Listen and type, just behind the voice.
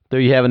There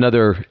you have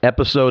another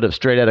episode of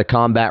Straight Outta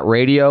Combat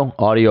Radio,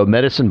 audio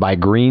medicine by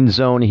Green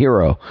Zone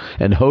Hero,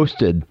 and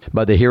hosted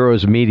by the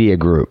Heroes Media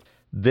Group.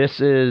 This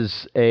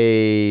is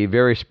a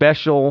very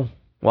special,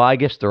 well, I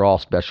guess they're all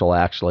special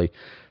actually.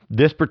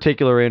 This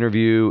particular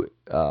interview,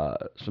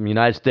 some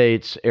United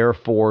States Air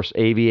Force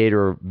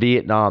aviator,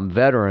 Vietnam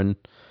veteran,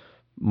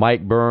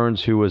 Mike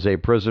Burns, who was a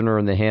prisoner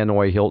in the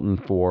Hanoi Hilton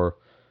for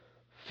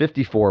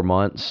 54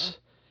 months.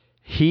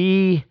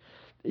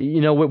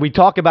 We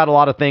talk about a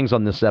lot of things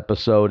on this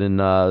episode,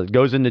 and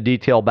goes into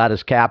detail about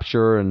his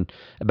capture and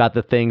about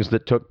the things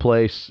that took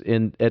place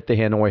at the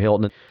Hanoi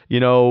Hilton.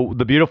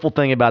 The beautiful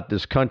thing about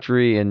this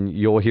country, and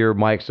you'll hear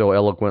Mike so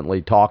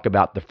eloquently talk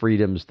about the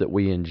freedoms that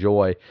we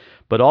enjoy,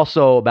 but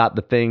also about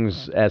the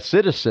things as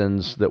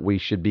citizens that we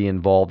should be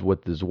involved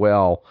with as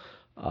well,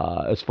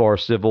 as far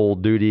as civil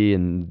duty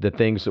and the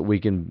things that we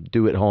can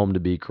do at home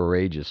to be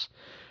courageous.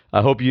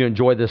 I hope you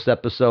enjoyed this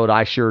episode.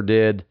 I sure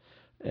did.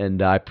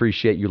 And I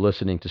appreciate you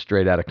listening to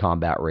Straight Outta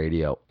Combat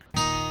Radio.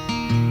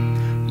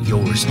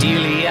 You're a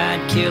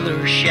steely-eyed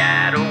killer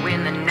shadow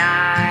in the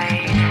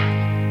night.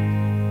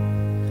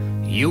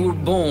 You were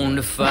born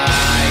to fight.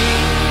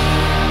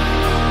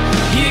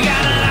 You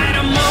gotta light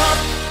 'em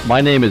up.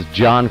 My name is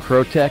John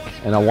Krotek,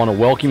 and I want to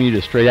welcome you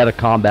to Straight Outta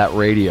Combat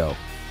Radio,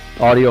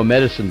 audio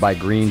medicine by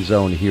Green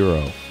Zone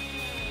Hero.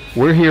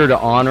 We're here to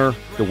honor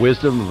the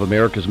wisdom of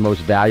America's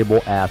most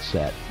valuable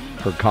asset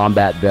for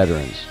combat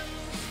veterans.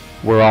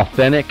 We're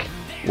authentic,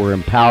 we're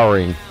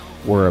empowering,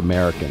 we're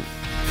American.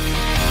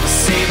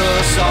 Save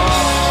us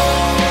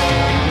all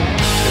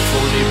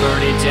before they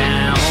burn it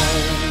down.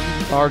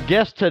 Our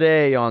guest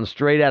today on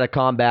Straight Outta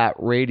Combat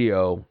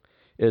Radio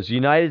is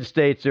United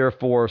States Air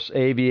Force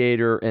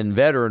aviator and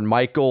veteran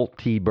Michael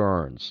T.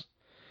 Burns.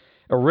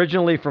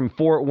 Originally from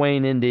Fort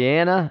Wayne,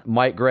 Indiana,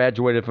 Mike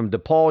graduated from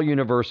DePaul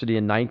University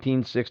in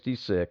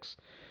 1966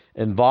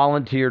 and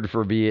volunteered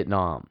for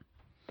Vietnam.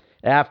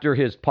 After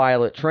his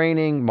pilot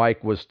training,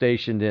 Mike was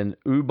stationed in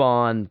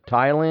Ubon,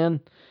 Thailand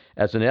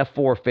as an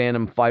F-4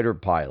 Phantom fighter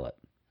pilot.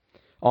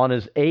 On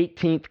his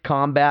 18th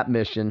combat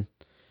mission,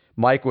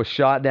 Mike was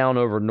shot down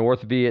over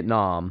North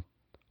Vietnam,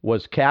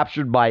 was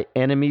captured by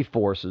enemy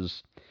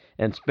forces,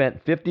 and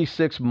spent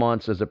 56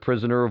 months as a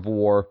prisoner of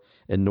war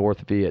in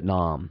North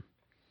Vietnam.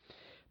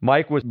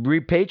 Mike was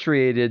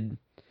repatriated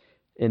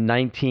in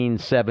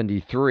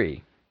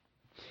 1973.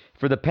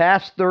 For the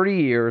past 30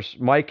 years,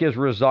 Mike has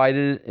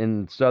resided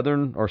in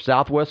southern or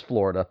southwest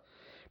Florida,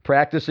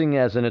 practicing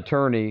as an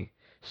attorney,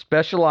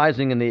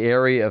 specializing in the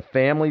area of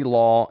family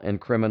law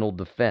and criminal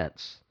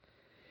defense.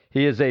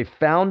 He is a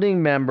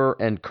founding member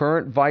and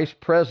current vice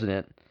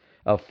president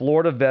of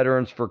Florida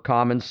Veterans for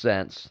Common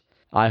Sense.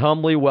 I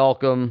humbly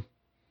welcome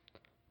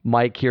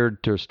Mike here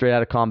to Straight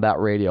Outta Combat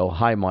Radio.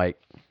 Hi, Mike.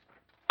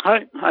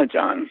 Hi,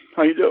 John.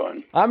 How you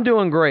doing? I'm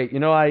doing great.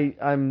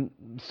 I'm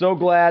so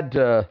glad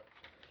to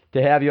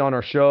have you on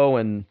our show,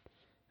 and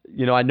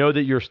I know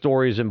that your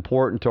story is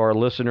important to our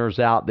listeners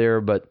out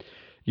there, but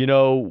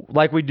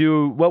like we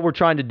do, what we're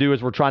trying to do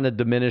is we're trying to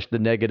diminish the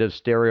negative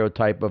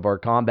stereotype of our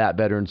combat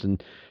veterans,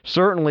 and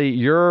certainly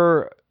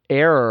your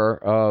era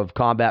of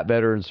combat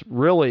veterans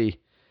really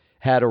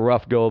had a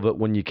rough go of it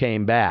when you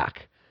came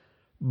back.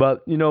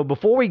 But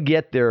before we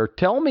get there,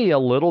 tell me a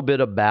little bit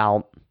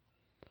about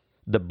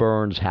the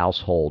Burns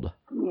household.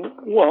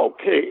 Well,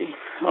 okay.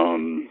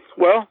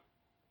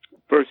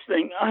 First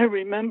thing I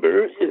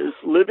remember is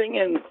living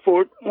in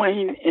Fort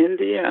Wayne,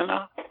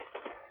 Indiana.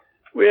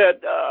 We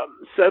had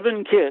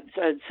 7 kids.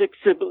 I had 6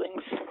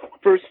 siblings.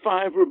 First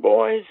 5 were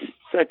boys.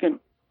 The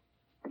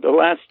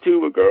last 2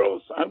 were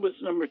girls. I was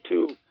number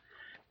 2.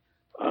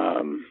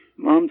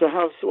 Mom's a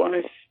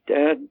housewife.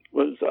 Dad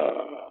was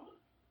a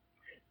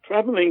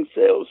traveling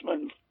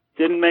salesman.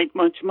 Didn't make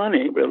much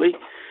money, really.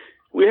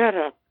 We had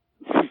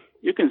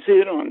you can see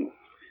it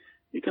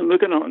you can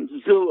look it on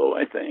Zillow,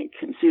 I think,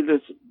 and see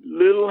this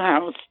little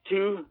house,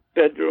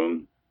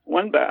 2-bedroom,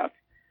 1 bath,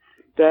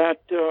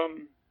 that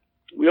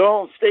we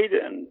all stayed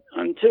in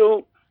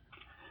until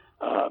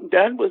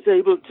Dad was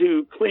able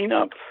to clean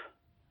up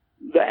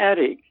the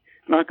attic,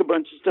 knock a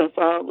bunch of stuff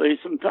out, lay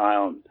some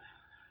tile.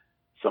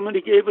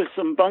 Somebody gave us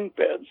some bunk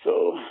beds,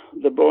 so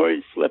the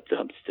boys slept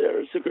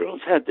upstairs. The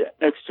girls had the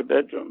extra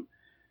bedroom.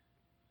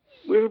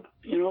 We were,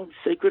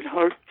 Sacred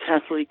Heart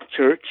Catholic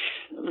Church.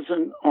 I was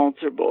an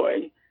altar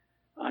boy.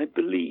 I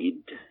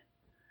believed.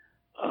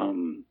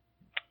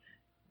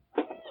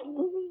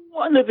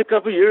 One of the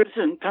couple years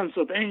in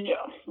Pennsylvania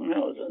when I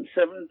was in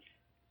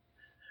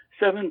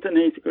 7th and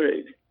 8th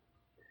grade.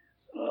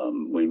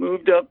 We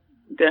moved up.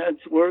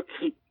 Dad's work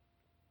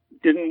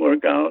didn't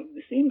work out.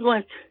 It seems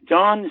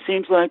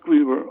like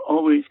we were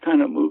always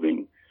kind of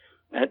moving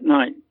at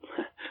night,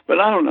 but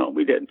I don't know.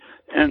 We did,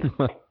 and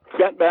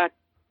got back.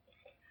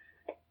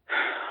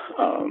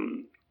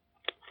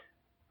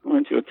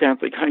 Went to a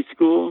Catholic high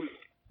school.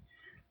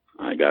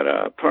 I got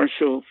a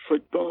partial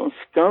football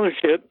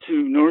scholarship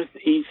to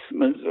Northeast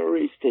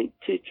Missouri State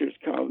Teachers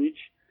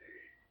College,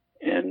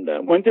 and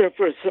went there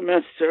for a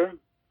semester.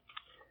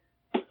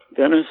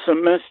 Then a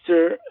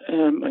semester,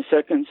 my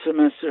second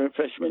semester,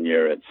 freshman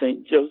year at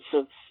St.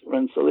 Joseph's,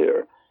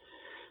 Rensselaer.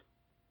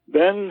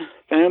 Then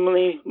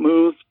family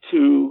moved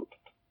to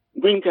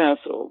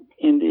Greencastle,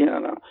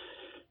 Indiana.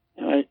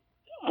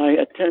 I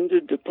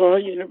attended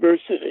DePaul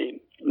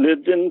University,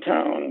 lived in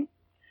town.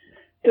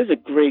 It was a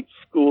great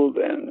school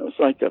then.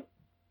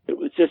 It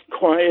was just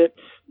quiet,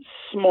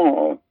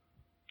 small,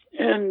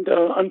 and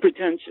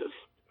unpretentious.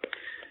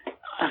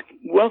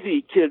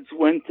 Wealthy kids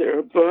went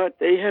there, but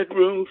they had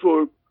room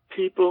for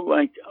people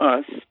like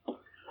us.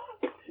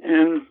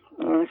 And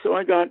so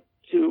I got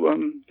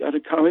a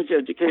college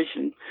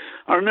education.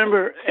 I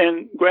remember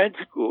in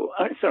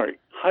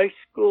high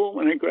school,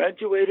 when I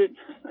graduated,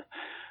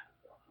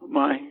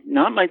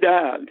 not my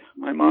dad,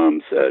 my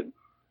mom said,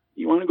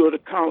 "You want to go to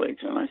college?"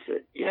 And I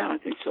said, "Yeah, I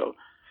think so."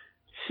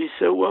 She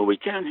said, "Well, we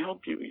can't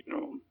help you, we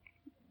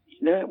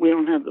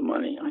don't have the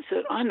money." I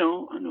said, I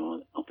know,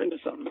 I'll think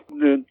of something.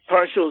 The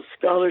partial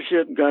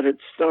scholarship got it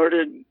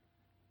started,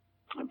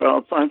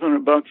 about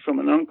 $500 from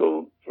an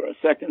uncle for a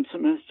second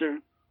semester.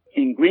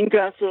 In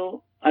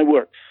Greencastle, I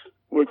worked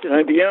at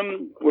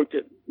IBM, worked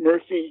at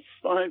Murphy's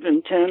 5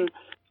 and 10,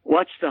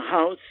 watched the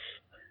house.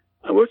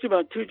 I worked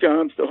about 2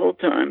 jobs the whole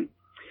time.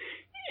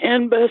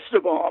 And best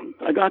of all,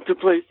 I got to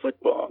play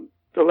football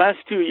the last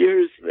 2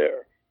 years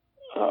there.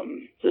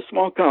 It's a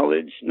small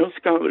college, no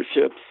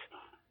scholarships.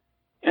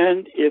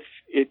 And if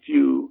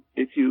you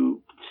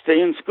stay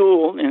in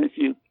school and if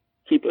you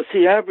keep a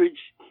C average,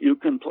 you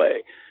can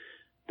play.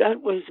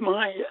 That was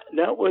my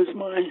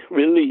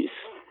release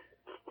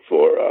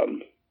for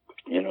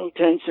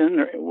tension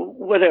or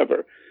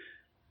whatever.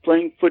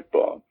 Playing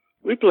football.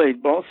 We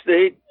played Ball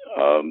State.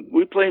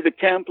 We played the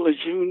Camp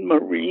Lejeune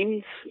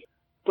Marines.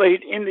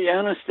 Played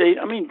Indiana State.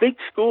 I mean, big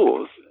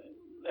schools.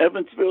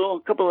 Evansville,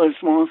 a couple of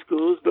small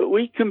schools, but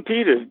we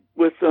competed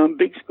with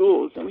big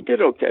schools, and we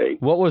did okay.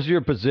 What was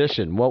your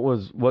position?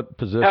 What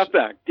position?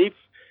 Halfback,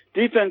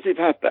 defensive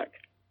halfback.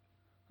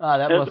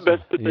 That's the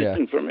best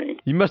position for me.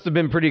 You must have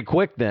been pretty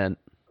quick then.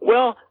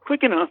 Well,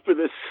 quick enough for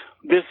this.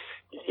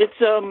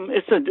 It's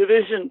a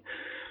Division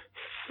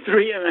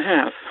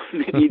 3.5,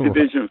 maybe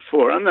Division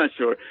 4. I'm not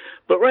sure.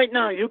 But right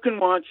now, you can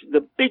watch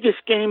the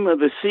biggest game of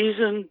the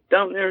season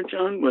down there,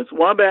 John, was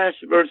Wabash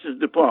versus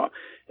DePaul.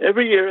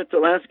 Every year, it's the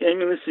last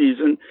game of the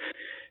season,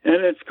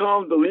 and it's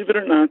called, believe it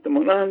or not, the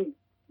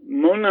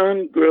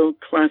Monon Grill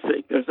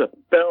Classic. There's a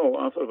bell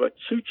off of a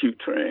choo-choo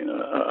train,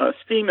 a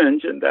steam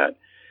engine that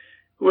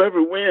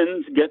whoever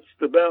wins gets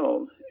the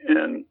bell.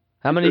 And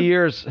how many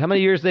years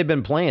they've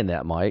been playing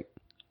that, Mike?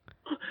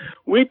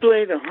 We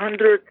played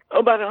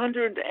about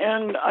 100,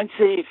 and I'd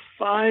say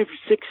 5,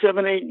 6,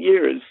 7, 8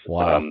 years.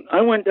 Wow. I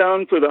went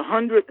down for the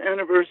 100th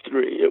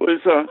anniversary. It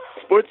was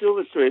Sports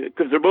Illustrated,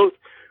 because they're both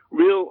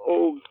real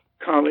old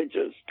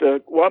colleges. The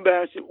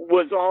Wabash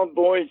was all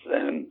boys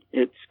then.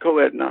 It's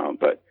co-ed now,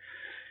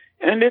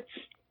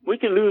 we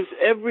could lose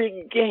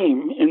every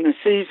game in the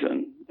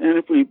season, and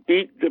if we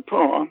beat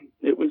DePaul,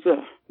 it was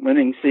a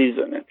winning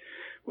season. And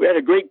we had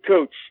a great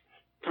coach,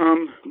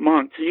 Tom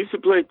Montz. He used to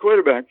play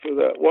quarterback for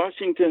the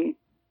Washington,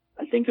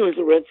 I think it was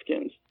the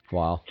Redskins.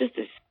 Wow. Just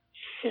a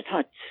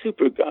shit-hot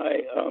super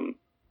guy.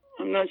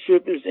 I'm not sure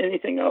if there's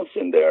anything else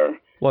in there.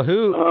 Well,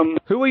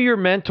 who were your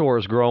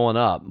mentors growing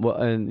up?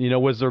 And,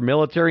 was there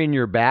military in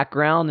your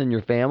background and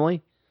your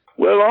family?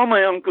 Well, all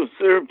my uncles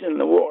served in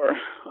the war.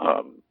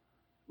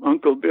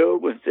 Uncle Bill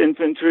was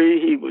infantry.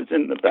 He was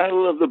in the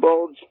Battle of the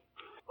Bulge.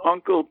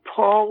 Uncle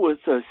Paul was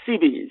a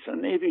Seabees, a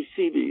Navy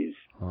Seabees.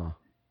 Huh.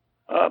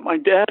 My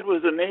dad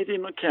was a Navy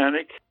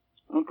mechanic.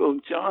 Uncle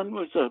John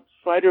was a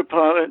fighter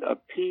pilot, a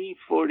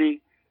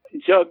P-40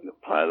 jug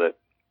pilot.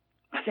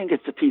 I think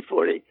it's a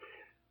P-40.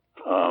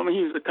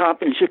 He was a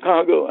cop in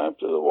Chicago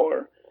after the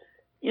war.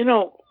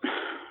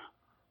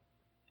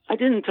 I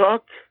didn't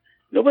talk.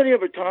 Nobody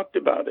ever talked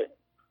about it.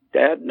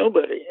 Dad,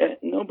 nobody,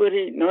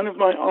 none of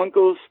my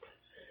uncles,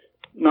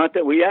 not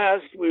that we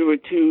asked, we were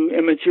too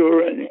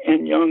immature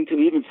and young to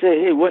even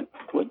say, hey, what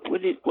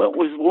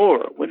was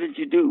war? What did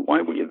you do?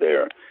 Why were you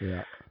there?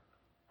 Yeah.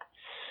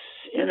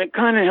 And it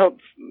kind of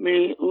helped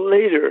me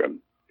later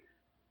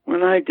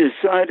when I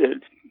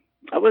decided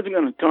I wasn't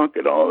going to talk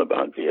at all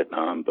about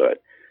Vietnam,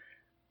 but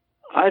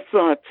I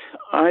thought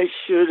I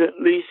should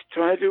at least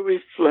try to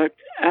reflect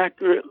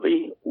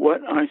accurately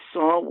what I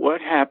saw,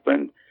 what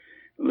happened,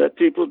 and let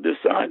people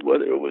decide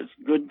whether it was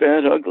good,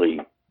 bad,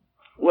 ugly,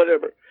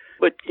 whatever.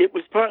 But it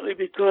was partly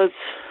because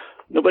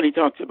nobody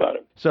talks about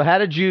it. So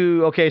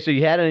so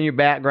you had it in your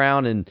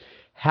background, and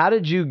how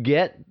did you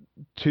get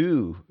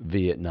to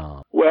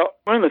Vietnam? Well,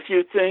 one of the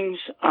few things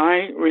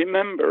I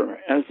remember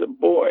as a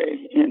boy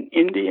in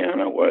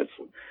Indiana was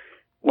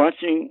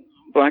watching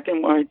black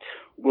and white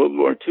World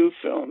War II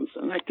films,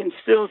 and I can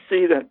still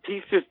see that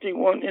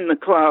T-51 in the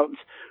clouds,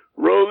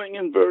 rolling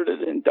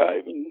inverted and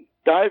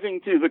diving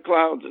through the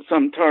clouds at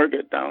some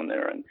target down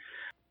there. And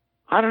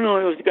I don't know,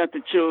 I always got the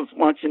chills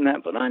watching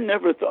that, but I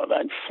never thought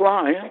I'd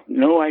fly. I had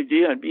no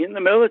idea I'd be in the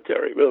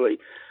military, really.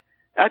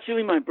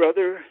 Actually, my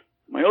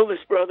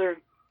oldest brother,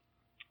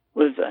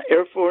 was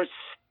Air Force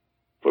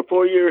for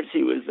 4 years.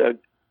 He was a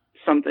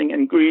something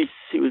in Greece.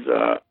 He was,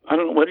 I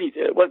don't know what he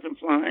did. It wasn't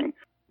flying.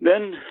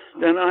 Then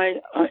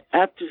I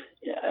after,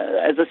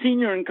 as a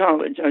senior in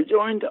college, I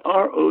joined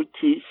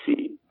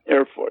ROTC,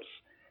 Air Force,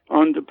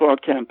 on DePaul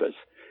campus.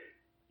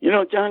 You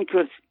know, John,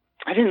 because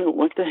I didn't know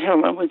what the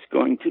hell I was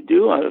going to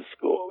do out of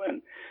school.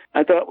 And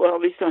I thought, well,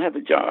 at least I'll have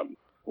a job.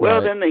 Well,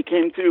 Right. then they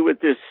came through with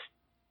this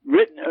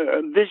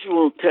written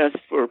visual test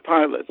for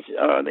pilots.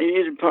 They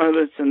needed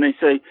pilots, and they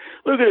say,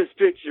 look at this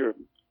picture.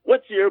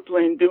 What's the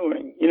airplane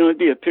doing? You know, it'd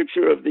be a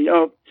picture of the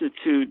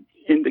altitude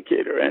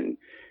indicator. And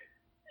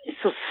it's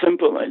so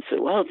simple. I said,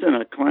 well, it's in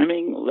a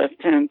climbing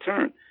left-hand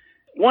turn.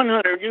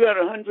 100, you got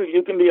 100,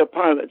 you can be a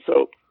pilot.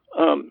 So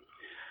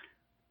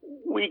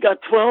we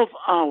got 12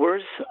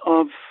 hours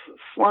of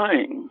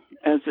flying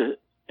as a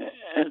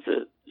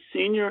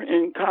senior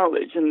in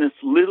college in this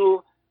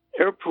little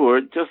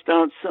airport just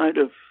outside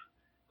of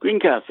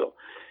Greencastle.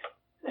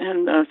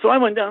 And so I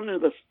went down to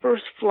the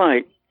first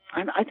flight.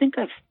 I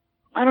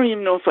don't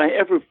even know if I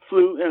ever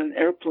flew in an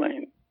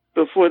airplane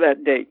before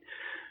that date.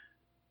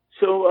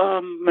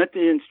 So met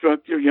the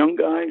instructor, young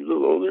guy, a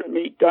little older than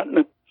me, got in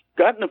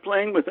a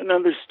plane with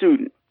another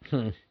student.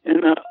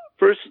 And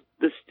first,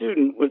 the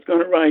student was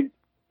going to ride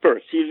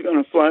first. He was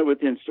going to fly with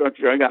the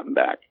instructor. I got him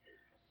back.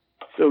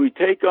 So we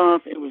take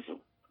off. It was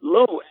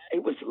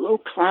low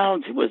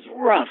clouds. It was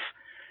rough.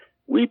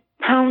 We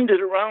pounded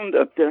around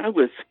up there. I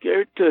was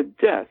scared to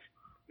death.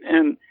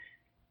 And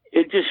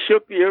it just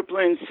shook the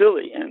airplane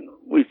silly. And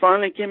we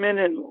finally came in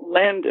and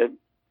landed.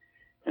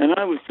 And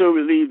I was so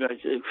relieved. I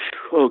said,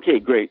 okay,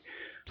 great.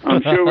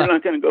 I'm sure we're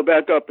not going to go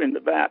back up in the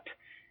back.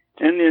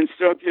 And the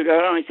instructor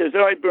got on. He says,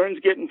 all right, Burns,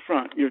 get in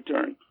front. Your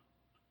turn.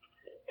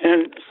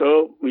 And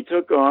so we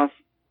took off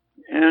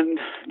and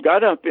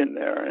got up in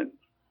there. And,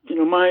 you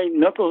know, my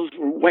knuckles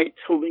were white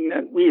holding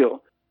that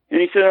wheel. And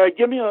he said, all right,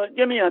 give me a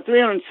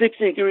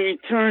 360-degree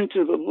turn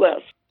to the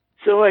left.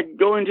 So I'd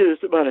go into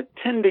this about a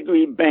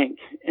 10-degree bank,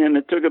 and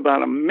it took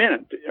about a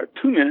minute or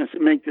 2 minutes to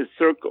make this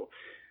circle.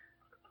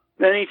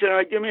 Then he said, all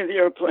right, give me the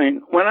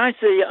airplane. When I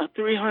say a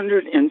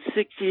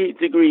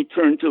 360-degree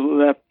turn to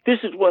the left, this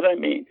is what I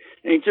mean.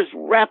 And he just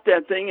wrapped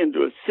that thing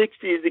into a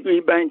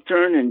 60-degree bank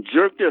turn and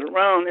jerked it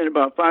around in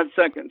about 5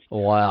 seconds.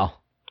 Wow.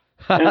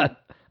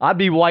 I'd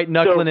be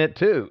white-knuckling it,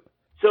 too.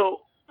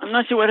 So I'm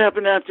not sure what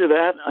happened after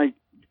that.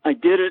 I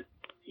did it,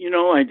 you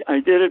know, I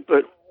did it,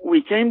 but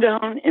we came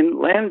down and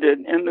landed.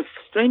 And the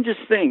strangest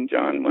thing,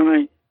 John, when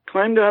I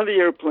climbed out of the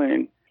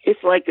airplane,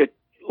 it's like a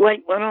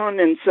light went on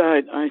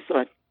inside. I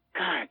thought,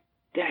 God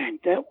dang,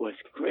 that was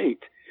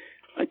great.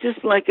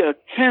 Just like a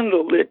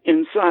candle lit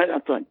inside. I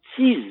thought,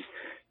 Jesus,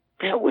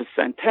 that was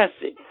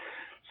fantastic.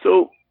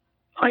 So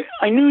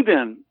I knew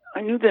then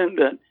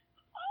that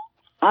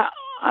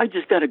I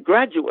just got to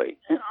graduate,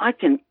 and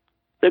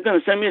they're going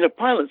to send me to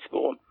pilot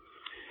school.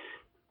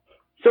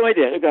 So I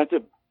did.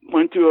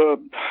 Went to a,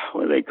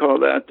 what do they call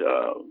that,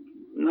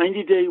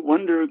 90-day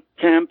wonder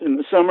camp in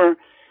the summer.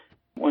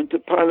 Went to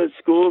pilot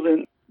school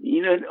in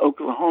Enid,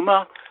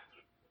 Oklahoma.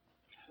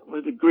 It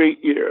was a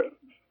great year.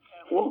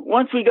 Well,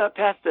 once we got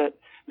past that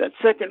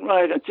second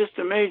ride, it's just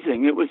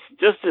amazing. It was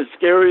just as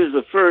scary as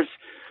the first.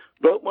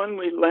 But when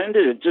we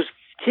landed, it just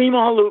came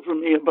all over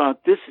me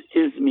about, this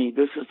is me.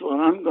 This is what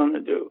I'm going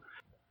to do.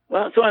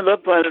 Well, so I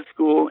left pilot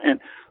school,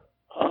 and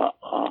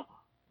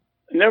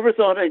never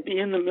thought I'd be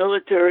in the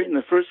military in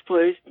the first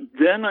place.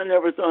 Then I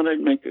never thought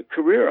I'd make a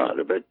career out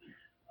of it.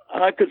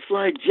 I could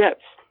fly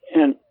jets,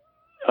 and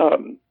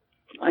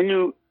I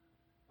knew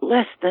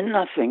less than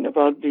nothing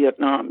about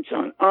Vietnam,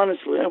 John.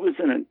 Honestly,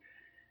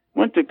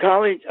 went to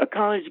college, a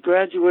college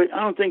graduate.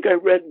 I don't think I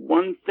read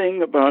one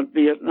thing about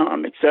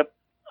Vietnam except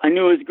I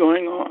knew it was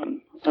going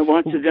on. I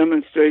watched the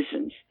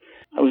demonstrations.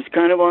 I was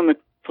kind of on the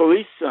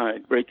police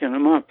side, breaking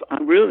them up. I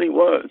really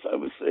was. I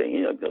was saying,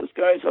 you know, those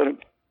guys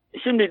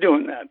shouldn't be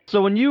doing that.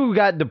 So when you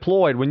got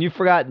deployed, when you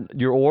forgot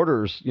your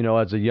orders, you know,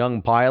 as a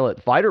young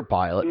pilot, fighter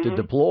pilot, to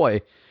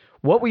deploy,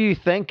 what were you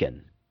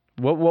thinking?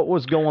 What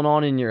was going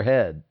on in your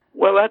head?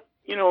 Well,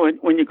 you know,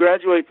 when you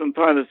graduate from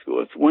pilot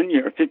school, it's 1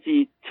 year,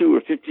 52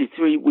 or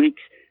 53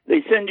 weeks.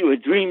 They send you a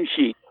dream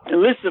sheet, a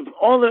list of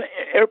all the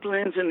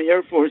airplanes in the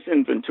Air Force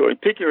inventory.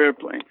 Pick your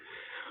airplane.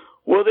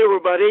 Well, there were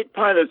about 8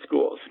 pilot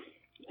schools,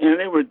 and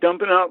they were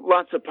dumping out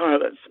lots of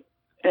pilots.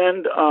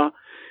 And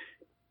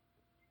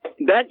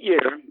that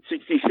year,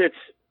 66,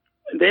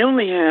 they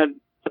only had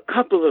a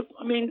couple of,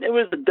 there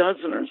was a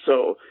dozen or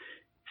so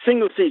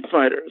single-seat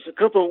fighters, a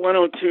couple of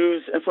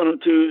 102s,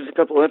 F-102s, a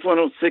couple of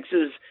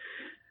F-106s,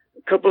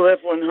 a couple of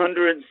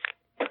F-100s,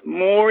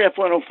 more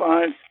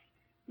F-105s.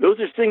 Those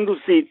are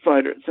single-seat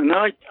fighters. And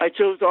now I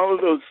chose all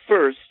of those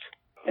first,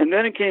 and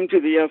then it came to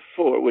the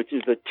F-4, which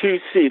is a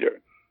two-seater.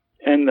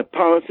 And the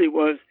policy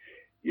was,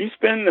 you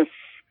spend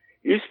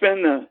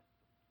the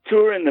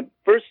tour in the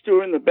first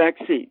tour in the back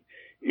seat.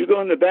 You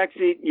go in the back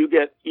seat, you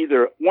get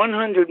either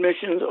 100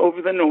 missions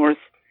over the north,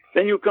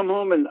 then you come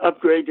home and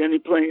upgrade to any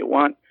plane you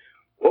want,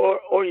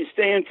 or you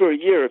stay in for a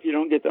year if you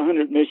don't get the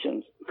 100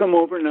 missions. Come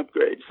over and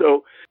upgrade.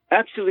 So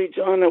actually,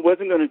 John, I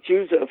wasn't going to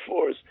choose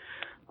F-4s.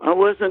 I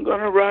wasn't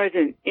going to ride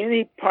in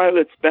any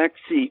pilot's back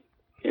seat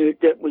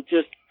that would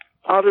just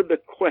out of the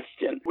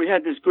question. We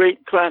had this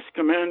great class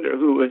commander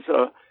who was,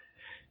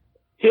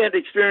 he had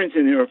experience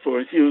in the Air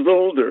Force. He was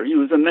older. He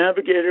was a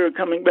navigator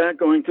coming back,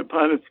 going to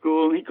pilot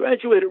school. He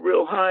graduated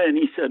real high, and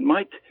he said,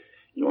 Mike,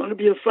 you want to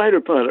be a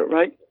fighter pilot,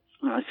 right?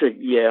 And I said,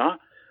 yeah.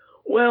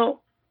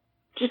 Well,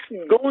 just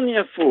go in the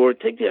F-4,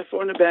 take the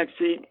F-4 in the back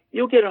seat.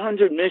 You'll get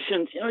 100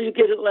 missions. You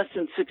get it less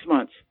than 6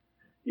 months.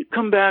 You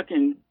come back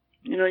and,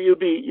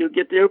 you'll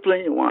get the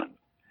airplane you want.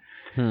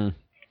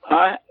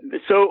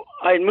 So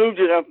I moved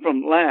it up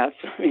from last.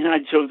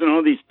 I'd chosen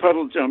all these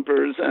puddle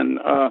jumpers and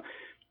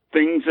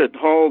things that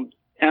hauled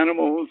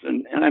animals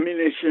and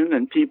ammunition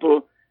and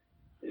people.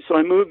 So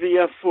I moved the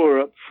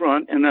F-4 up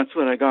front, and that's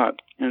what I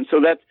got. And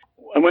so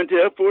I went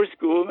to F-4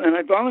 school, and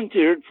I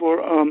volunteered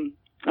for,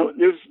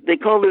 they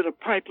called it a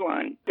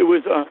pipeline. It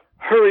was a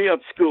hurry-up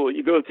school.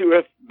 You go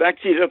through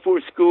backseat F-4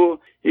 school.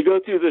 You go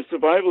through the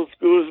survival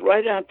schools.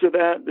 Right after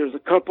that, there's a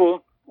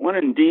couple, one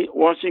in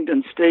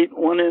Washington State,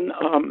 one in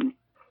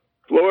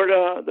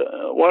Florida,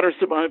 the water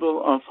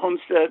survival off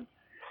Homestead.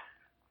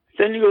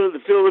 Then you go to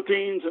the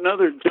Philippines,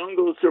 another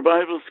jungle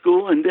survival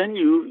school, and then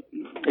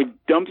they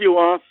dump you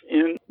off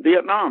in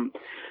Vietnam.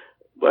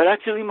 But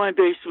actually my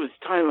base was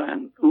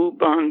Thailand,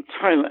 Ubon,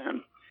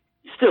 Thailand.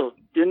 Still,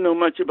 didn't know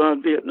much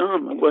about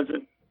Vietnam.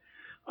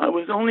 I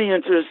was only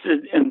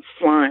interested in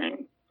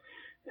flying.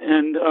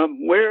 And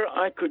where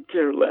I could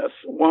care less,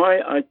 why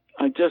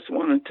I just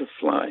wanted to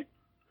fly.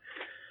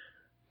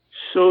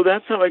 So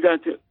that's how I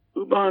got to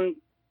Ubon,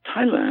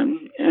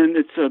 Thailand, and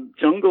it's a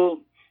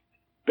jungle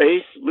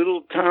base,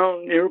 little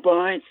town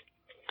nearby. It's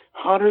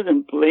hotter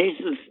than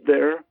blazes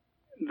there.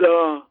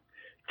 The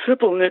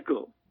Triple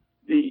Nickel,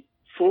 the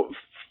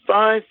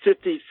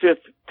 555th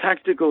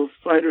Tactical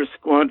Fighter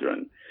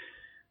Squadron,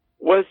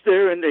 was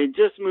there, and they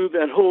just moved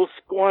that whole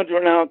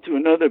squadron out to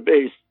another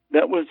base.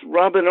 That was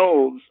Robin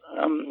Olds.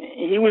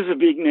 He was a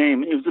big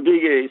name. He was a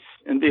big ace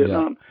in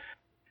Vietnam.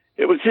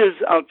 Yeah. It was his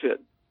outfit.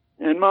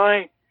 And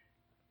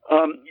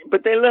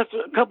but they left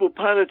a couple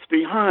pilots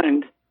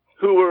behind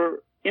who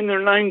were in their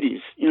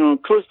 90s,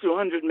 close to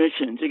 100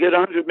 missions. You get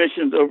 100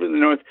 missions over the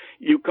north,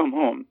 you come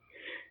home.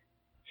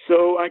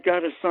 So I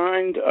got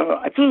assigned,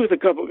 I flew with a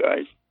couple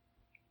guys,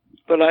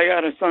 but I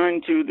got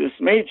assigned to this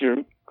major,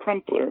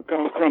 Carl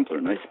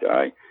Crumpler, nice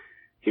guy.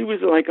 He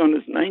was like on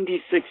his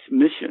 96th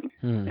mission.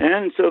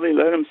 And so they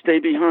let him stay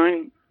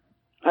behind.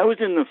 I was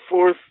in the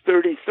 4th,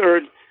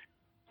 33rd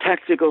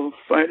Tactical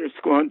Fighter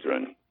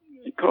Squadron.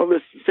 They call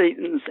this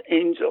Satan's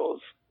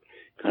Angels.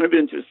 Kind of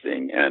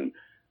interesting. And,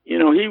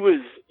 he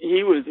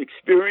was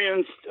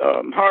experienced,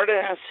 hard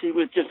ass. He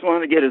was just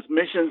wanting to get his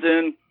missions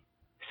in.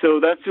 So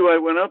that's who I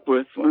went up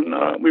with when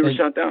we were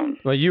shot down.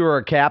 Well, you were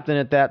a captain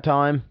at that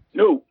time?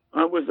 No,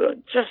 I was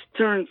just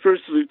turned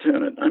first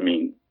lieutenant.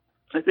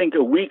 I think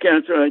a week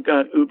after I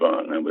got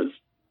Ubon, I was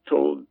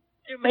told,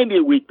 maybe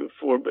a week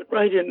before, but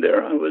right in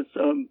there, I was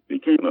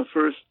became a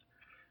first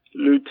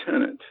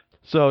lieutenant.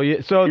 So I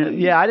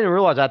didn't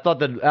realize. I thought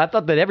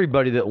that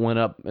everybody that went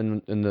up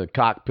in the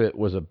cockpit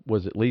was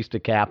at least a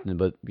captain,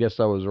 but I guess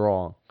I was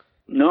wrong.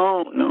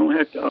 No,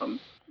 heck,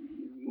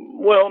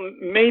 well,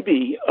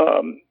 maybe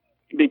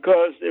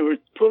because they were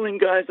pulling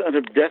guys out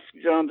of desk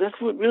jobs.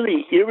 That's what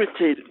really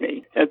irritated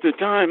me at the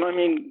time.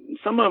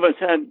 Some of us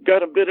had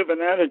got a bit of an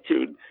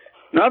attitude,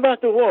 not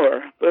about the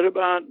war, but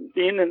about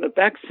being in the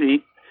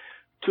backseat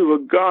to a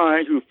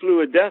guy who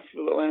flew a death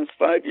for the last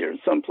 5 years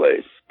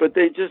someplace, but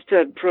they just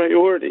had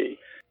priority.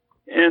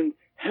 And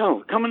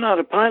hell, coming out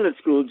of pilot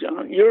school,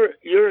 John, your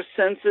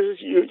senses,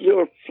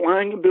 your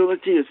flying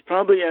ability is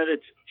probably at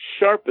its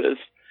sharpest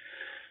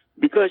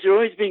because you're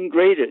always being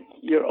graded.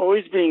 You're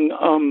always being,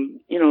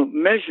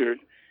 measured.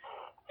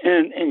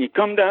 And you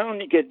come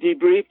down, you get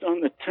debriefed on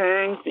the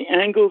turns, the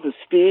angle, the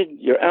speed,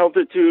 your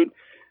altitude.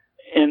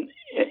 And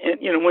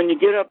when you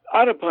get up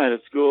out of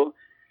pilot school,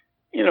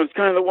 it's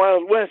kind of the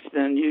Wild West,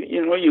 and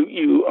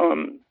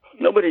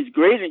nobody's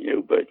grading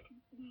you, but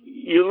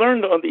you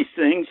learned all these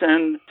things,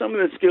 and some of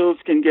the skills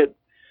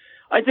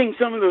I think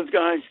some of those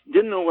guys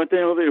didn't know what the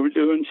hell they were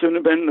doing, shouldn't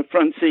have been in the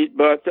front seat,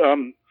 but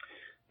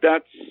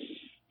that's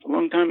a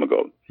long time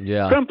ago.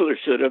 Yeah. Crumpler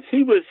should have.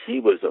 He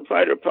was a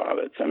fighter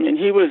pilot.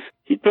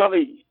 He'd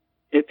probably,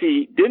 if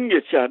he didn't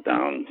get shot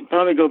down, he'd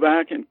probably go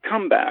back and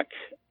come back.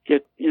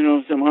 Get,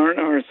 some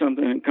R&R or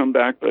something and come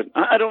back. But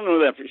I don't know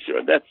that for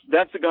sure.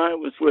 That's the guy I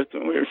was with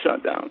when we were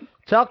shot down.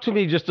 Talk to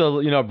me just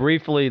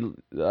briefly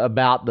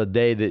about the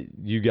day that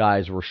you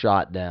guys were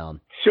shot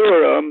down.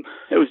 Sure.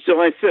 It was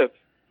July 5th,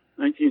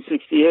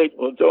 1968.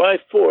 Well, July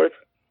 4th,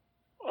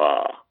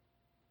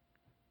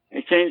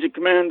 they changed the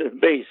commander,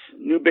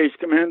 new base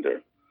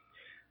commander.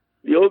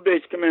 The old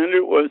base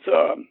commander was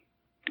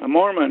a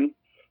Mormon,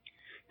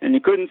 and he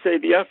couldn't say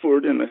the F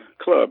word in the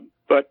club.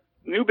 But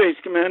new base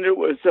commander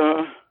was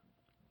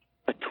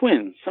a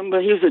twin.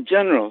 Somebody, he was a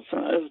general. So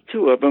there was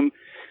two of them.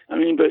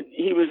 But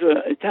he was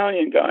an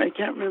Italian guy. I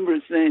can't remember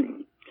his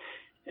name.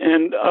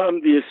 And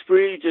the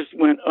esprit just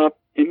went up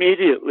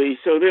immediately.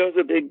 So there was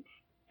a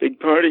big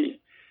party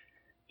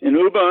in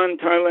Ubon,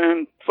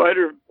 Thailand,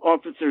 Fighter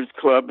Officers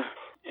Club.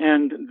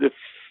 And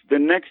the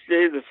next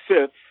day, the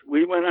 5th,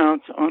 we went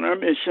out on our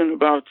mission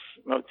about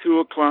 2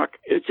 o'clock.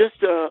 It just,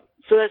 so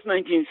that's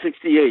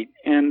 1968.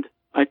 And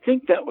I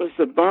think that was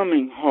the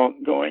bombing halt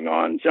going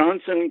on.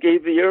 Johnson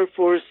gave the Air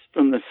Force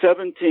from the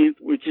 17th,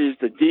 which is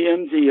the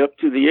DMZ, up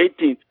to the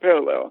 18th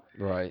parallel.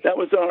 Right. That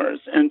was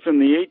ours. And from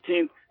the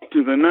 18th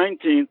to the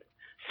 19th,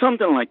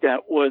 something like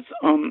that, was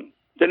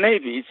the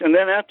Navy's. And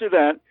then after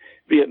that,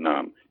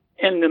 Vietnam.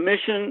 And the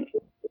mission,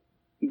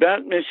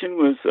 that mission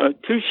was a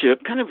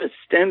two-ship, kind of a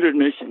standard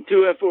mission.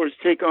 Two F-4s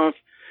take off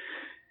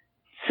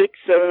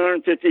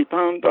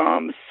 750-pound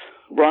bombs,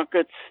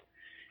 rockets,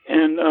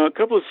 and a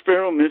couple of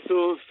Sparrow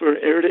missiles for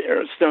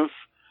air-to-air stuff.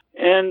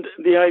 And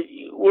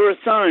we're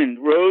assigned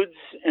roads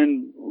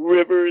and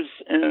rivers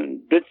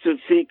and bits of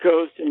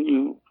seacoast, and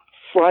you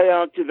fly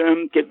out to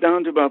them, get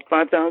down to about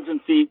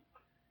 5,000 feet.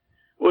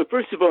 Well,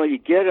 first of all, you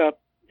get up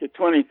to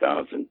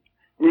 20,000,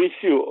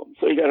 refuel.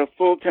 So you got a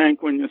full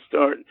tank when you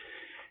start.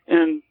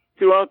 And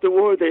throughout the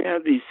war, they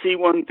have these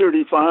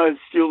C-135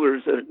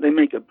 Steelers. They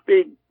make a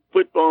big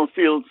football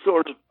field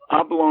sort of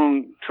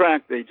oblong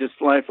track. They just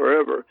fly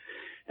forever.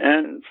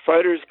 And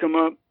fighters come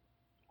up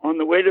on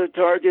the way to a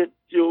target,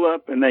 fuel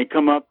up, and they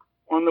come up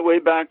on the way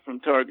back from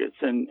targets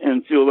and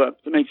fuel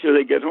up to make sure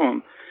they get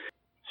home.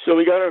 So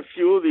we got our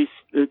fuel,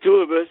 the two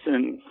of us,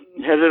 and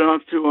headed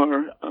off to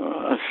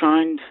our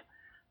assigned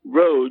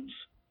roads.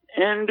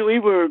 And we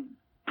were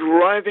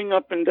driving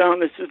up and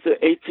down. This is the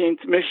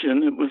 18th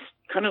mission. It was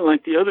kind of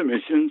like the other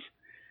missions.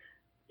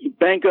 You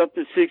bank up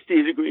to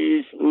 60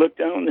 degrees, look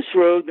down this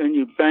road, then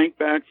you bank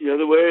back the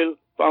other way,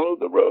 follow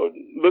the road,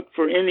 look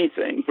for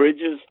anything,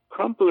 bridges.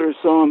 Crumpler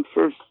saw him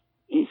first.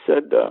 He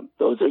said,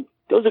 those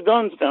are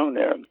guns down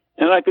there.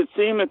 And I could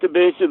see him at the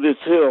base of this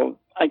hill.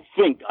 I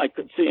think I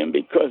could see him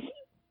because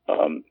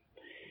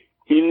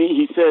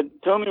he said,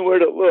 tell me where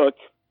to look.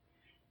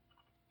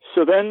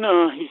 So then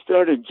he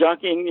started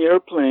jockeying the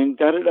airplane,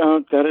 got it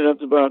up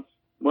to about,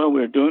 we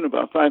were doing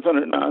about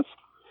 500 knots,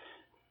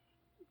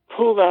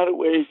 pulled out a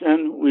ways,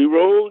 and we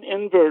rolled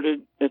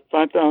inverted at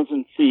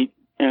 5,000 feet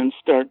and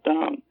start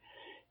down.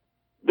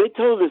 They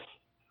told us,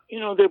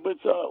 there was,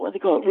 what they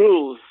call it,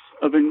 rules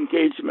of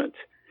engagement.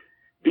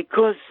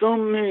 Because so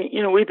many,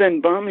 we've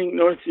been bombing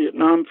North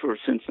Vietnam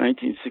since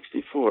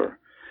 1964,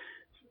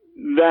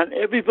 that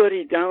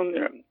everybody down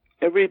there,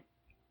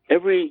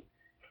 every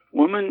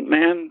woman,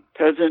 man,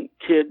 peasant,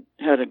 kid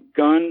had a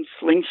gun,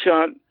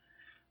 slingshot.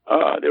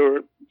 There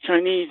were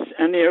Chinese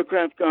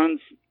anti-aircraft guns,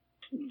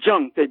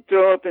 junk they'd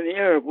throw up in the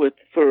air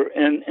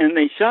and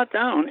they shot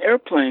down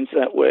airplanes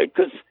that way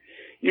because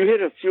you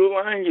hit a fuel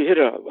line, you hit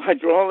a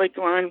hydraulic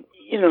line,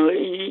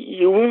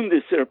 you wound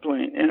this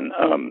airplane. And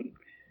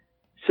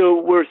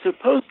so we're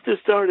supposed to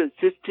start at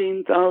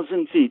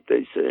 15,000 feet,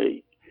 they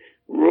say,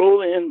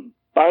 roll in,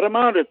 bottom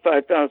out at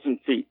 5,000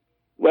 feet.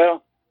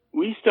 Well,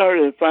 we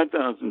started at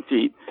 5,000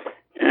 feet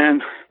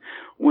and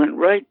went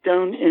right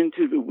down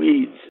into the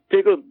weeds.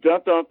 Pickle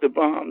dropped off the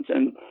bombs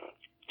and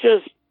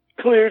just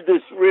cleared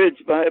this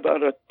ridge by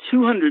about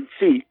 200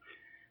 feet,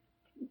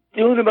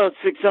 doing about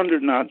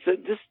 600 knots.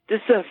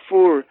 This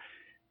F-4,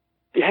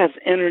 it has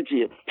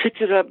energy. It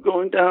picks it up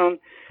going down,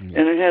 and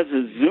it has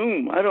a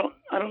zoom. I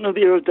don't know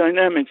the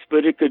aerodynamics,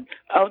 but it could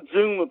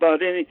out-zoom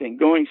about anything,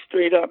 going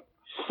straight up.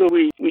 So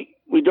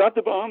we dropped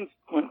the bombs,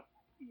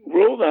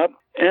 rolled up,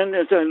 and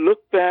as I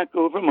looked back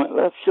over my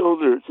left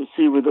shoulder to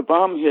see where the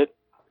bomb hit,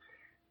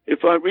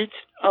 if I reached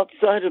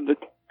outside of the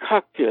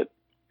cockpit,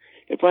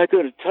 if I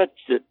could have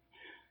touched it,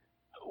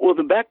 well,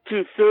 the back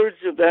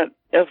 2/3 of that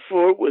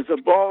F-4 was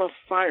a ball of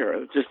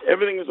fire. Just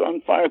everything was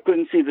on fire.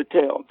 Couldn't see the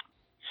tail.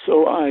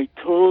 So I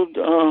told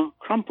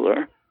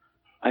Crumpler,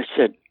 I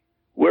said,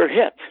 we're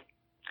hit.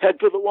 Head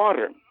for the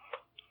water.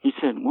 He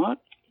said, what?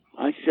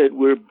 I said,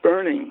 we're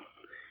burning.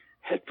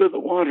 Head for the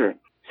water.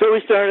 So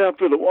we started out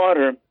for the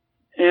water,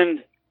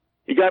 and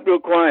it got real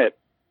quiet.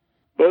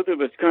 Both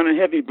of us kind of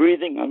heavy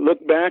breathing. I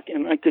looked back,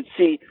 and I could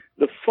see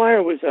the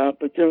fire was out,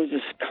 but there was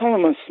this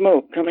column of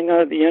smoke coming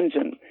out of the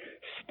engine,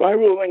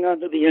 spiraling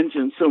onto the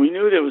engine. So we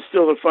knew there was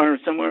still a fire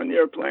somewhere in the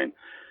airplane.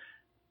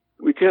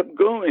 We kept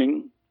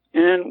going,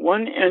 and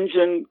one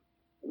engine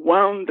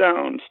wound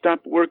down,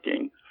 stopped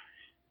working.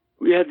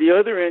 We had the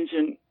other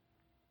engine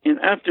in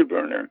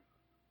afterburner.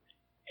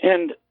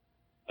 And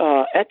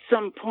at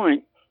some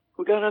point,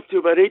 we got up to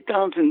about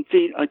 8,000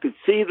 feet. I could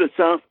see the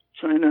South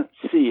China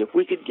Sea. If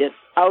we could get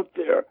out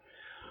there,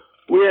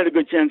 we had a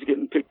good chance of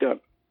getting picked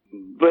up.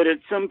 But at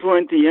some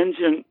point, the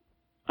engine,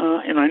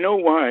 and I know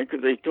why,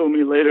 because they told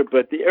me later,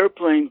 but the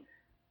airplane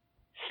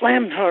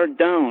slammed hard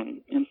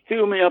down and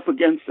threw me up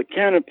against the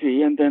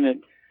canopy, and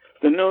then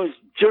the nose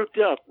jerked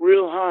up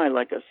real high,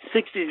 like a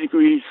 60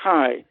 degrees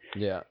high.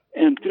 Yeah.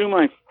 And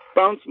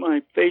bounced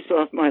my face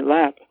off my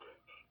lap.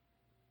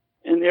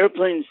 And the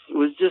airplane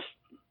was just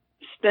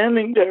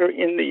standing there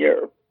in the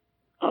air,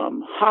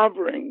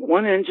 hovering,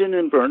 one engine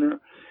and burner.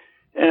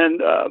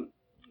 And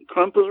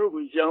Crumpler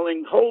was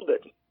yelling, hold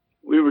it.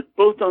 We were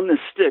both on the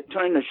stick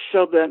trying to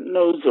shove that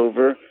nose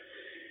over.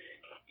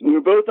 We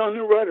were both on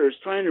the rudders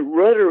trying to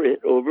rudder it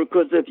over,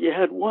 because if you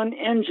had one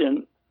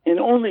engine and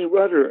only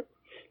rudder,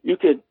 you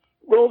could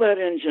roll that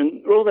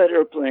engine, roll that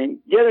airplane,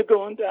 get it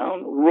going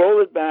down,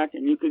 roll it back,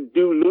 and you could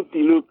do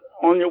loop-de-loop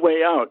on your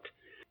way out.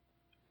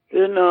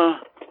 Then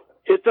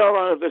it fell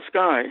out of the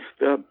sky.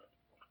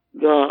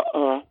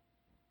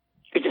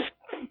 It just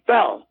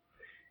fell.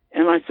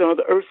 And I saw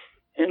the earth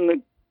in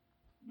the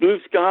blue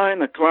sky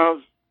and the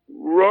clouds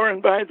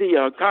roaring by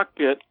the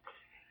cockpit.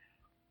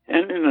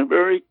 And in a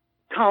very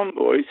calm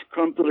voice,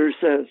 Crumpler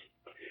says,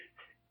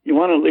 "You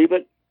want to leave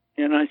it?"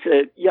 And I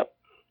said, "Yep."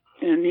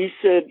 And he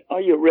said,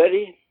 "Are you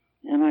ready?"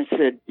 And I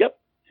said, "Yep."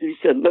 And he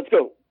said, "Let's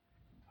go."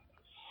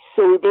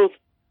 So we both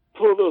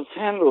pull those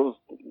handles.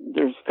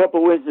 There's a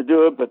couple ways to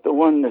do it, but the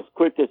one that's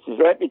quickest is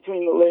right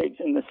between the legs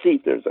and the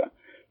seat. There's a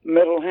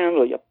metal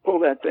handle. You pull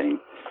that thing,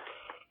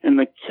 and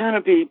the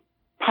canopy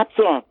pops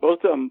off.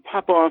 Both of them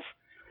pop off.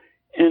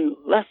 In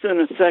less than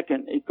a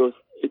second, it goes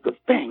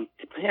bang.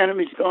 The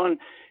canopy's gone.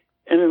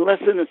 And in less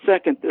than a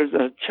second, there's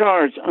a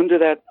charge under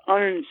that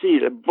iron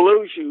seat. It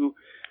blows you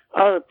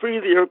free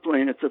of the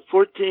airplane. It's a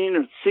 14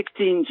 or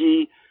 16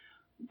 G.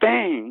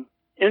 Bang.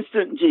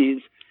 Instant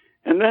Gs.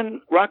 And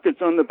then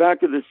rockets on the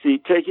back of the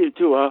seat take you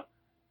to a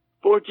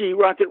 4G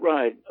rocket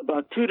ride,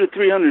 about 200 to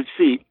 300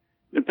 feet,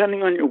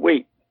 depending on your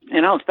weight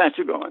and how fast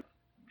you're going.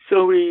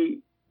 So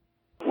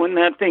when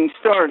that thing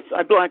starts,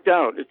 I blacked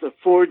out. It's a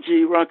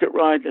 4G rocket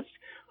ride.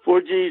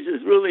 4Gs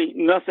is really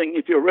nothing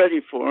if you're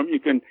ready for them.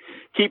 You can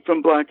keep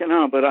from blacking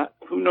out, but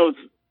who knows?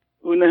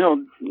 Who the hell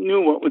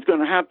knew what was going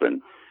to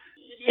happen?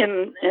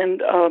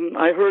 And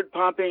I heard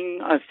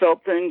popping. I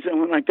felt things, and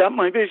when I got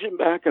my vision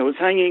back, I was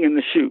hanging in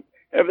the chute.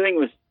 Everything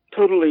was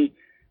totally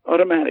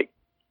automatic.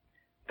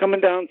 Coming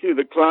down through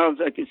the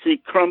clouds, I could see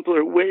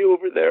Crumpler way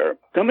over there.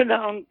 Coming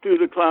down through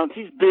the clouds,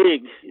 he's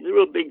big. He's a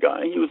real big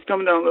guy. He was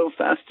coming down a little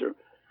faster.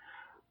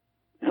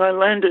 And I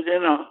landed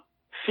in a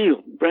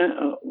field,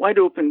 wide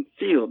open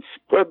field,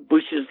 scrub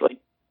bushes like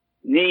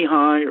knee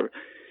high, or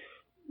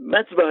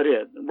that's about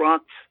it.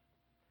 Rocks.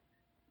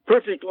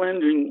 Perfect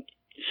landing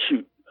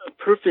chute, a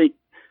perfect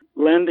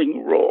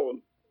landing roll.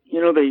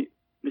 You know,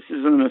 this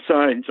is an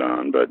aside,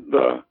 John, but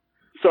the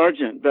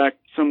sergeant back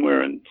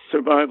somewhere in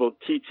survival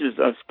teaches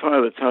us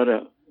pilots how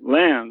to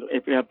land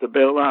if we have to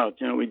bail out.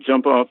 You know, we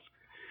jump off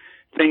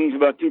things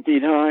about 2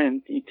 feet high,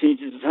 and he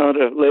teaches us how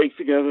to legs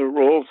together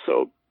roll.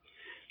 So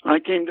I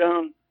came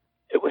down.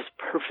 It was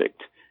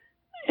perfect.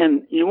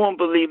 And you won't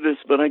believe this,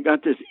 but I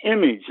got this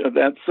image of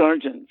that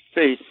sergeant's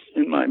face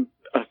in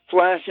a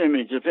flash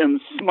image of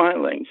him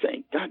smiling,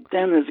 saying, "God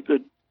damn, that's a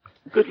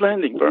good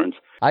landing, Burns."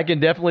 I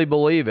can definitely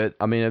believe it.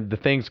 I mean, the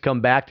things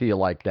come back to you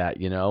like that,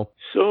 you know?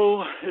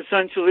 So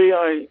essentially,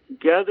 I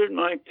gathered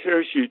my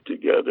parachute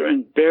together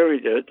and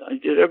buried it. I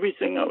did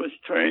everything I was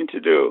trained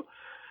to do.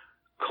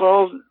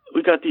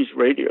 We got these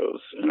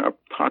radios in our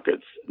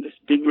pockets, this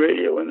big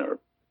radio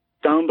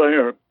down by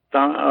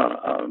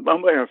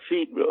our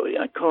feet, really.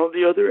 I called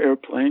the other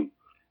airplane.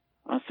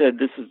 I said,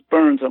 "This is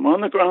Burns. I'm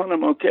on the ground.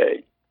 I'm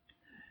okay."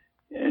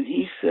 And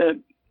he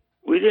said,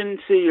 "We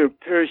didn't see your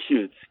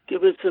parachutes.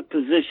 Give us your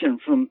position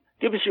from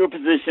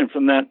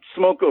that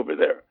smoke over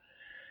there."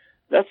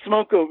 That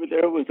smoke over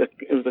there was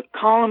a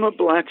column of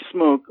black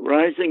smoke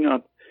rising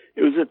up.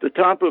 It was at the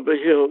top of a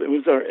hill. It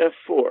was our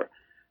F4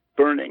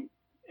 burning.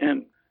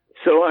 And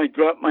so I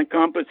dropped my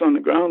compass on the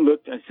ground,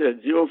 looked, I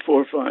said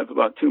 045,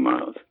 about 2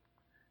 miles.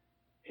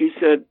 He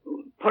said,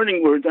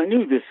 parting words, I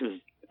knew this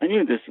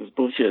was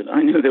bullshit.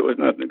 I knew there was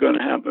nothing going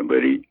to happen,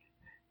 but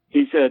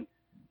he said,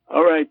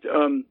 "All right,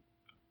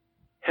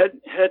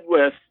 head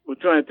west. We'll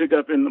try to pick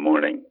up in the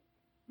morning."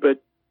 But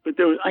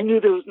I knew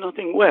there was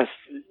nothing west.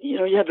 You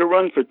know, you had to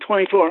run for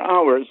 24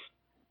 hours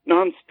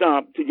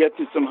nonstop to get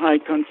to some high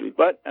country,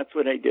 but that's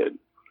what I did.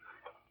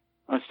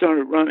 I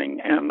started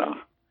running, and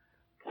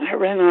I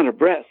ran out of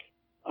breath.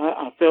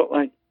 I felt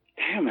like,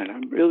 damn it,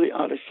 I'm really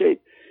out of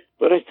shape.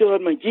 But I still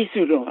had my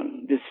G-suit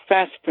on, this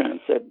fast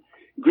pants that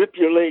grip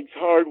your legs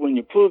hard when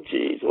you pull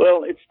G's.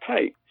 Well, it's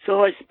tight.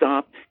 So I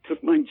stopped,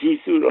 took my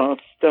G-suit off,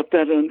 stuffed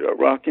that under a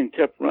rock, and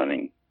kept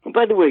running. And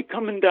by the way,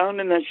 coming down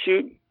in that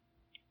chute,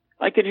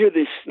 I could hear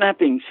this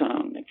snapping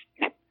sound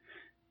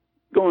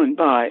going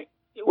by.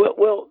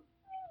 Well,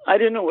 I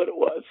didn't know what it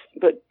was,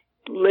 but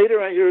later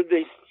I heard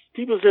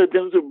people said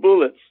those are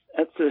bullets.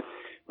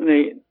 When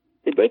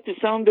they break the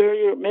sound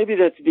barrier. Maybe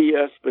that's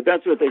BS, but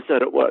that's what they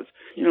said it was.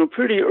 You know,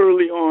 pretty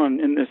early on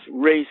in this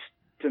race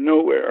to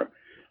nowhere,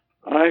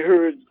 I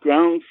heard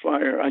ground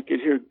fire. I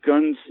could hear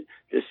guns,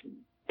 this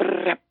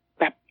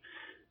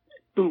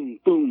boom,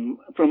 boom,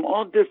 from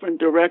all different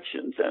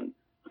directions, and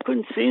I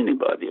couldn't see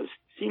anybody. It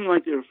seemed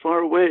like they were far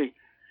away.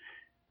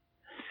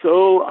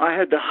 So I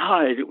had to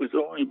hide. It was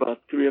only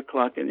about 3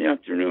 o'clock in the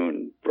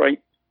afternoon,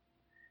 bright.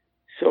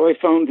 So I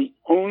found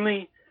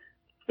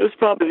it was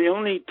probably the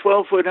only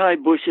 12-foot high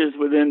bushes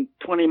within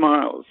 20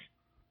 miles.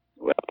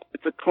 Well,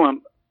 it's a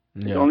clump.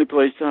 Yeah. The only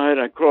place to hide.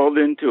 I crawled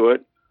into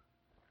it,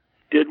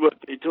 did what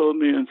they told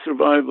me in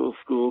survival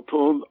school,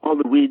 pulled all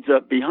the weeds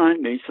up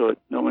behind me so that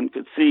no one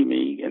could see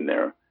me in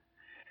there.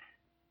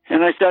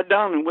 And I sat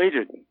down and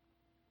waited.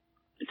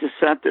 I just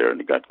sat there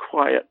and it got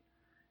quiet.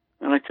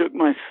 And I took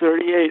my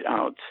 .38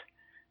 out.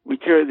 We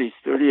carry these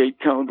 .38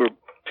 caliber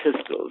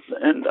pistols,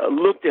 and I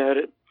looked at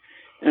it,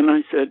 and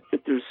I said,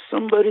 if there's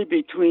somebody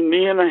between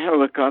me and a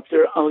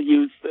helicopter, I'll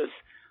use this.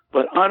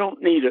 But I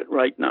don't need it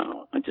right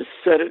now. I just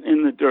set it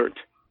in the dirt.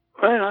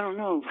 Right, I don't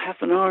know,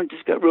 half an hour,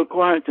 just got real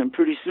quiet, and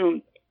pretty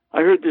soon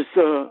I heard this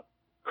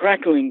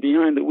crackling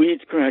behind the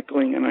weeds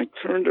crackling, and I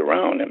turned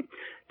around, and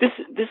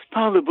this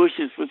pile of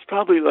bushes was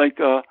probably like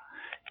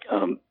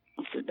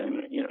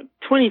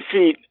 20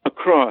 feet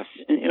across,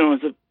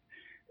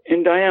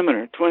 in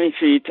diameter, 20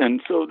 feet.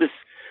 And so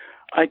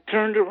I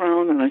turned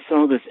around and I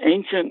saw this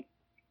ancient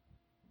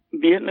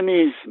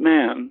Vietnamese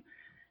man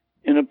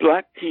in a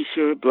black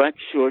T-shirt, black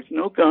shorts,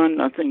 no gun,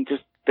 nothing.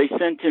 Just they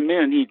sent him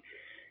in.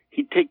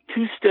 He'd take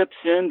 2 steps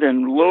in,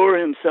 then lower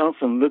himself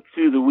and look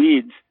through the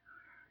weeds.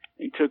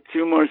 He took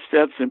 2 more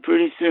steps, and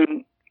pretty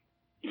soon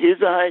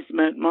his eyes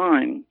met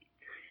mine,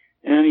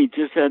 and he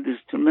just had this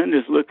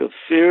tremendous look of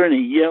fear, and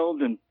he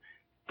yelled and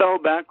fell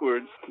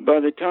backwards. By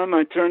the time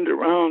I turned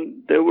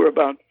around, there were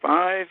about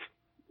 5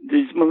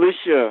 these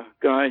militia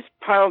guys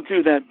piled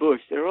through that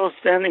bush. They're all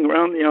standing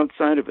around the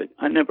outside of it.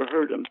 I never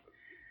heard them.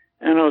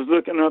 And I was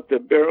looking up the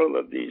barrel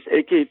of these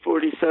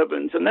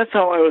AK-47s, and that's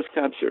how I was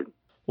captured.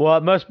 Well,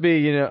 it must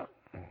be,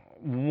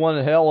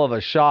 one hell of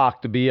a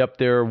shock to be up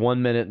there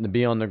 1 minute and to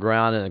be on the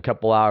ground, and a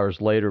couple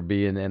hours later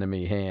be in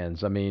enemy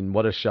hands. I mean,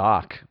 what a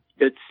shock.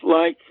 It's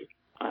like,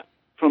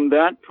 from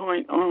that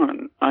point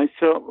on, I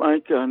felt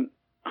like a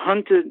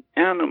hunted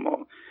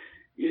animal.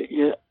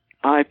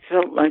 I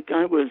felt like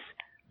I was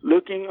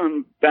looking on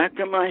the back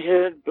of my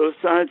head, both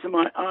sides of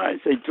my eyes.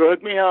 They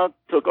dragged me out,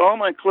 took all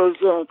my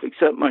clothes off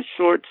except my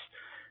shorts,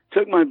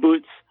 took my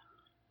boots,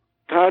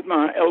 tied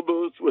my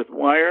elbows with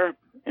wire,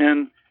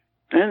 and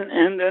then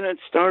it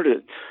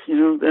started.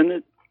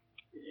 Then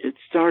it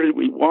started.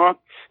 We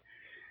walked.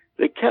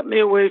 They kept me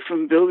away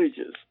from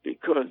villages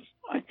because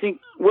I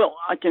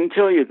can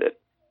tell you that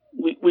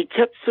we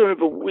kept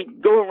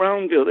we'd go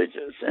around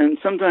villages and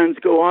sometimes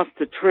go off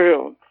the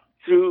trail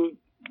through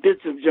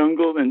bits of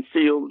jungle and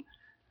field.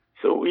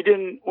 So we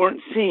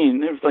weren't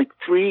seen. There was like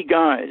 3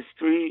 guys,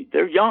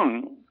 they're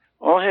young,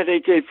 all had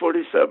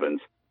AK-47s,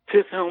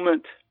 pith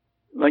helmet,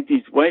 like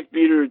these white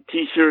beater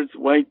T-shirts,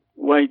 white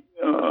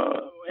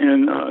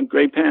and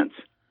gray pants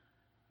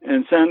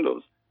and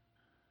sandals.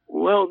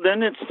 Well,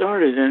 then it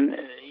started, and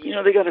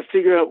they got to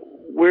figure out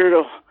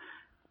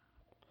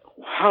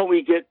how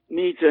we get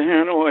me to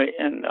Hanoi.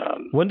 And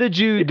when did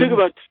you? It took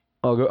about.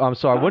 Oh, I'm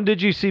sorry. When did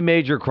you see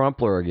Major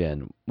Crumpler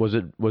again? Was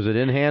it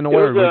in Hanoi,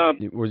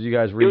 or was you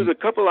guys? It was a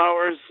couple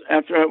hours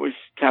after I was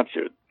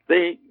captured.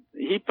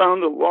 He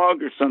found a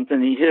log or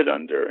something he hid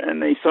under,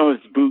 and they saw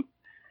his boot.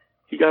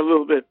 He got a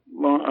little bit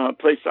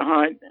place to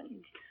hide,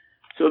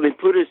 so they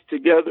put us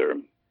together.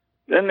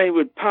 Then they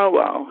would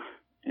powwow,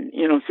 and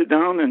sit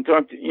down and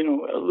talk to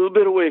a little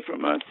bit away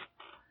from us,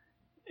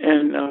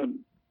 and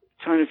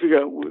trying to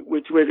figure out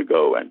which way to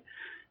go. And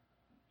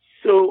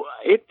so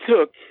it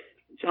took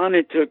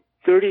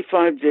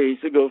 35 days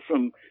to go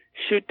from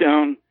shoot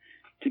down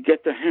to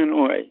get to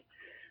Hanoi.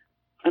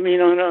 I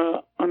mean, on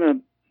a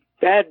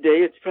bad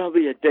day, it's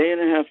probably a day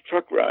and a half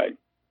truck ride.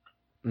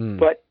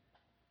 But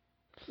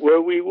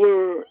where we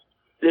were,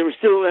 there were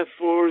still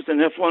F4s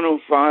and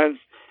F-105s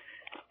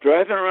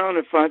driving around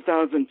at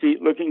 5,000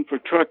 feet looking for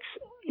trucks.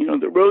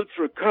 The roads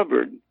were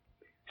covered,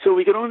 so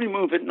we could only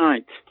move at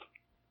night.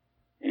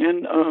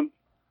 And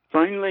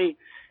finally,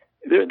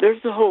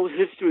 there's a whole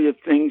history of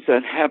things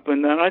that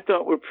happened that I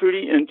thought were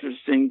pretty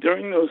interesting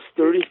during those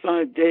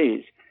 35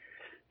 days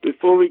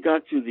before we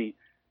got to the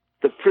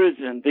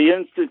prison, the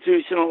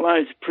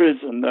institutionalized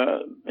prison,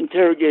 the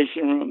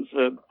interrogation rooms,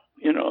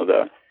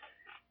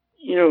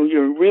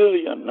 you're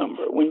really a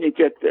number when you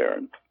get there.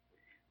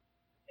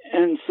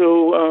 And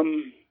so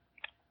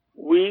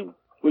we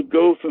would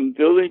go from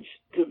village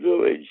to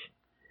village.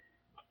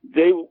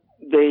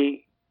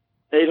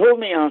 They'd hold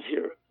me out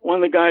here.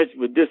 One of the guys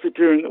would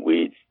disappear in the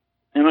weeds,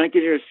 and I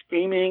could hear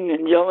screaming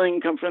and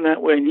yelling come from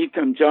that way, and he'd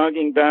come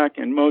jogging back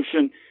in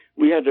motion.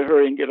 We had to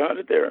hurry and get out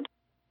of there.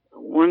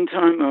 One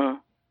time,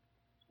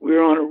 we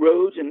were on a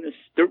road, and this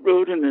dirt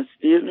road, and this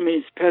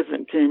Vietnamese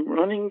peasant came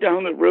running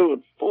down the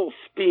road full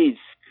speed,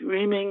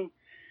 screaming,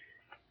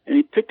 and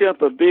he picked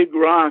up a big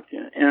rock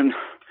and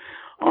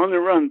on the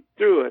run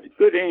threw it.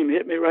 Good aim,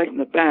 hit me right in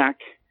the back.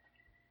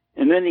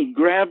 And then he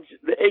grabbed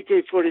the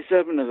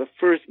AK-47 of the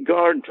first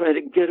guard and tried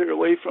to get it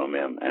away from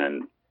him.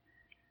 And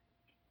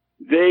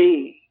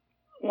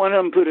one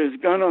of them put his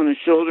gun on his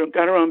shoulder,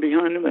 got around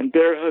behind him and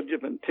bear hugged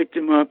him and picked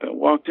him up and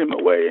walked him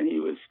away. And he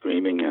was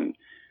screaming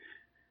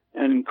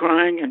and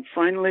crying. And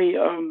finally,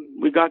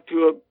 we got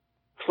to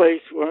a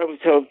place where I was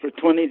held for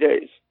 20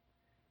 days.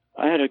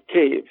 I had a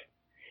cave.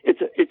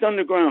 It's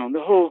underground.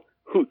 The whole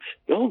hooch,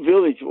 the whole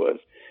village was.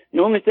 The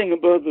only thing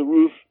above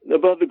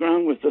the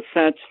ground was the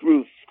thatched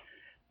roof.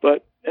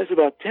 But it's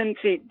about 10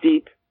 feet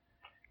deep,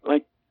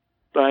 like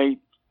by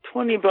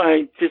 20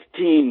 by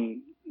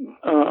 15.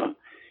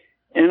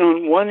 And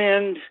on one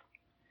end,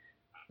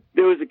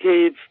 there was a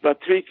cave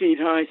about 3 feet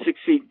high, 6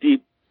 feet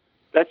deep.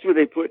 That's where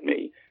they put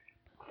me.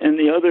 And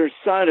the other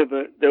side of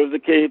it, there was a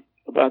cave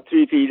about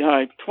 3 feet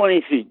high,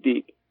 20 feet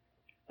deep.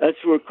 that's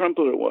where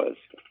Crumpler was.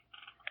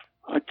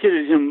 I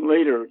kidded him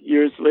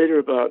years later,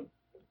 about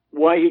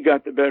why he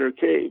got the better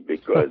cave,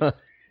 because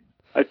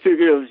I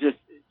figured it was just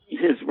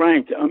his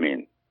rank. I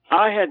mean,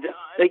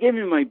 they gave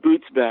me my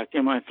boots back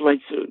and my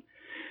flight suit,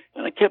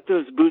 and I kept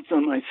those boots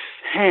on my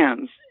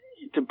hands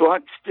to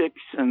block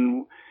sticks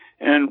and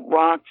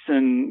rocks,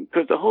 and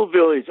because the whole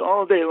village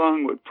all day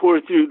long would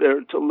pour through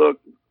there to look,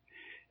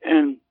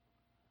 and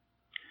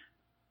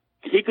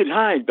he could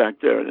hide back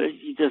there.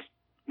 He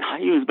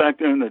was back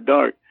there in the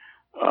dark.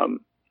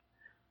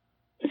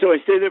 So I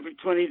stayed there for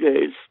 20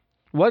 days.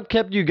 What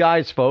kept you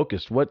guys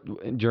focused? What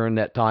during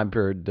that time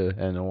period to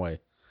Hanoi?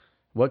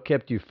 What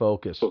kept you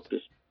focused?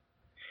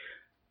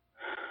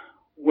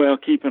 Well,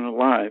 keeping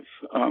alive.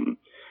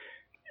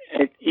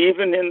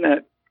 Even in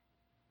that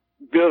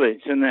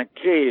village, in that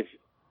cave,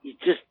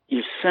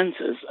 your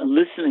senses are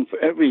listening for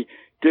every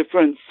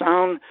different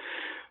sound.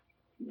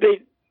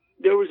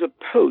 There was a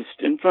post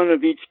in front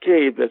of each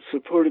cave that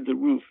supported the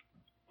roof.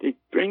 They'd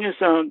bring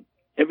us out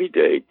every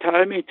day,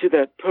 tie me to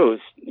that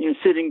post,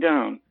 sitting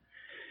down,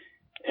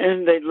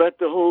 and they'd let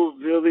the whole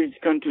village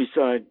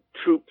countryside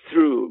troop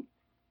through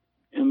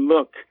and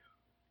look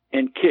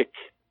and kick,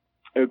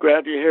 or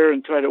grab your hair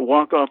and try to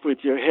walk off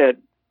with your head,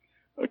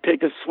 or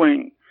take a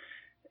swing.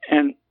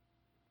 And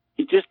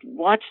you just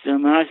watched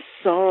them. And I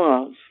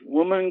saw a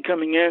woman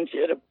coming in. She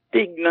had a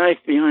big knife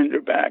behind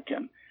her back,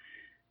 and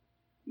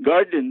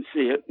guard didn't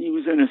see it. He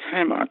was in his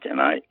hammock,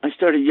 and I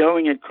started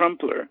yelling at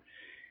Crumpler.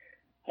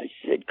 I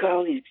said,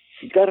 "Carl,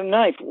 she's got a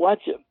knife.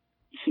 Watch it."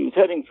 She was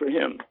heading for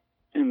him,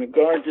 and the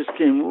guard just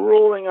came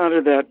rolling out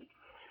of that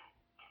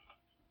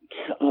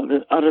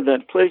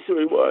place where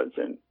he was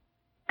and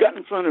got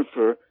in front of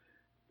her.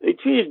 They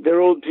treated their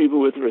old people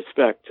with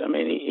respect. I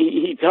mean,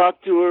 he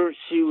talked to her.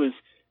 She was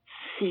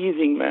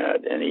seething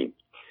mad, and he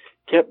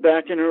kept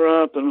backing her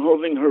up and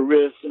holding her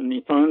wrist, and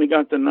he finally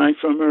got the knife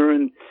from her,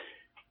 and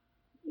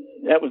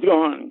that was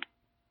gone.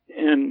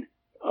 And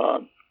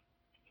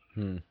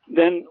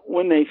then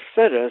when they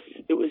fed us,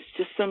 it was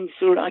just some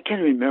sort of, I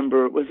can't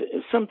remember, it was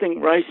something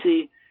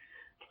ricey,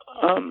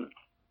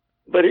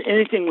 but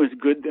anything was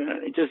good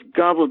then. It just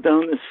gobbled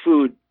down this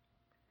food.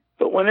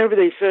 But whenever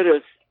they fed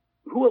us,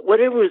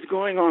 whatever was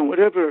going on,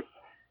 whatever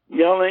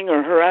yelling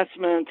or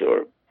harassment,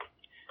 or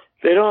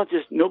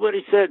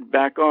nobody said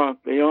back off.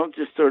 They all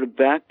just sort of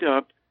backed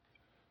up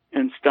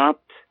and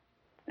stopped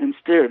and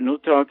stared. No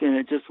talking,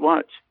 and just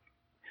watched.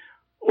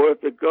 Or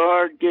if the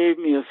guard gave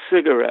me a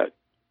cigarette,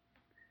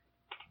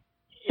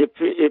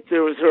 if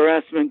there was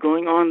harassment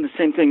going on, the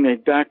same thing,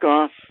 they'd back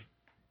off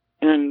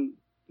and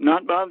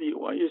not bother you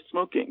while you're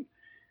smoking.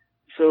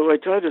 So I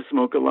tried to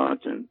smoke a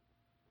lot, and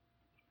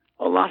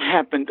a lot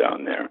happened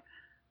down there.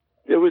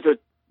 There was a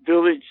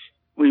village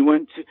we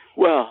went to.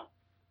 Well,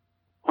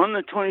 on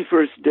the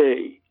 21st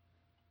day,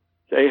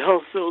 they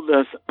hustled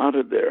us out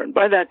of there. And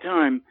by that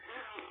time,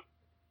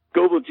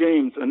 Goebel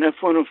James, an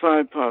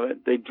F-105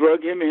 pilot, they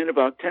drug him in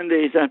about 10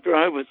 days after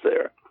I was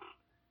there.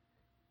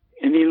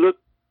 And he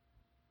looked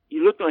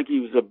like he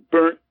was a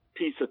burnt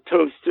piece of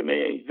toast to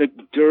me. He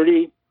looked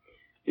dirty.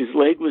 His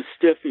leg was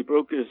stiff. He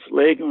broke his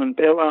leg on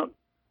bailout.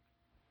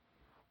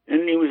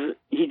 And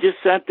he just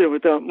sat there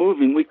without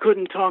moving. We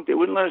couldn't talk. They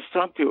wouldn't let us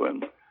talk to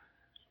him.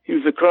 He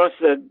was across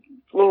that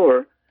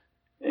floor,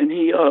 and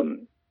he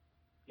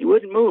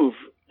wouldn't move.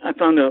 I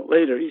found out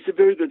later. He's a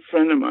very good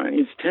friend of mine.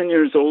 He's 10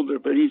 years older,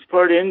 but he's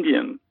part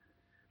Indian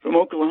from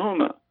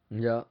Oklahoma.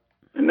 Yeah.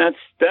 And that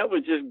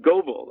was just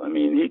Goebel. I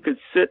mean, he could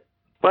sit,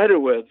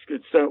 spiderwebs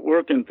could start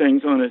working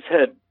things on his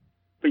head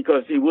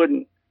because he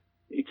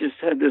just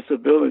had this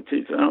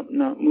ability to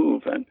not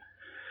move. And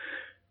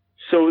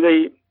so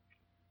they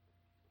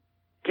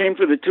came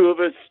for the two of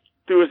us,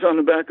 threw us on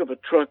the back of a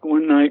truck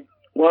one night.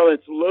 While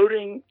it's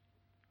loading,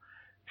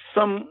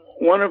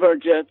 one of our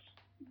jets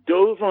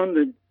dove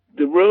on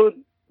the road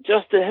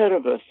just ahead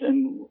of us,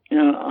 and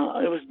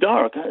it was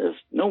dark. There's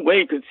no way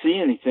he could see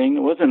anything.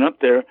 It wasn't up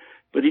there,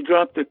 but he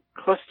dropped a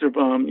cluster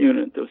bomb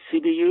unit, those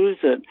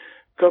CBUs that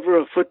cover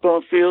a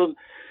football field.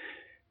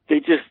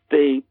 They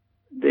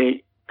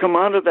come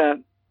out of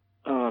that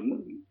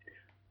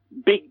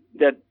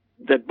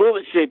that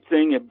bullet-shaped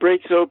thing. It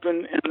breaks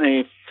open, and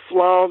they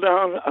fly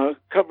down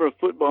cover a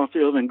football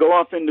field and go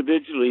off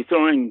individually,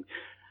 throwing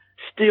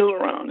steel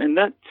around. And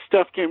that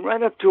stuff came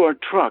right up to our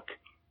truck,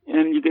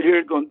 and you could hear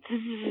it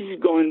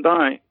going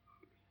by.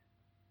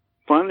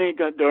 Finally, it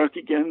got dark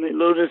again. They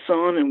loaded us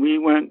on, and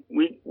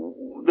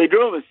they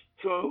drove us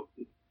to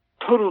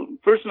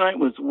first night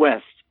was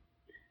west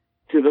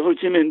to the Ho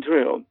Chi Minh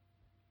Trail.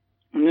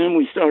 And then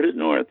we started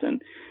north,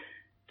 and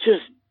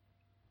just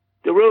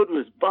the road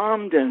was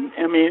bombed, and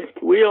I mean,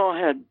 we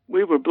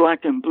were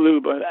black and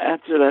blue, but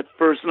after that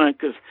first night,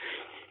 because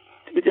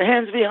with your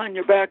hands behind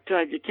your back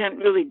tied, you can't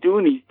really do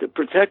anything to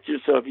protect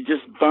yourself. You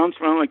just bounce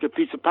around like a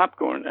piece of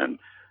popcorn. And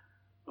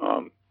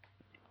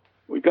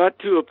we got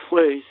to a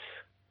place,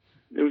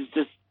 there was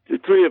just the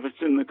three of us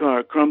in the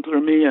car, Crumpler,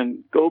 me,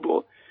 and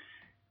Goebel.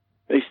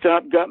 They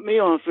stopped, got me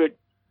off it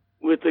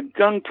with a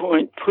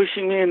gunpoint,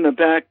 pushing me in the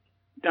back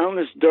down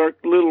this dark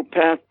little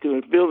path to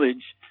a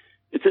village.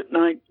 It's at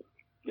night.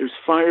 There's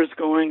fires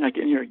going. I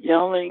can hear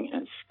yelling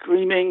and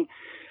screaming.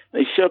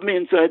 They shoved me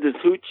inside the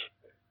hooch.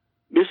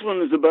 This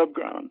one is above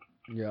ground.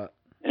 Yeah.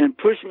 And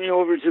pushed me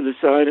over to the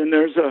side, and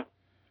there's a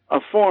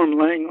form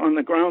laying on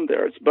the ground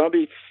there. It's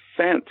Bobby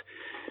Fant.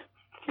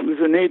 He was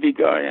a Navy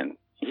guy, and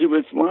he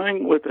was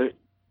lying with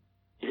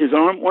his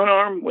arm, one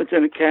arm was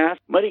in a cast,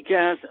 muddy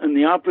cast, and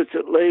the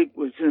opposite leg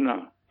was in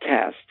a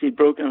cast. He'd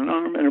broken an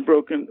arm and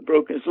broke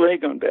his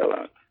leg on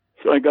bailout.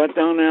 So I got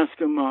down and asked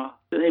him,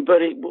 "Hey,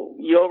 buddy, well,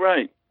 you all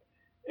right?"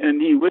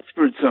 And he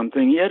whispered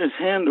something. He had his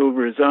hand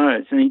over his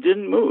eyes, and he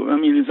didn't move. I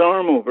mean, his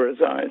arm over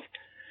his eyes.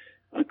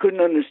 I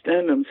couldn't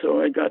understand him,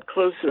 so I got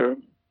closer.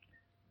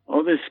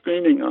 All this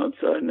screaming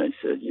outside, and I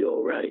said, "You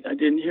all right? I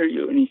didn't hear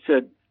you." And he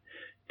said,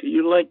 "Do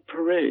you like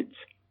parades?"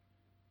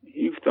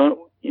 He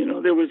thought,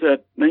 there was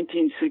that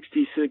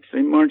 1966,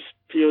 they marched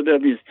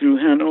POWs through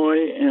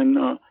Hanoi, and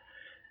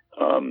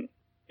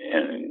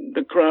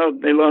the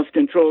crowd, they lost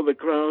control of the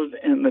crowd,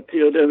 and the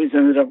POWs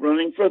ended up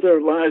running for their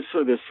lives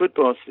for this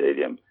football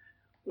stadium.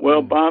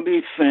 Well,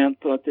 Bobby Fant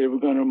thought they were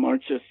going to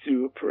march us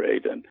through a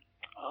parade, and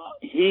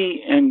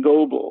he and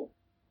Goebel,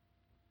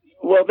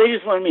 well, they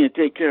just wanted me to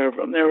take care of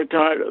him. They were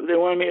tired of it. They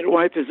wanted me to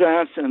wipe his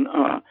ass and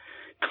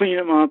clean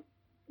him up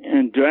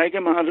and drag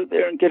him out of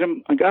there and get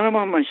him. I got him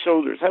on my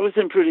shoulders. I was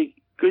in pretty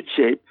good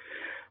shape.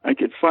 I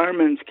could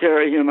firemen's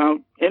carry him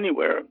out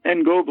anywhere,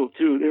 and Goebel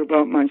too. They're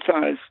about my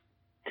size.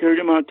 Carried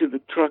him out to the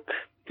truck,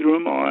 threw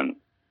him on,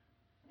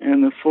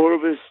 and the four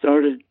of us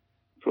started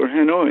for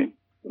Hanoi.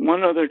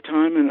 One other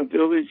time in a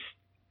village,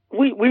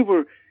 we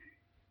were,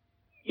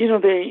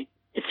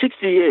 it's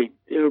 68.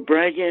 They were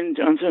bragging,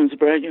 Johnson was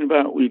bragging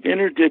about, we've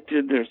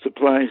interdicted their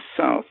supplies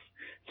south.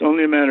 It's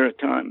only a matter of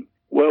time.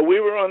 Well,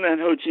 we were on that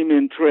Ho Chi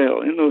Minh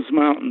Trail in those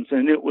mountains,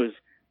 and it was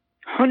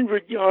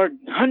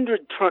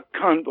 100 truck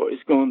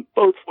convoys going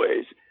both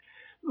ways,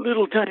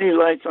 little tiny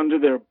lights under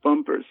their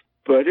bumpers.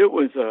 But it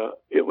was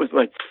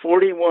like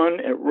 41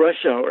 at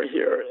rush hour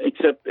here,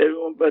 except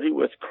everybody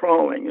was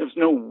crawling. There's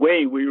no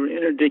way we were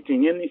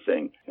interdicting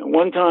anything. And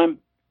one time,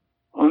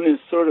 on this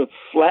sort of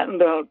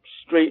flattened out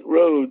straight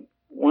road,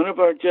 one of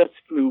our jets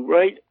flew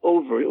right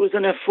over. It was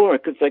an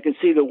F-4 because I could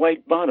see the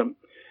white bottom.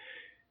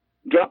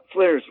 Dropped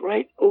flares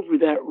right over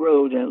that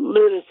road and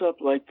lit us up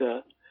like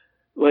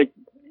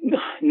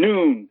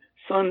noon,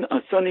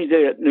 a sunny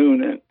day at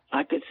noon. And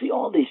I could see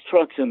all these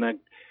trucks, and the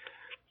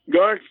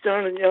guards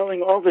started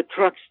yelling. All the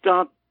trucks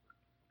stopped.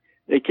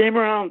 They came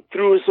around,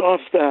 threw us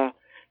off,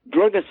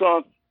 drug us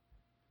off,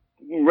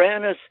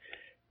 ran us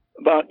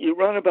you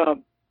run about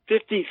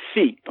 50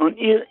 feet on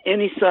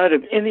any side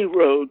of any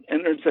road,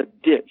 and there's a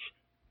ditch,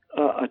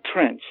 a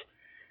trench.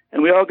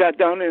 And we all got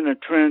down in a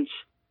trench,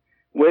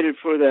 waited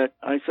for that.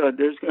 I thought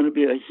there's going to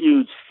be a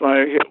huge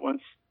fire here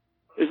once.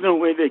 There's no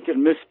way they could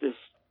miss this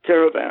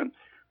caravan.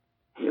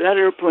 That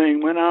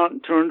airplane went out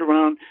and turned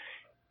around.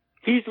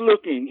 He's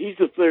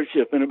the flare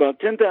ship, and about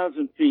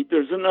 10,000 feet,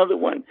 there's another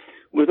one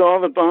with all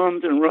the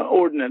bombs and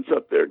ordnance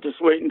up there, just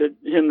waiting for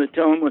him to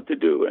tell him what to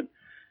do. And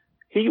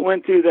he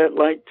went through that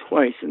light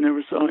twice and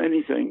never saw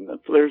anything. The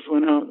flares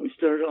went out, and we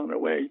started on our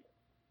way.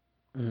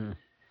 Mm.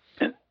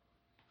 And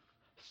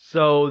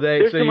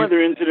there's some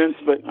other incidents,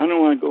 but I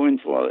don't want to go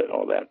into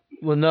all that.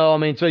 Well, no, I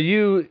mean, so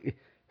you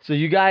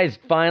guys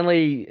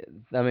finally,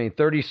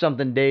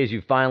 30-something days,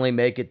 you finally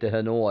make it to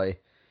Hanoi.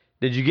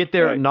 Did you get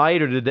there at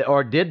night,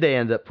 or did they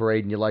end up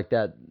parading you like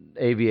that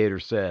aviator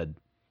said?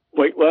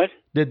 Wait, what?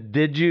 Did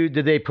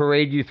they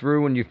parade you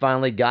through when you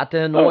finally got to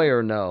Hanoi,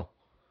 or no?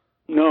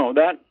 No,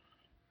 that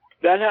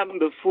happened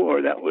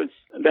before. That was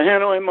the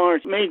Hanoi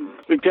March, made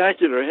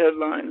spectacular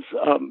headlines,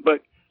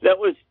 but that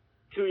was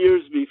 2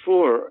 years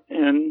before.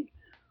 And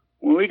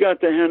when we got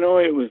to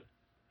Hanoi, it was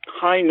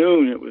high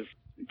noon. It was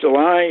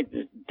July,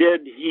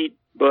 dead heat,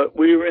 but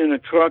we were in a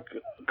truck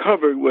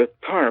covered with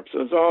tarps. It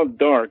was all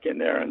dark in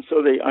there. And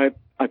so I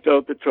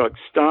felt the truck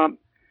stop,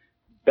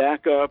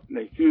 back up, and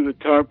they threw the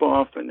tarp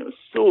off, and it was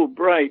so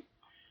bright.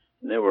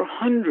 And there were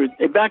hundreds.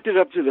 They backed it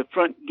up to the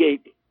front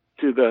gate,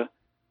 to the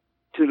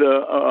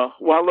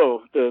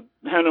Wallo, the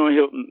Hanoi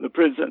Hilton, the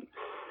prison.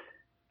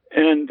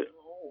 And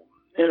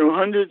there were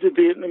hundreds of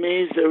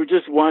Vietnamese. They were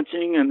just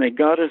watching, and they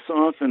got us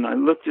off, and I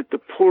looked at the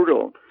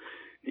portal,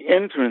 the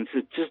entrance.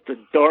 It's just a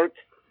dark,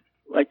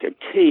 like a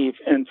cave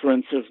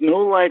entrance. There's no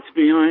lights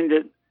behind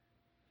it.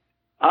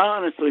 I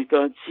honestly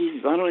thought,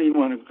 geez, I don't even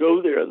want to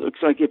go there. It looks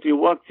like if you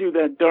walk through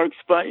that dark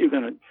spot, you're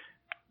going to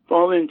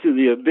fall into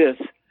the abyss.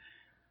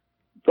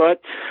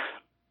 But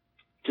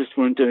just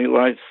weren't any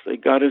lights. They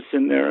got us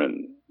in there,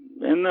 and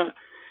the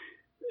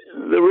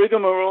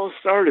rigmarole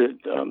started.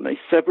 They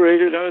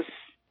separated us.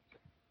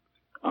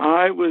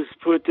 I was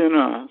put in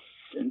a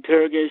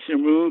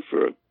interrogation room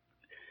for a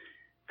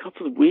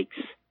couple of weeks.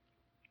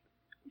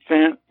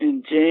 Fant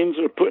and James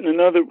were put in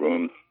another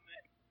room,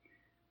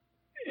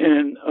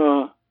 and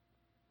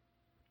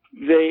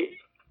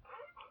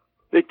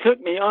they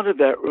took me out of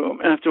that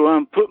room after a while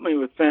and put me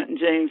with Fant and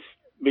James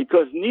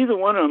because neither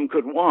one of them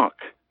could walk,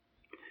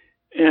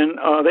 and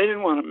they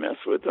didn't want to mess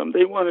with them.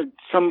 They wanted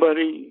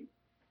somebody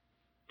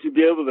to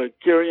be able to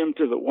carry them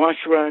to the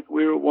wash rack.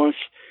 We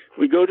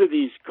go to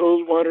these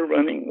cold water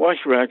running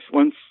wash racks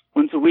once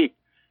a week.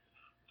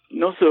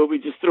 No, so we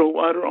just throw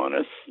water on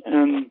us,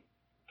 and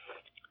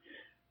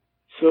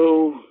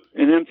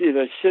empty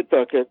the shit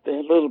bucket. They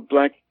had little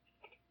black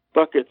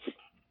buckets.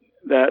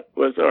 That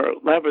was our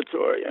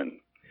laboratory, and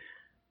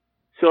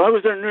so I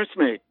was their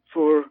nursemaid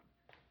for.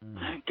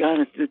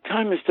 God, the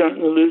time is starting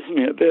to lose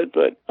me a bit,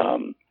 but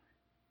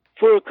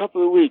for a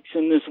couple of weeks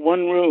in this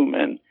one room,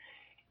 and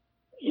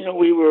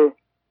we were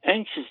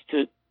anxious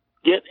to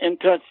get in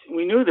touch.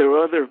 We knew there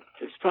were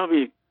it's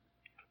probably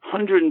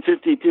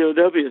 150 POWs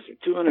or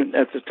 200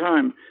 at the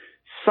time,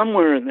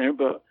 somewhere in there,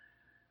 but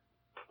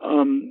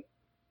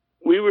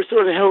we were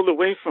sort of held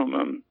away from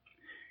them.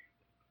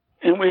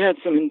 And we had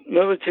some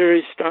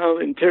military-style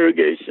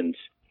interrogations.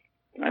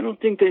 I don't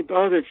think they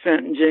bothered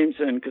Fenton James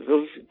then, because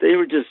they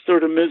were just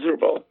sort of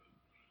miserable.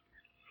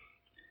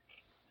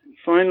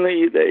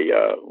 Finally,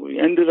 we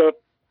ended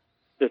up,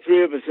 the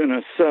three of us, in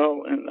a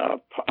cell, and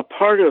a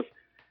part of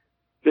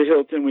the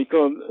Hilton we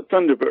called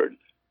Thunderbird.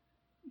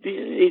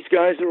 These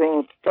guys are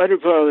all fighter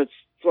pilots,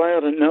 fly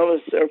out of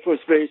Nellis Air Force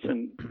Base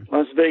in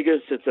Las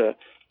Vegas. It's a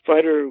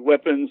fighter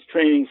weapons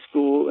training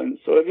school, and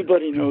so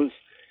everybody knows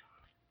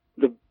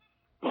the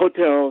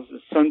hotels, the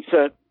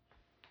Sunset,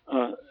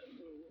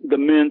 the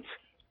Mint,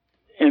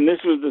 and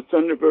this was the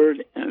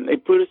Thunderbird, and they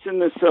put us in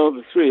the cell,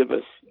 the three of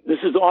us.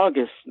 This is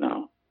August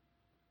now,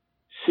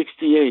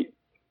 68,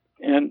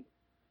 and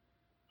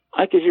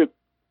I could hear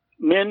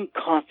men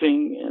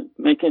coughing and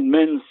making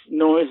men's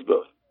noise,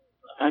 but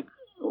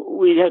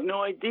we had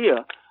no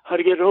idea how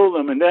to get hold of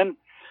them. And then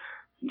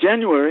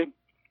January,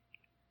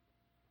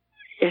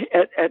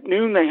 at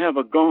noon, they have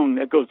a gong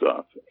that goes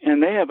off,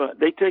 and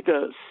they take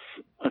a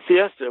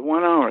siesta,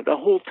 1 hour, the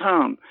whole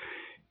town.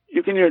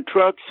 You can hear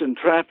trucks and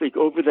traffic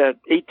over that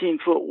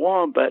 18-foot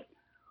wall, but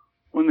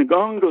when the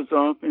gong goes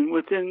off, and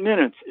within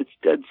minutes, it's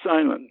dead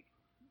silent.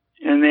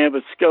 And they have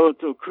a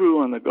skeletal crew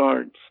on the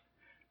guards.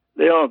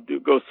 They all do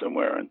go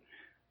somewhere. And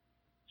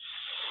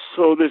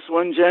so this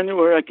one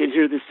January, I could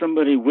hear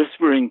somebody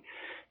whispering.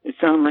 It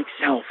sounded like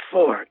cell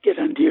 4, get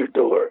under your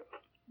door.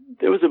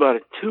 There was about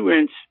a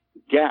 2-inch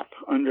gap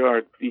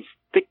under these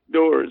thick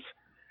doors.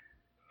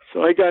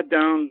 So I got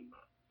down.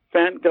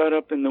 Fant got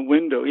up in the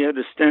window. He had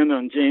to stand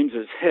on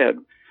James's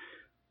head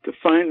to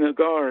find the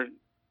guard.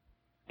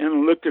 And I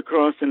looked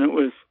across, and it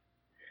was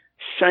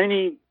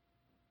shiny,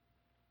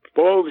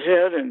 bald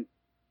head and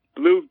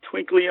blue,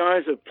 twinkly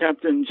eyes of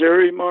Captain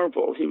Jerry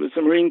Marvel. He was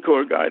a Marine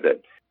Corps guy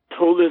that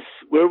told us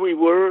where we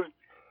were,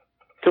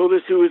 told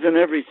us who was in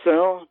every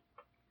cell,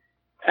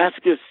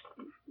 asked us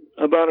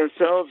about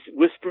ourselves,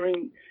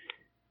 whispering.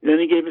 Then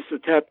he gave us the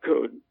tap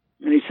code,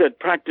 and he said,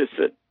 practice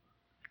it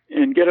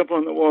and get up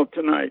on the wall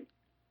tonight.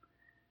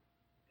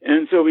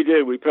 And so we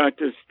did. We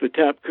practiced the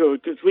tap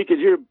code because we could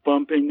hear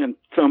bumping and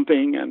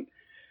thumping and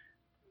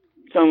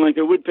sound like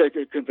a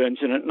woodpecker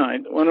convention at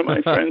night, one of my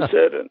friends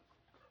said. And,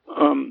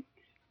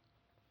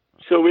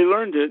 so we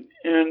learned it,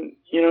 and,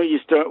 you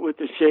start with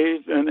a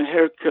shave and a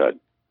haircut.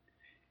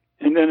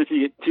 And then if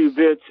you get 2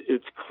 bits,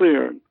 it's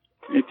clear.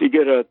 If you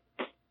get a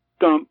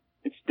thump,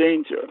 it's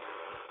danger.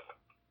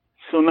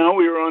 So now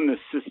we were on this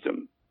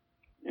system,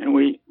 and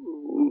we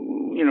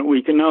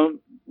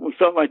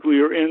felt like we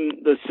were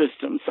in the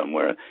system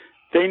somewhere.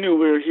 They knew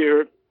we were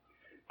here.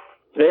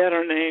 They had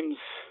our names.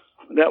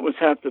 That was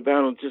half the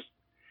battle, just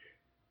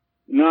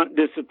not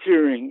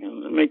disappearing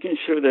and making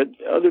sure that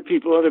other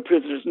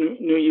prisoners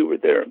knew you were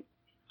there.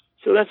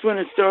 So that's when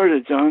it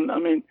started, John. I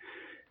mean,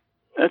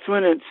 that's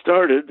when it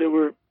started.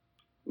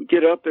 We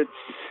get up,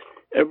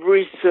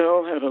 every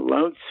cell had a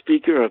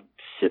loudspeaker,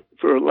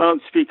 for a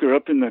loudspeaker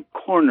up in the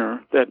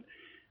corner that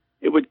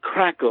it would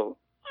crackle.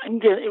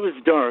 It was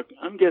dark.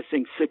 I'm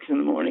guessing 6 in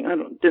the morning.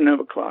 Didn't have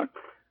a clock.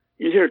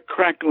 You'd hear it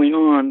crackling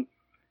on.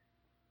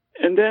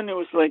 And then it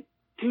was like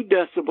 2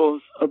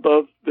 decibels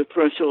above the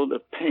threshold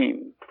of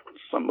pain.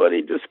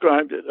 Somebody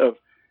described it, of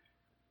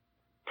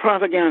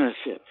propaganda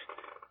shit.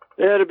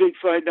 They had a big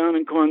fight down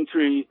in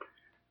Quantree.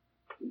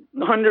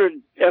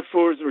 100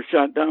 F-4s were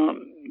shot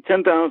down.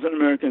 10,000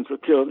 Americans were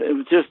killed. It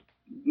was just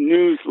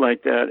news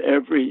like that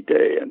every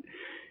day. And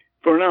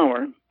for an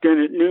hour. Then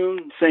at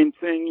noon, same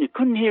thing. You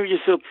couldn't hear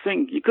yourself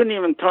think. You couldn't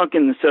even talk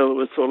in the cell. It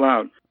was so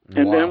loud.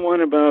 And Wow. Then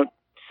one about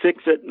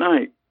 6 at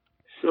night.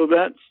 So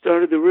that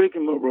started the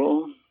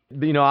rigmarole.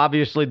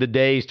 Obviously the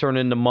days turn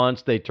into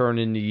months, they turn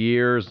into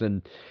years.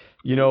 And,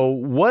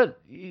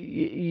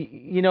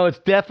 it's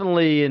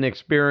definitely an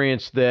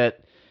experience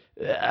that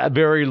a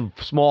very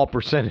small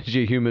percentage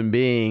of human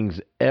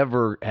beings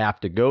ever have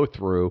to go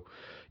through.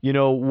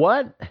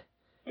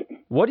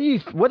 What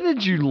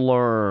did you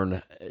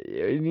learn?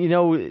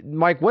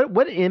 Mike,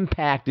 what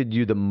impacted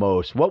you the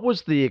most? What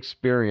was the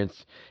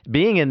experience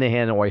being in the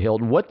Hanoi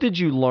Hilton? What did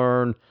you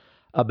learn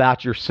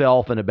about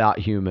yourself and about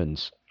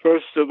humans?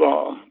 First of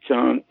all,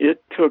 John,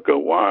 it took a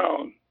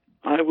while.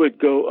 I would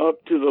go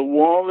up to the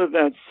wall of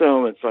that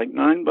cell. It's like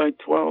 9 by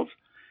 12,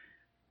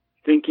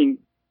 thinking,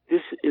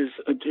 this is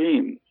a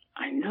dream.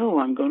 I know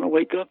I'm going to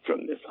wake up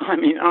from this. I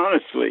mean,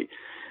 honestly.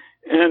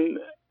 And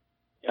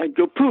I'd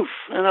go poof,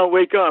 and I'll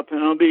wake up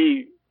and I'll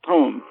be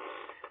home.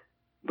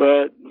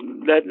 But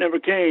that never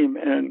came.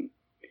 And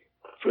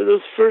for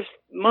those first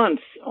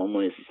months,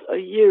 almost a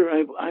year,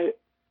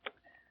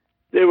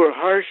 they were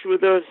harsh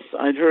with us.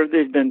 I'd heard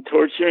they'd been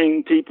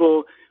torturing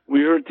people.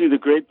 We heard through the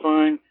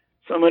grapevine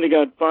somebody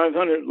got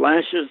 500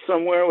 lashes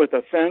somewhere with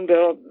a fan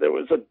belt. There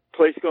was a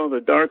place called the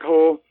Dark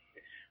Hole.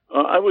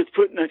 I was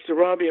put next to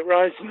Robbie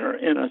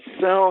Reisner in a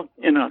cell,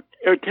 in an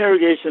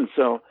interrogation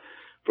cell,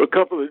 for a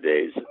couple of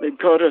days. They'd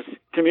caught us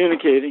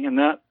communicating, and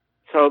that's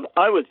how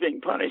I was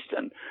being punished.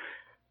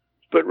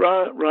 But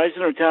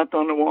Reisner tapped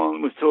on the wall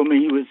and was told me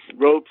he was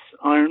ropes,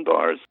 iron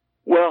bars.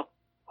 Well,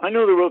 I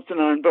know the ropes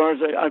and iron bars.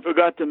 I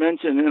forgot to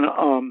mention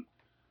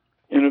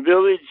in a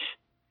village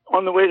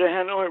on the way to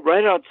Hanoi,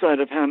 right outside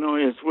of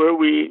Hanoi, is where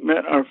we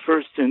met our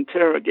first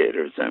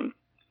interrogators. And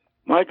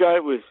my guy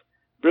was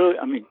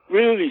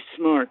really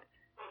smart.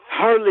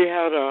 Hardly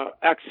had an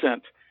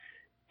accent.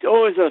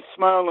 Always a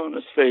smile on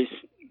his face.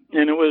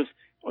 And it was,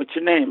 what's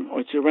your name?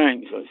 What's your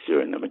rank? What's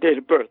your number, date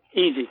of birth?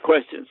 Easy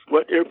questions.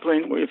 What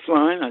airplane were you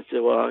flying? I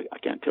said, well, I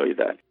can't tell you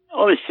that.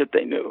 All this shit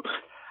they knew.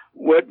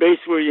 What base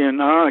were you in?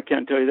 No, I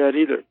can't tell you that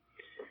either.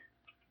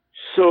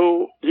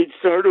 So he'd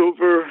start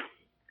over,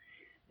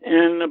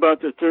 and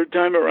about the third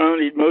time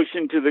around, he'd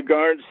motion to the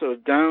guards. So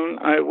down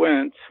I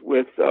went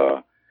with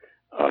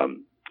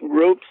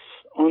ropes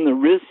on the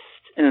wrist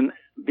and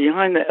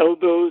behind the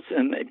elbows,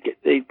 and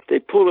they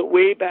pull it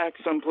way back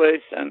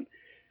someplace and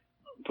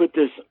put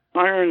this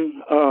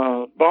iron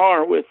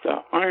bar with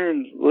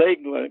iron leg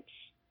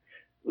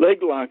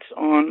locks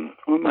on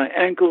my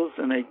ankles,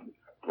 and they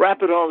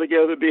wrap it all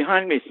together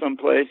behind me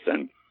someplace,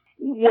 and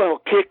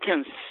kick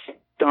and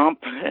stomp,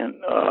 and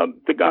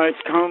the guys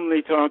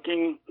calmly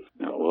talking.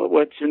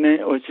 What's your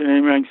name? What's your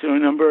name? Rank, serial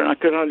number? And I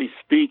could hardly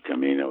speak. I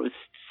mean, it was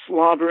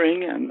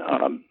slobbering, and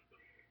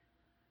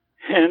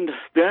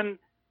then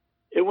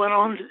it went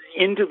on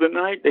into the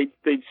night.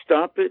 They'd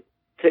stop it,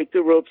 take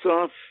the ropes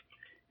off,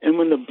 and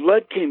when the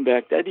blood came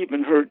back, that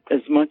even hurt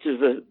as much as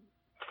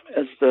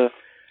the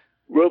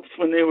ropes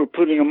when they were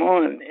putting them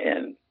on.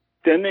 And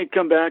then they'd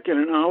come back in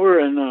an hour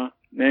and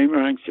name,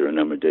 rank, serial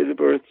number, date of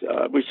birth.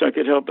 I wish I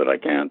could help, but I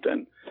can't.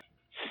 And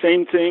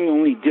same thing,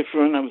 only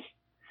different.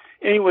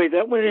 Anyway,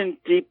 that went in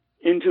deep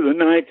into the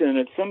night, and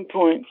at some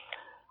point,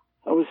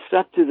 I was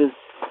strapped to this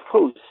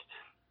post.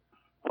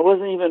 I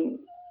wasn't even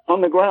on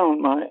the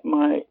ground.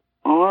 My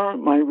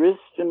arm, my wrist,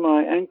 and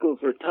my ankles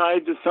were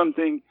tied to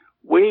something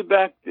way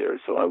back there,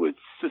 so I was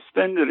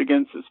suspended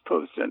against this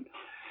post. And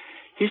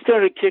he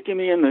started kicking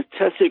me in the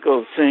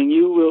testicles, saying,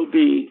 "You will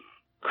be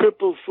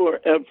crippled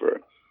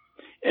forever."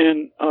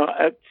 And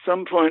at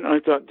some point, I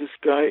thought, this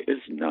guy is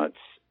nuts.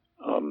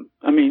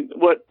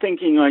 What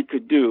thinking I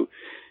could do?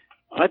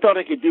 I thought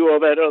I could do all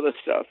that other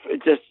stuff.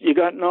 It just, you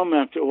got numb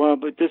after a while,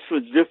 but this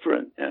was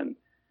different. And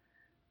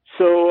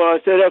so I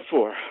said,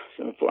 F4.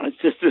 I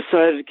just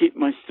decided to keep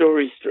my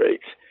story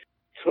straight.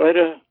 Try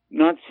to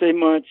not say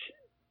much.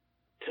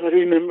 Try to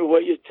remember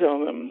what you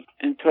tell them,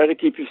 and try to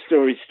keep your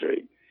story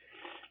straight.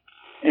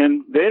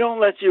 And they don't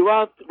let you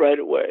out right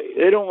away.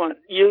 They don't want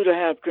you to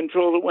have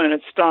control of when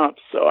it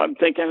stops. So I'm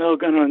thinking they're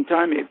going to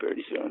untie me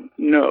pretty soon.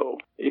 No,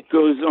 it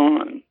goes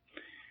on.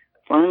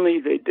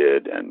 Finally, they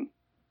did, and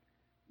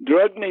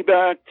drugged me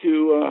back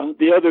to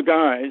the other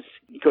guys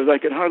because I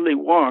could hardly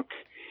walk.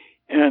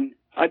 And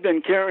I'd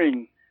been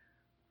carrying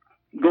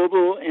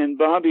Goebel and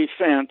Bobby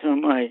Fant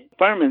on my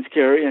fireman's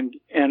carry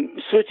and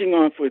switching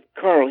off with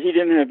Carl. He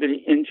didn't have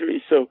any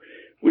injuries, so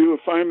we were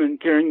firemen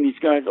carrying these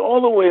guys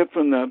all the way up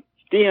from the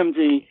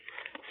DMZ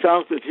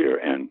south of here,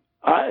 and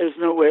there's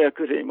no way I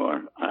could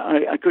anymore.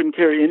 I couldn't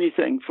carry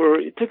anything.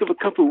 It took a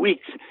couple of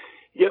weeks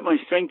to get my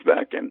strength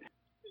back. And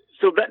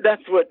so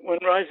that's what, when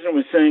Reisner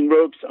was saying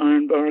ropes,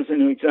 iron bars, I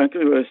knew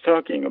exactly what I was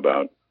talking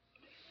about.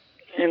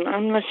 And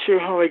I'm not sure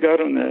how I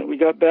got on that. We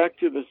got back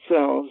to the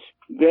cells.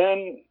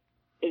 Then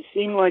it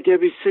seemed like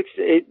every 6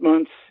 to 8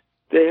 months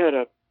they had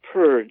a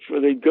purge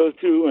where they'd go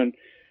through, and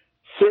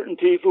certain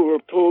people were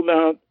pulled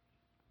out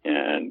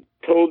and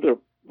told to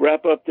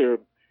wrap up their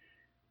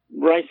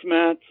rice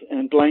mats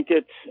and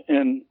blankets,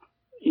 and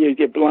you'd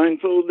get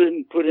blindfolded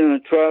and put in a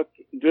truck,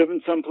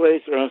 driven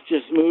someplace, or else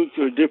just moved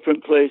to a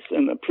different place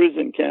in the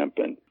prison camp,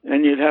 and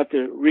you'd have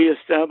to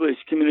reestablish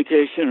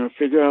communication or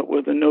figure out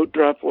where the note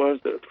drop was,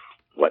 or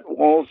what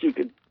walls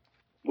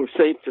were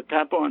safe to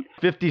tap on.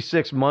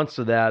 56 months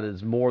of that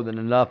is more than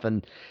enough.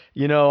 And,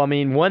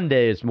 one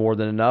day is more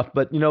than enough.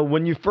 But,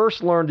 when you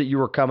first learned that you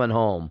were coming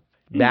home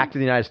back to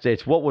the United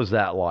States, what was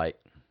that like?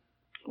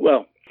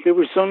 Well, there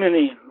were so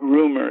many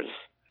rumors.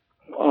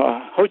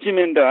 Ho Chi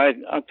Minh died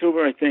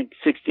October, I think,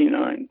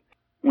 1969.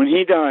 When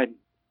he died,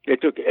 they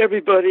took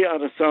everybody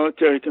out of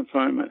solitary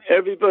confinement.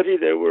 Everybody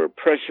they were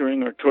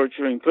pressuring or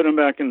torturing, put them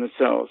back in the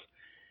cells,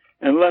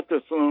 and left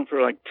us alone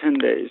for like 10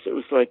 days. It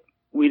was like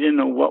we didn't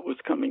know what was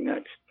coming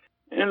next.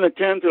 And the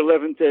 10th or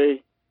 11th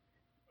day,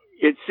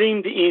 it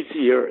seemed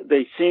easier.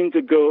 They seemed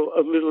to go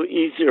a little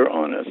easier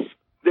on us.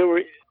 There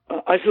were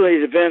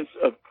isolated events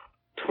of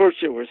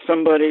torture where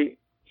some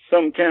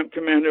camp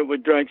commander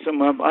would drag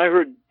someone up. I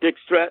heard Dick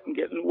Stratton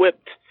getting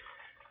whipped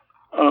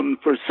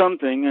for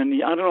something, and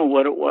I don't know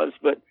what it was,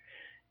 but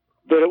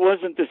it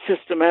wasn't the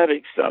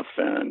systematic stuff.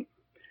 And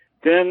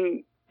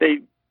then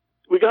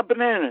we got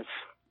bananas,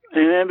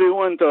 and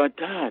everyone thought,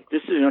 God,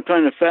 this is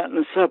trying to fatten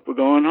us up. We're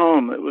going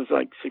home. It was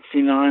like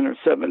 69 or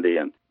 70,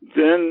 and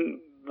then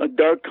a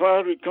dark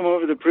cloud would come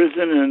over the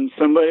prison, and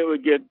somebody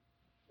would get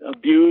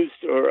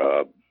abused,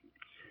 or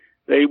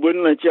they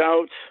wouldn't let you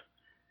out,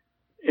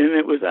 and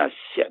it was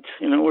shit.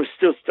 We're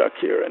still stuck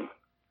here, and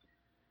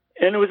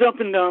it was up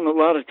and down a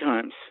lot of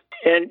times.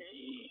 And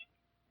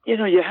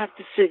you have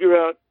to figure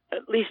out.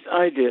 At least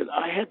I did.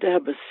 I had to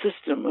have a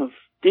system of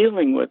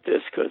dealing with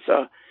this, because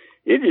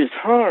it is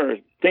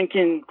hard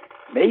thinking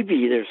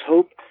maybe there's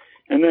hope,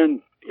 and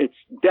then it's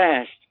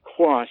dashed,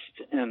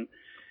 quashed, and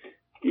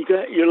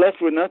you're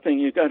left with nothing.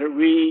 You got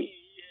to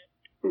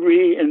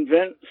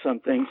reinvent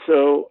something.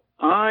 So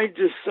I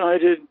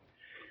decided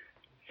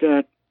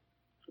that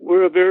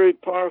we're a very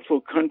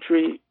powerful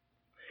country.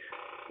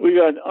 We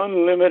got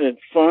unlimited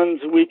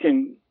funds.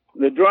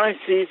 The dry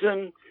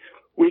season,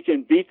 we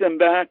can beat them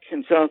back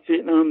in South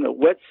Vietnam.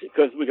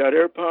 Because we got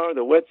air power.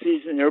 The wet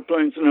season,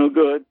 airplanes are no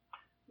good.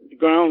 The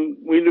ground,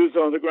 we lose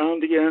all the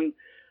ground again.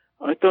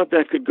 I thought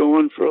that could go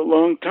on for a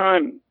long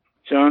time,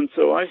 John.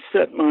 So I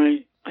set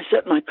my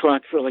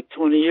clock for like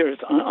 20 years.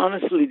 I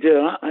honestly did.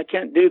 I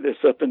can't do this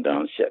up and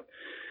down shit.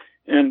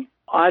 And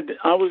I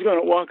was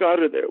going to walk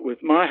out of there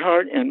with my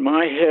heart and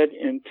my head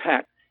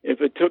intact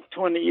if it took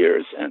 20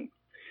 years. And,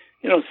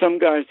 some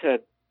guys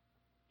had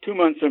 2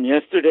 months from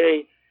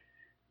yesterday.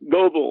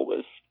 Goebel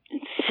was in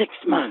 6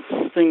 months,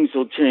 things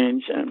will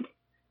change. And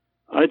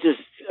I just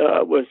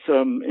was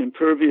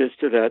impervious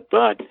to that.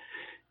 But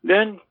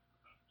then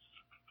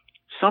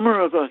summer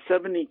of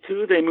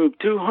 72, they moved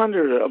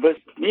 200 of us,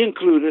 me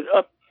included,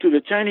 up to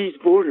the Chinese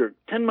border,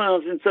 10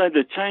 miles inside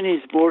the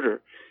Chinese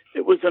border.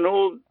 It was an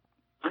old,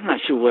 I'm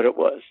not sure what it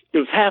was. It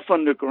was half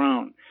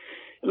underground.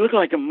 It looked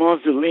like a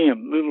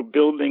mausoleum, little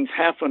buildings,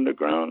 half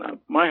underground.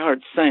 My heart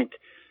sank.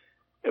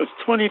 It was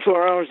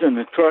 24 hours in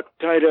the truck,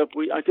 tied up.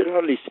 I could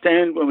hardly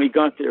stand when we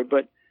got there,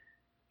 but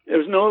there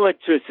was no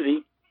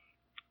electricity.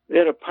 They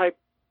had a pipe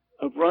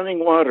of running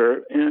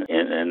water,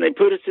 and they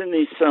put us in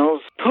these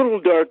cells. Total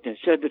darkness.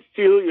 You had to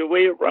feel your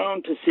way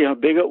around to see how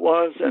big it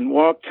was and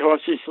walk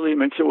cautiously,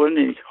 make sure there wasn't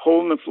any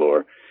hole in the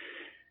floor.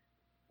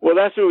 Well,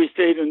 that's where we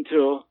stayed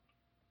until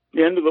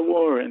the end of the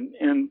war.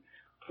 And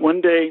one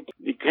day,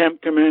 the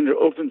camp commander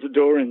opens the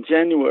door in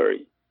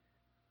January.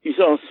 He's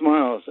all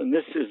smiles, and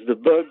this is the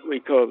bug, we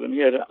called him. He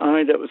had an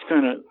eye that was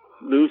kind of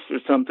loose or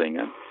something,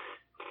 and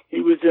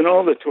he was in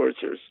all the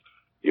tortures.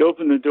 He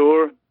opened the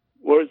door,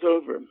 war's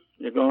over,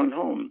 you're going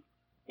home.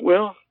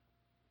 Well,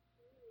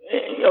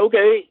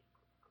 okay.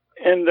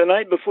 And the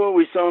night before,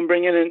 we saw him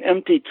bring in an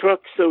empty truck,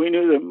 so we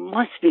knew there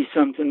must be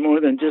something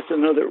more than just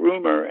another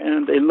rumor.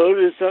 And they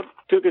loaded us up,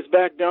 took us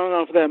back down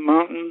off that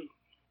mountain.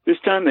 This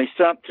time they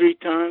stopped 3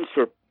 times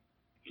for,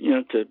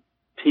 to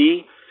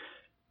pee,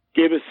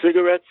 gave us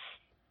cigarettes,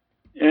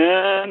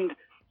 and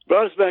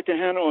brought us back to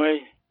Hanoi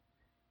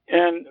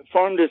and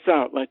farmed us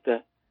out like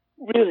that.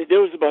 Really,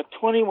 there was about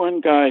 21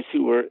 guys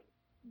who were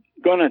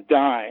going to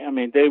die. I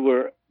mean, they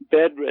were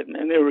bedridden,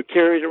 and they were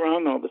carried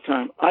around all the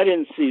time. I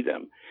didn't see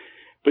them,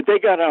 but they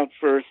got out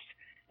first.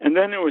 And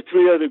then there were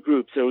 3 other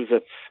groups. There was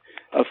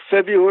a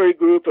February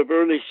group of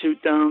early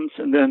shoot downs,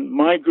 and then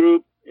my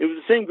group. It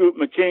was the same group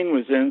McCain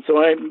was in, so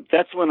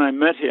that's when I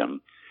met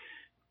him.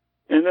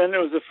 And then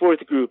there was a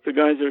 4th group, the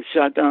guys that were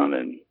shot down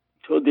and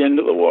toward the end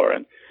of the war.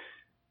 And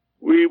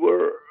we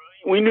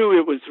knew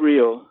it was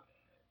real.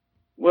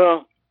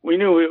 Well, we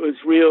knew it was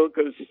real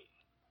because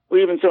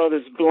we even saw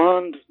this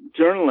blonde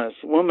journalist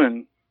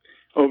woman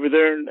over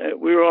there, and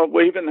we were all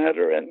waving at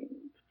her, and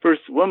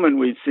first woman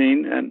we'd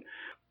seen.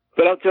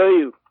 But I'll tell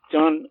you,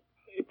 John,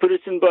 they put us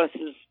in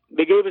buses.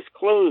 They gave us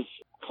clothes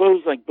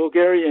like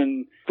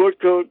Bulgarian sport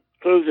coat,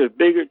 clothes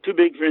that are too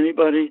big for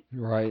anybody.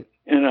 Right.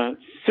 And a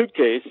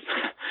suitcase.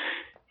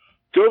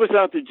 Drove us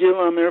out to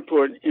Jilam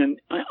Airport, and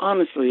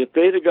honestly, if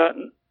they'd have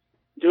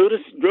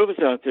drove us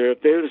out there,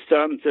 if they would have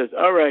stopped and said,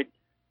 all right,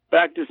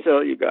 back to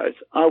cell, you guys,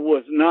 I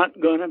was not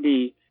going to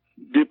be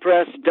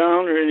depressed,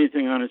 down, or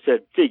anything on it.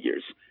 Said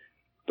figures.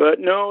 But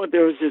no,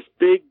 there was this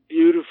big,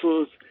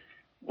 beautiful,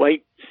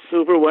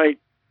 silver white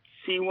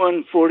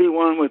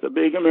C-141 with a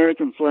big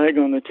American flag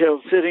on the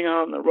tail sitting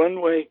out on the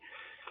runway.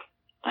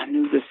 I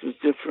knew this was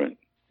different.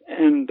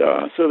 And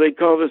so they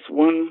called us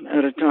one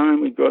at a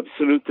time. We'd go up,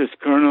 salute this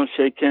colonel,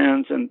 shake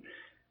hands, and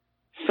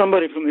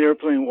somebody from the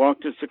airplane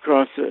walked us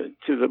across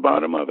to the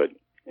bottom of it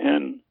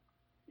and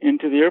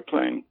into the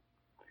airplane.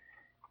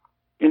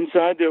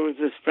 Inside there was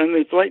this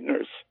friendly flight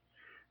nurse.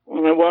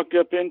 When I walked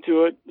up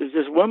into it, there's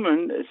this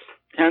woman, this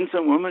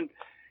handsome woman,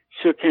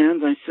 shook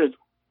hands.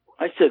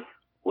 I said,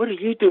 what are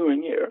you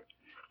doing here?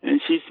 And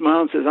she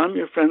smiled and says, I'm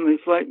your friendly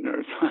flight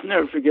nurse. I'll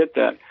never forget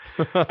that.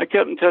 I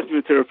kept in touch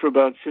with her for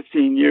about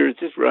 15 years,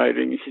 just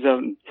riding. She's out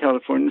in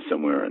California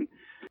somewhere. And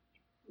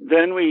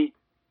then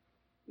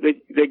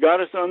they got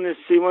us on this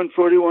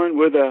C-141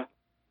 with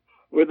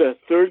we're the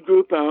third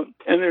group out,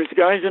 and there's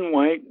guys in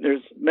white,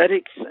 there's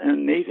medics,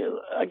 and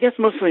I guess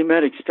mostly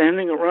medics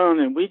standing around,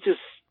 and we just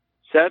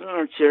sat in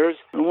our chairs,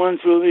 and one's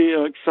really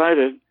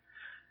excited,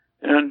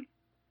 and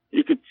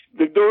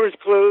the doors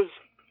closed,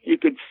 you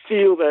could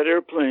feel that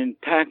airplane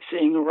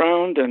taxiing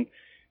around, and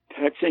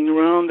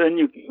then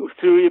you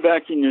threw you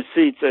back in your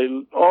seats,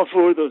 all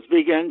four of those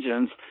big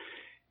engines,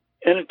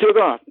 and it took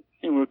off,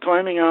 and we're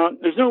climbing out.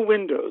 There's no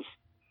windows.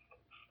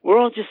 We're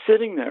all just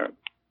sitting there.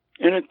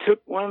 And it took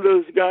one of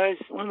those guys,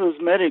 one of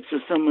those medics or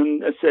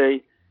someone to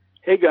say,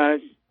 hey guys,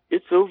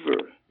 it's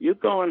over. You're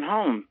going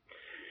home.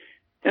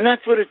 And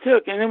that's what it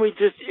took. And then we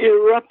just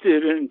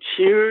erupted in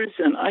cheers.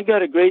 And I've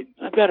got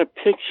a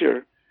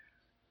picture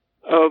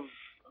of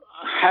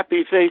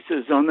happy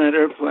faces on that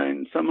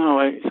airplane.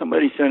 Somehow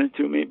somebody sent it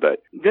to me.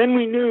 But then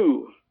we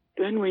knew.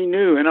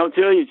 And I'll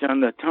tell you,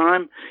 John, that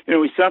time,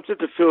 we stopped at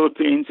the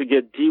Philippines to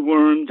get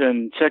dewormed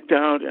and checked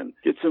out and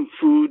get some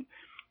food.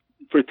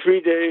 For 3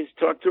 days,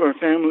 talked to our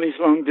families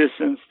long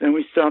distance. Then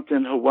we stopped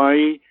in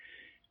Hawaii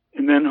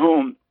and then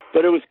home.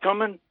 But it was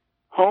coming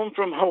home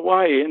from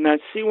Hawaii in that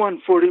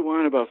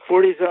C-141, about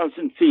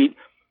 40,000 feet.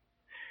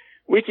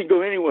 We could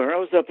go anywhere. I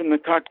was up in the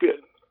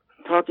cockpit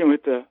talking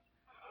with the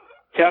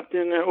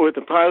captain or with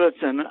the pilots,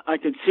 and I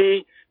could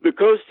see the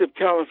coast of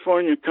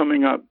California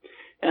coming up.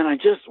 And I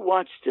just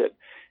watched it.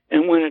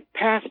 And when it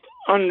passed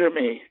under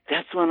me,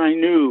 that's when I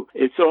knew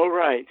it's all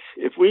right.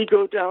 If we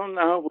go down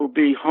now, we'll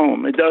be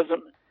home. It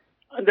doesn't.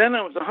 And then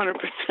I was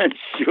 100%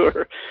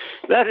 sure.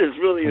 That is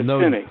really a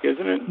cynic,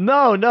 isn't it?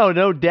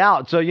 No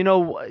doubt. So,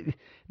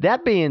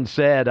 that being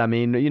said, I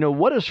mean,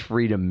 what does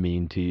freedom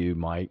mean to you,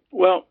 Mike?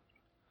 Well,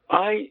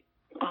 I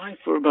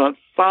for about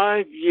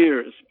 5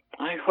 years,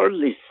 I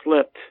hardly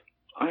slept.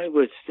 I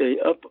would stay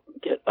up,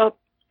 get up,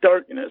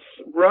 darkness,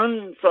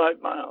 run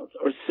 5 miles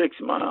or 6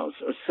 miles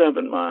or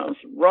 7 miles,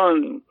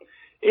 run,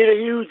 eat a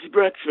huge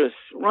breakfast,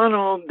 run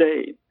all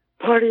day,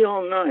 party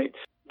all night.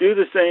 Do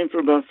the same for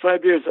about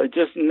 5 years.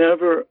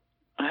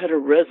 I had a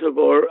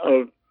reservoir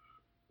of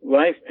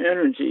life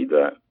energy.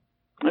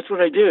 That's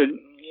what I did.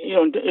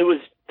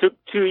 It took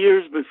 2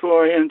 years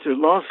before I entered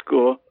law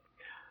school,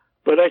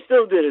 but I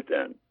still did it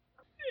then.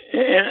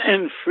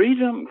 And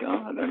freedom,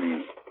 God, I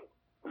mean,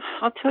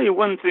 I'll tell you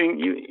one thing.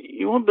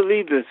 You won't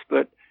believe this,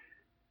 but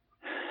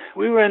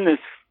we were in this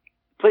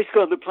place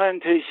called the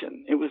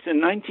Plantation. It was in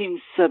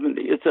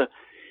 1970.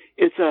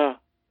 It's a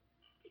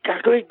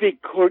great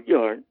big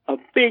courtyard, a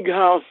big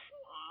house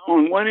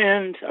on one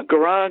end, a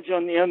garage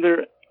on the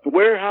other,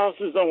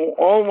 warehouses on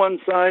all one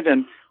side,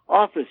 and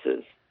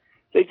offices.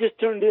 They just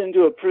turned it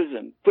into a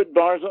prison, put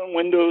bars on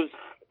windows,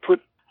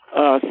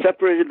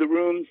 separated the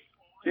rooms.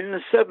 In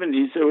the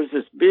 70s, there was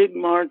this big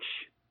march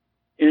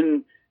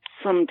in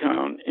some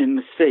town in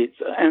the States,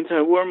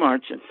 anti-war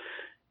march. And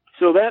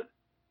so that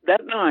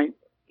night,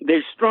 they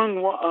strung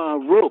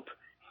rope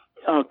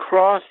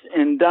across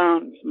and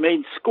down,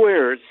 made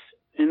squares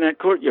in that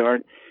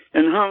courtyard,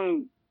 and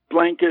hung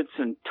blankets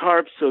and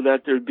tarps so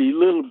that there'd be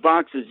little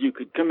boxes you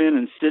could come in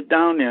and sit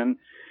down in,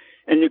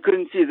 and you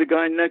couldn't see the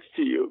guy next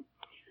to you.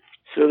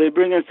 So they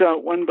bring us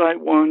out one by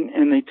one,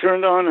 and they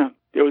turned on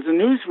there was a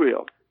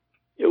newsreel.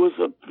 It was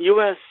a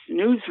U.S.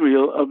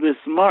 newsreel of this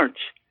march,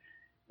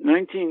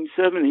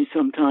 1970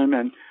 sometime,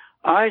 and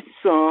I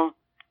saw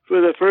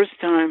for the first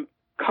time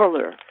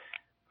color.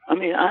 I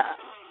mean,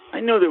 I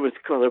know there was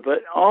color, but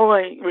all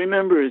I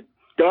remember is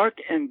dark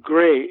and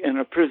gray in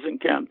a prison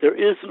camp. There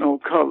is no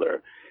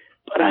color.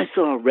 But I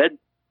saw red,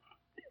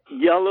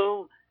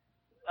 yellow,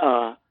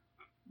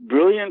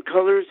 brilliant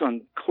colors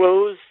on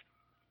clothes,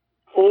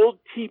 old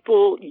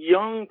people,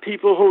 young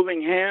people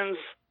holding hands,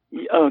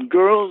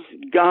 girls,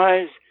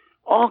 guys,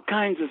 all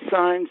kinds of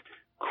signs,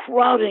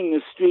 crowding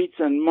the streets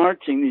and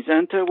marching, these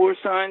anti-war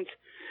signs.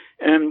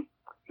 And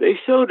they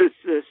showed us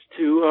this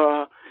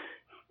to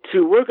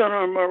work on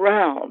our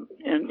morale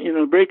and,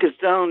 break us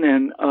down.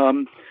 And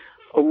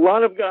a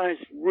lot of guys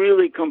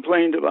really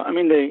complained about,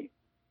 they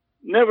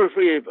never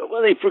forgave.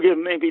 Well, they forgive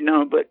maybe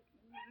now, but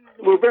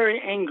were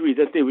very angry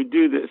that they would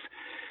do this.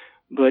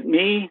 But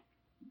me,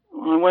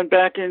 I went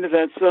back into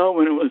that cell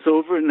when it was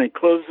over and they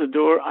closed the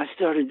door. I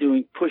started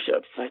doing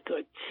push-ups. I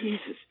thought,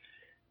 Jesus,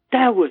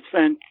 that was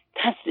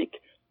fantastic.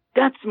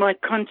 That's my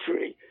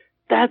country.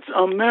 That's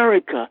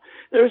America.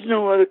 There's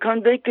no other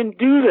country. They can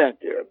do that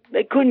there.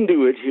 They couldn't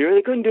do it here.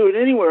 They couldn't do it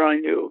anywhere I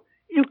knew.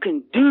 You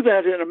can do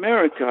that in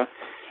America.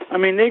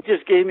 They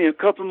just gave me a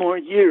couple more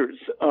years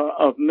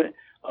of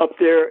up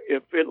there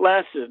if it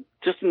lasted.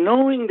 Just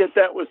knowing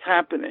that was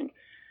happening.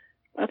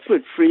 That's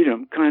what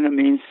freedom kind of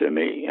means to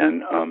me.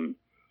 And,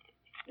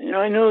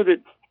 I know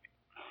that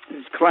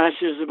there's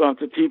clashes about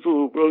the people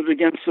who rose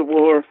against the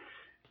war.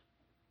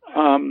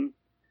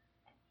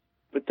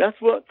 But that's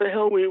what the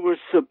hell we were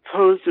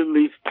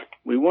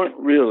we weren't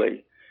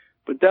really,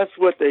 but that's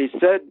what they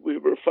said we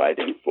were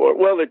fighting for.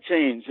 Well, it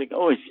changed.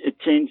 It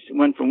changed,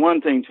 went from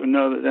one thing to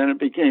another. Then it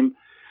became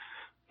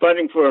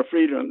fighting for our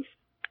freedoms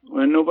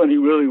when nobody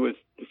really was,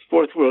 this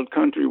fourth world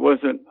country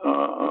wasn't,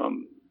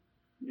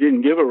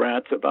 didn't give a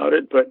rat's about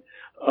it. But,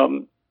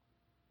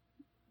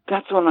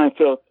 that's when I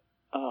felt,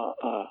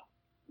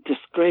 this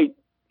great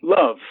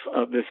love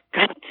of this.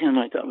 God damn,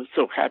 I was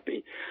so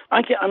happy.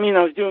 I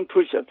was doing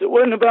push-ups. It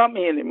wasn't about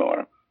me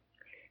anymore.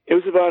 It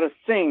was about a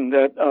thing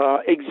that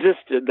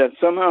existed, that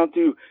somehow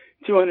through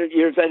 200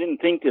 years, I didn't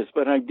think this,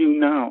 but I do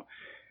now.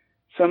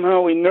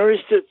 Somehow we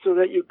nourished it so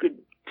that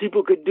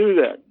people could do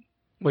that.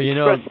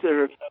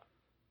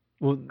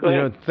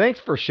 Well, thanks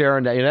for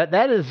sharing that.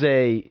 That is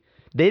they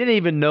didn't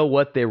even know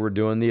what they were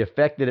doing, the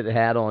effect that it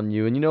had on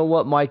you. And you know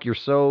what, Mike, you're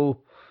so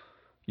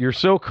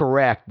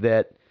correct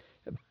that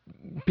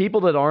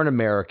people that aren't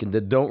American,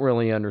 that don't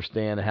really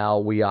understand how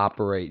we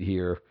operate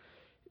here,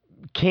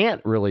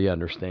 can't really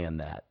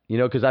understand that,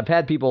 because I've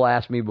had people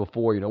ask me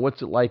before,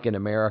 what's it like in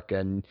America?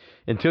 And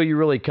until you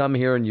really come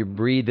here and you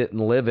breathe it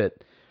and live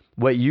it,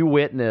 what you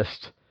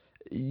witnessed,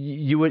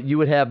 you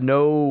would have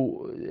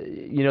no,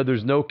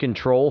 there's no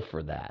control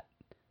for that.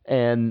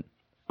 And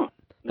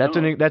that's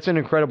an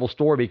incredible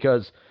story,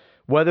 because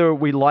whether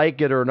we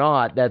like it or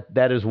not,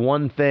 that is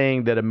one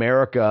thing that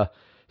America,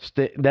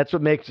 that's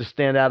what makes us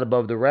stand out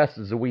above the rest,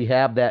 is that we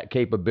have that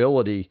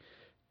capability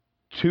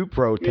to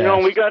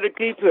protest. We got to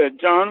keep that,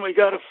 John. We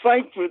got to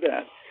fight for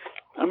that.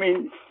 I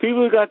mean,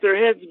 people got their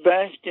heads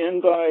bashed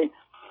in by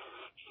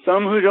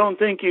some who don't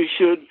think you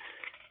should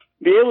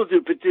be able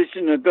to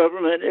petition a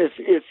government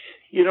if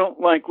you don't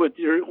like what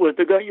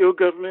your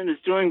government is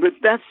doing. But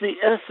that's the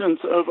essence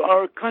of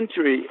our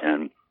country,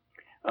 and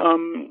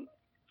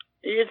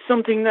it's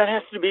something that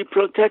has to be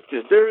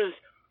protected. There's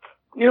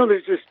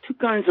just two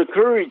kinds of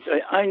courage.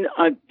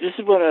 This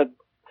is what I've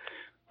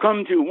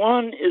come to.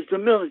 One is the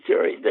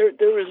military.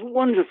 There is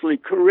wonderfully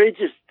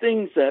courageous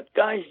things that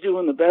guys do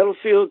in the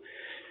battlefield.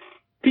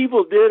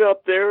 People did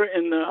up there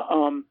in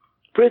the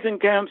prison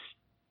camps,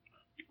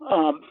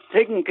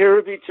 taking care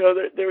of each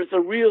other. There's a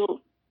real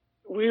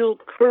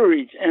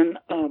courage and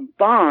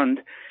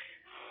bond.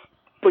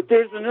 But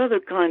there's another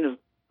kind of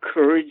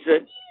courage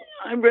that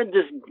I read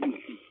this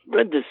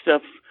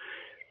stuff.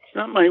 It's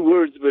not my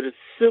words, but it's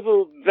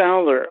civil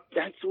valor.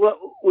 That's what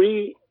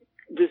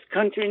this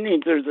country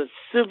needs. There's a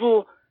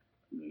civil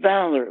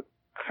valor,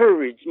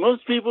 courage.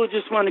 Most people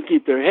just want to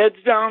keep their heads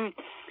down.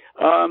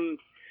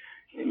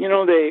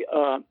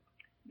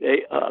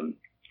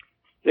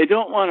 They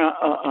don't want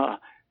to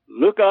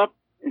look up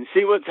and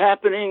see what's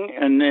happening,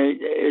 and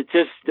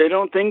they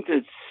don't think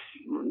that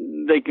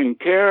they can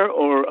care,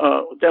 or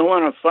they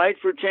want to fight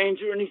for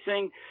change or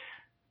anything.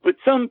 But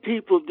some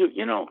people do.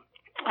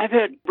 I've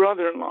had a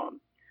brother-in-law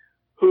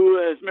who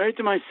is married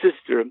to my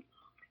sister.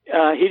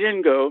 He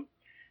didn't go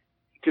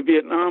to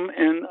Vietnam,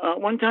 and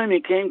one time he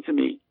came to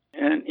me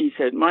and he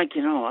said, "Mike,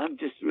 I'm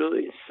just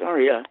really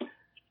sorry. I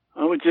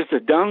was just a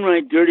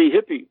downright dirty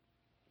hippie."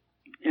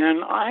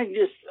 And I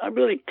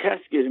really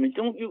castigated him.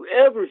 Don't you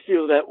ever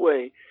feel that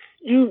way.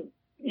 You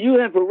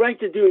have a right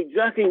to do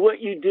exactly what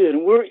you did,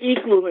 and we're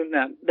equal in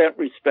that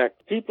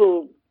respect.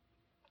 People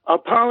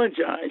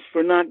apologize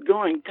for not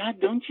going. God,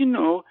 don't you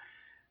know,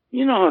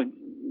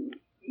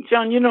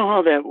 John, you know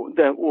how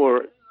that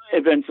war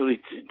eventually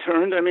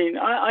turned. I mean,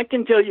 I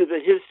can tell you the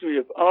history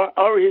of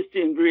our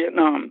history in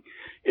Vietnam.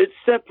 It's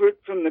separate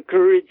from the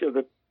courage of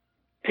the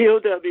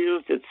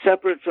POWs. It's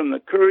separate from the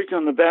courage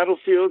on the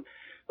battlefield.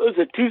 Those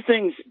are two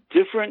things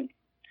different.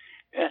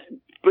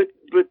 But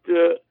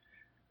the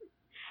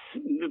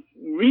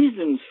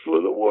reasons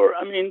for the war,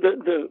 I mean,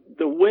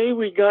 the way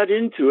we got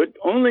into it,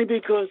 only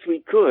because we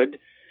could,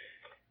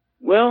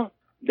 well,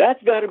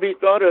 that's got to be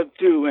thought of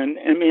too. And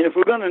I mean, if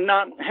we're going to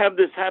not have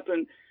this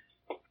happen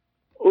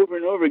over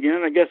and over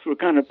again, I guess we're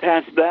kind of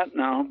past that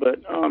now. But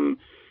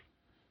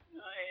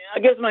I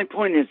guess my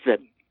point is that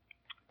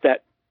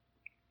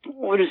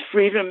what does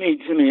freedom mean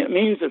to me? It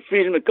means the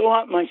freedom to go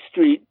out my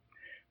street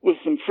with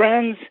some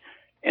friends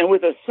and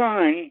with a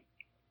sign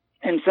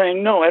and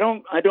saying, "No, I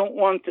don't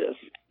want this.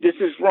 This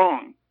is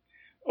wrong,"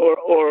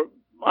 or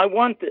 "I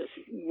want this."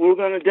 We're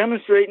going to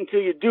demonstrate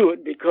until you do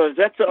it, because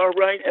that's our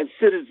right as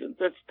citizens.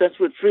 That's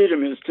what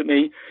freedom is to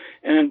me.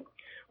 And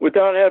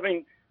without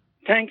having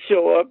tanks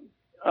show up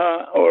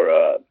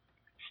or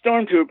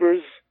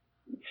stormtroopers,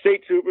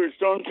 state troopers,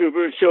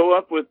 stormtroopers show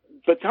up with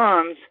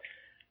batons,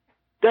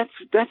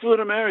 that's what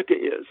America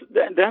is.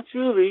 That's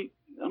really,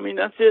 I mean,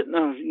 that's it in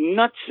a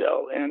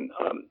nutshell. And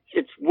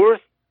it's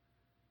worth.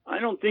 I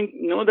don't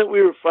know that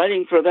we were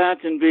fighting for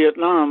that in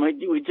Vietnam.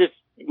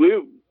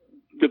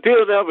 The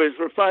POWs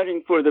were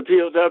fighting for the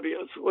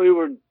POWs. We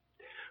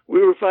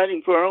were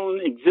fighting for our own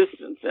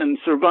existence and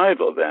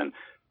survival then.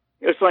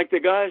 It's like the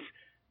guys,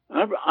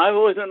 I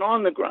wasn't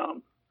on the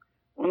ground.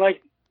 When I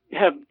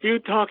have few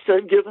talks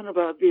I've given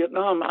about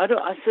Vietnam, I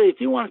say, if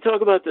you want to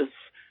talk about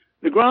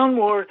the ground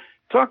war,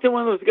 talk to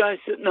one of those guys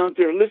sitting out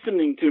there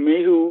listening to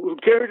me who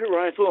carried a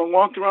rifle and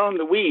walked around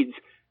the weeds.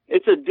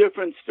 It's a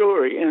different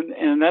story,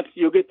 and that's,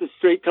 you'll get the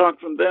straight talk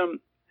from them.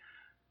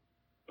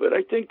 But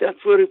I think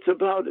that's what it's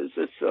about, is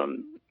this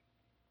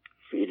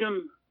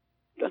freedom.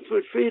 That's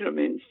what freedom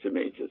means to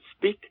me, to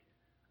speak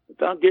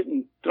without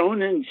getting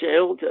thrown in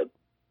jail, to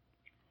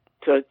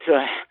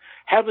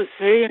have a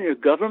say in your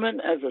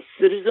government as a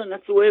citizen.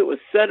 That's the way it was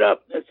set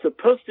up. It's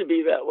supposed to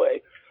be that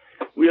way.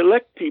 We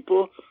elect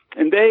people,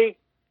 and they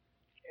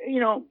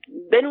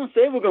they don't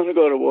say we're going to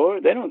go to war.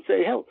 They don't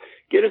say, hell,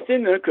 get us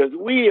in there because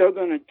we are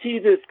going to tee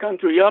this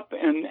country up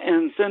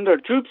and send our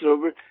troops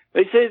over.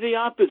 They say the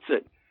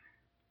opposite.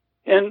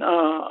 And,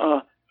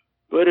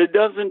 but it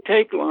doesn't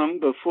take long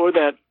before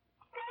that.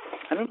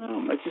 I don't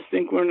know. I just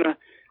think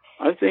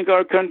I think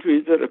our country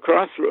is at a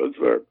crossroads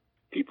where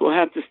people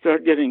have to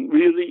start getting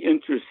really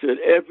interested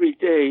every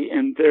day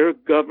in their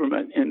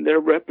government, in their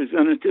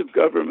representative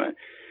government.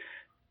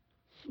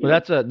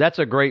 Well, that's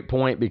a great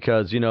point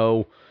because,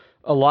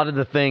 a lot of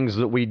the things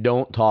that we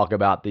don't talk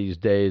about these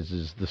days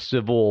is the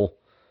civil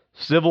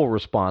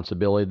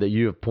responsibility that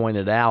you have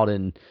pointed out.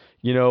 And,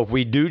 if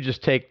we do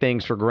just take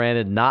things for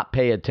granted, not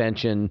pay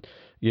attention,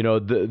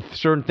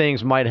 certain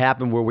things might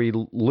happen where we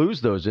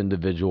lose those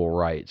individual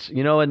rights,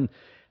 and,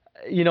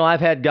 I've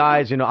had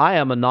guys, I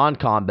am a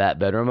non-combat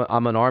veteran.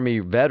 I'm an Army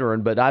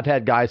veteran, but I've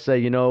had guys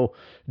say,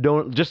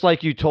 don't, just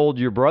like you told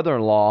your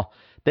brother-in-law,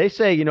 they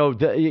say,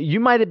 you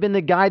might have been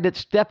the guy that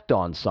stepped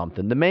on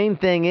something. The main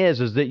thing is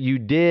that you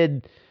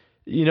did,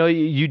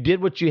 you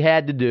did what you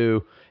had to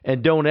do,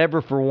 and don't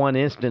ever for one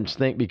instance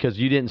think because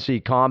you didn't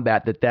see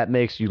combat that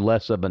makes you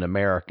less of an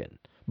American.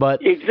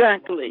 But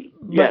exactly,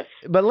 yes.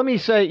 But let me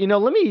say,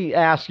 let me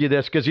ask you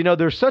this because,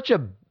 there's such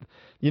a,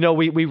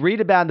 we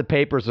read about in the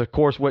papers, of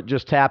course, what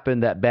just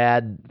happened, that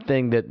bad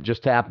thing that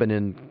just happened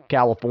in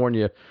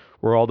California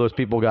where all those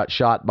people got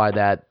shot by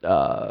that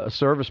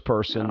service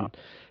person.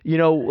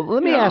 Yeah.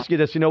 Let me ask you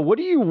this. What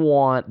do you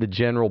want the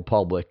general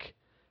public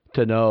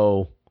to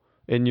know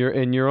in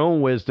your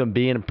own wisdom,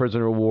 being a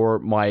prisoner of war,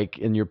 Mike,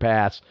 in your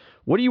past?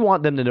 What do you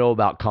want them to know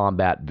about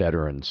combat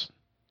veterans?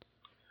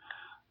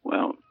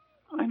 Well,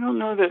 I don't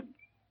know that.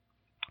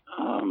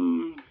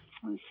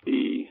 Let's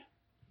see.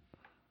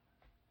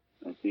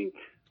 I think.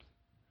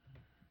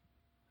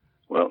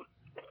 Well,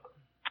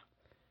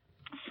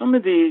 some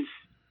of these.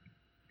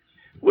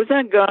 Was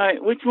that guy,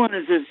 which one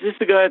is this? Is this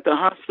the guy at the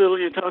hospital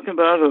you're talking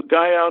about, or a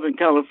guy out in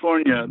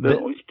California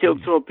that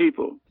killed 12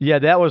 people? Yeah,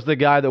 that was the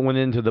guy that went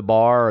into the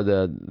bar, or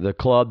the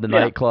club, the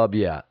nightclub,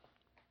 yeah.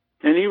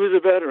 And he was a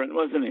veteran,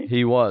 wasn't he?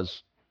 He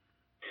was.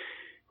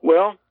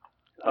 Well,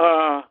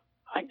 I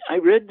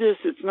read this,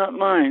 it's not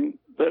mine,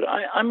 but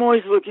I'm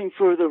always looking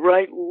for the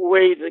right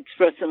way to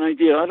express an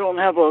idea. I don't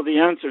have all the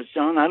answers,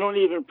 John. I don't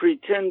even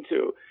pretend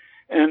to.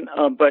 And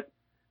but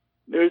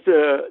there's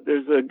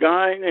a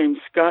guy named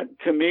Scott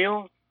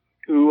Camille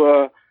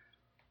who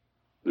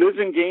lives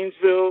in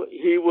Gainesville.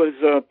 He was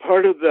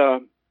part of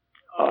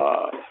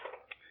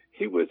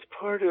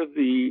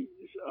the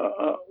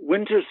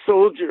Winter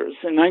Soldiers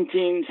in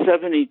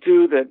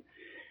 1972 that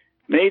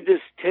made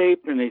this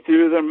tape, and they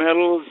threw their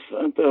medals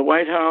at the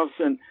White House.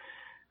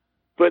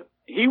 But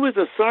he was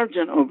a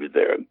sergeant over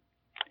there,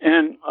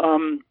 and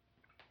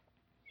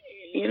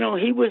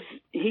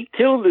he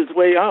killed his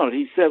way out.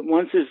 He said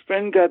once his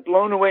friend got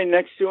blown away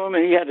next to him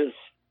and he had his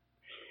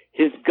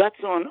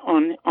guts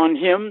on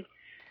him,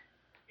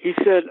 he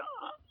said,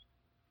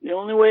 the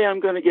only way I'm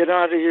going to get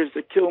out of here is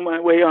to kill my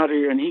way out of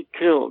here. And he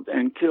killed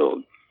and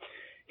killed.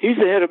 He's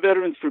the head of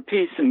Veterans for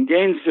Peace in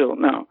Gainesville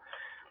now.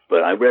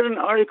 But I read an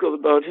article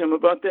about him,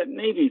 about that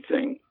Navy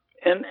thing.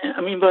 And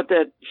I mean, about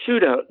that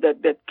shootout,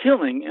 that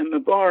killing in the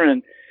bar.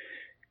 And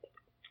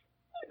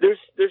there's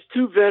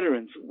two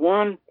veterans.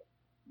 One,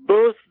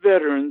 both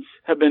veterans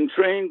have been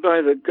trained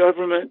by the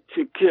government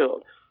to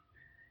kill.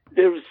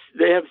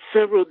 They have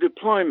several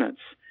deployments.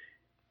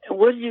 And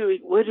what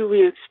do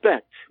we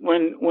expect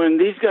when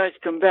these guys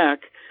come back?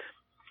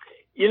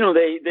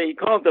 They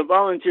call it the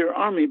volunteer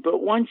army,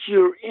 but once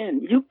you're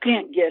in, you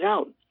can't get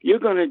out. You're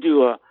going to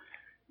do a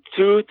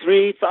 2,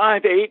 3,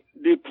 5, 8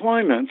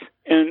 deployments,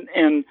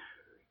 and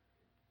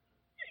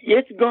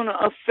it's going to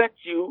affect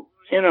you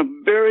in a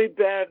very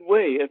bad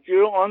way. If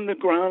you're on the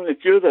ground,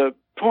 if you're the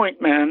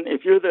point man,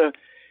 if you're the,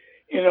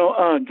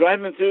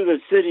 driving through the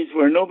cities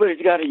where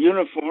nobody's got a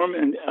uniform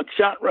and a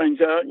shot rings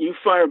out and you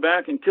fire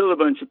back and kill a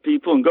bunch of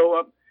people and go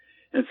up,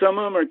 and some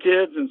of them are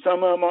kids and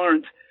some of them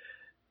aren't,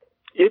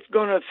 it's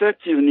going to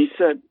affect you. And he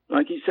said,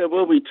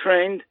 well, we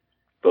trained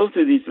both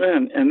of these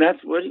men, and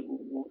that's what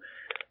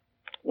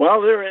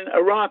while they're in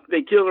Iraq,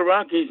 they kill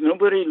Iraqis.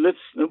 Nobody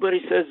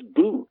says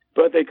boo.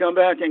 But they come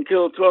back and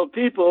kill 12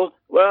 people.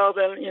 Well,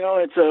 then,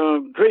 it's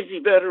a crazy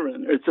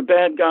veteran. It's a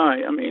bad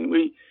guy. I mean,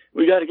 we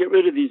got to get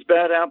rid of these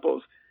bad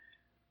apples.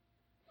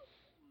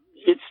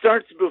 It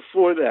starts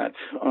before that.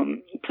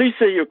 Please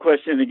say your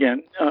question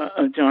again,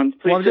 John.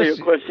 Please say your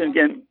question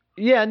again.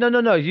 Yeah,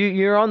 no.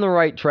 You're on the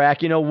right track.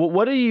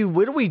 What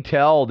do we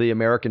tell the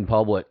American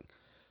public?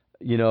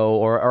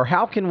 Or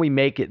how can we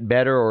make it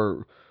better?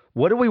 Or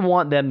what do we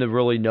want them to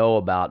really know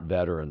about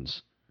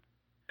veterans?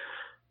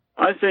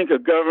 I think a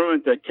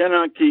government that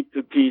cannot keep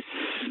the peace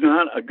is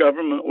not a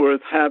government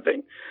worth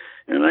having.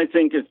 And I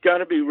think it's got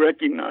to be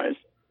recognized.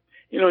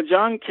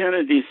 John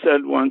Kennedy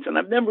said once, and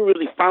I've never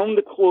really found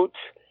the quote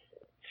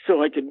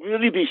so I could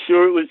really be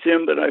sure it was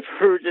him, but I've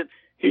heard it.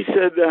 He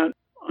said that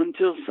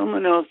until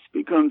someone else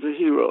becomes a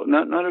hero,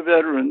 not a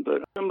veteran,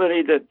 but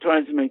somebody that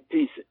tries to make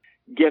peace,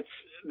 gets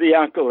the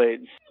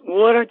accolades.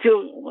 What I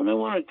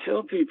want to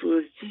tell people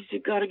is, geez,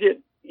 you got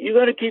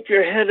to keep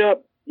your head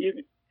up.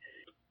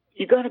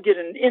 you got to get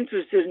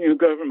interested in your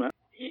government.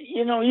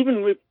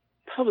 Even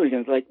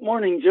Republicans, like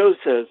Morning Joe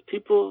says,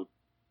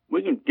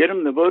 we can get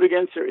them to vote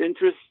against their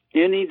interests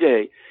any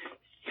day.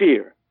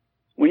 Fear.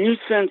 When you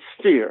sense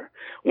fear,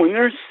 when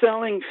they're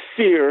selling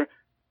fear,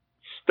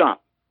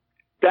 stop.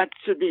 That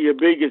should be your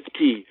biggest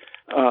key.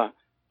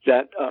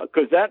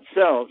 Because that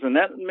sells, and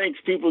that makes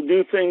people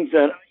do things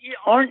that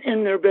aren't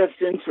in their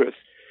best interest.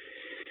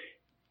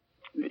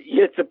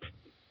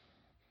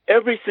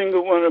 Every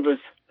single one of us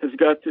has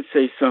got to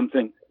say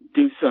something,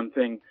 do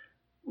something,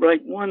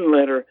 write one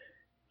letter,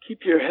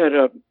 keep your head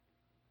up.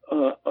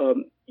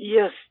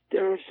 Yes,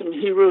 there are some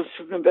heroes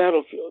from the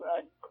battlefield.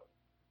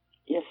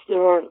 Yes,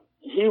 there are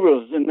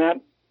heroes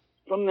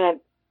from that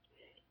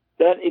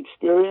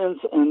experience,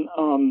 and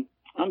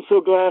I'm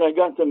so glad I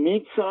got to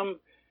meet some,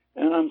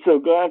 and I'm so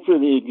glad for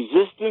the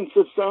existence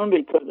of some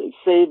because it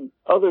saved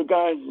other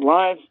guys'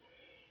 lives.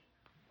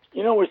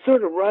 We're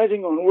sort of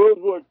riding on World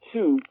War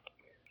II.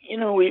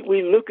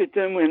 We look at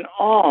them in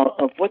awe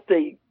of what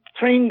they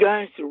train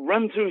guys to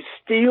run through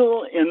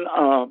steel in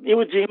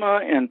Iwo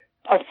Jima and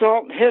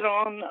assault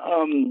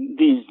head-on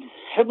these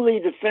heavily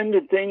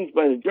defended things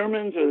by the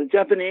Germans or the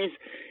Japanese.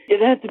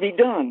 It had to be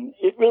done.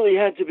 It really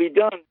had to be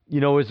done.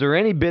 Is there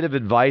any bit of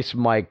advice,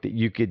 Mike, that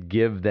you could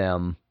give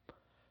them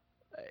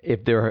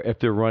if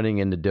they're running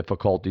into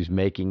difficulties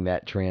making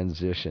that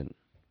transition?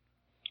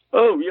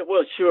 Oh, yeah,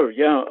 well, sure,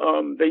 yeah.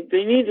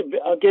 They need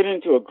to get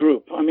into a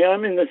group. I mean,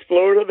 I'm in this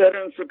Florida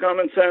Veterans for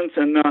Common Sense,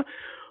 and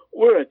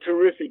we're a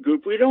terrific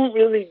group. We don't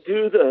really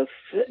do the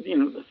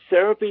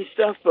therapy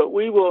stuff, but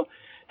we will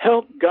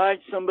help guide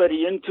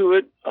somebody into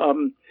it.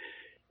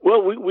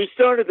 We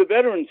started the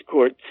Veterans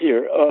Courts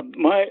here.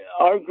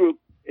 Our group,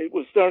 it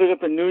was started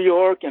up in New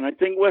York, and I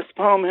think West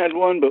Palm had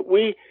one, but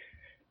we,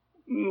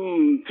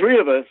 three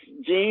of us,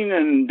 Gene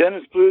and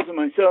Dennis Plews and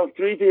myself,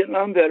 3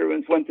 Vietnam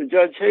veterans, went to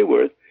Judge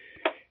Hayworth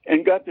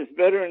and got this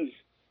Veterans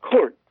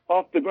Court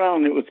off the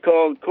ground. It was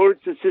called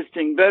Courts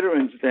Assisting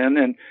Veterans then,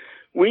 and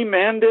we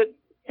manned it,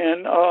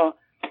 and all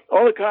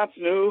the cops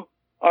knew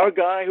our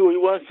guy, who he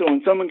was, so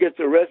when someone gets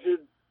arrested,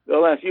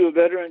 they'll ask, you a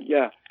veteran?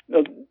 Yeah.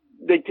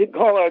 They could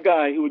call our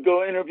guy who would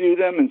go interview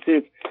them and see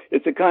if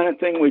it's the kind of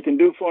thing we can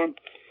do for them.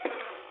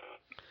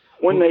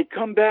 When they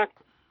come back,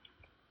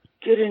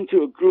 get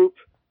into a group.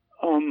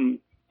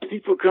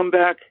 People come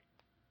back.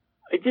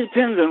 It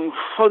depends on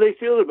how they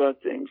feel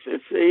about things.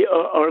 If they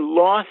are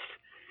lost,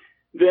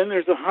 then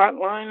there's a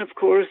hotline, of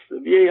course. The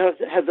VA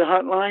has a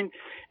hotline.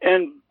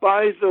 And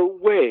by the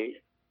way,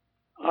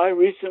 I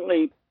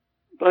recently,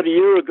 about a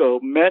year ago,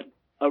 met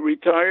a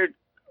retired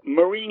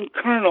Marine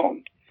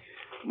Colonel,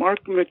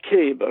 Mark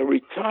McCabe, a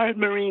retired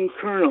Marine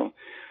Colonel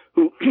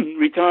who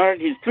retired.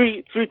 He's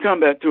three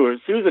combat tours.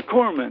 He was a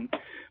corpsman,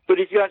 but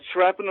he's got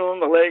shrapnel in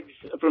the legs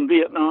from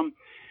Vietnam,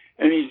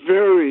 and he's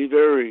very,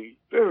 very,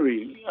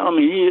 very.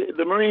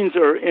 The Marines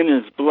are in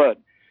his blood,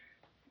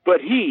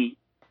 but he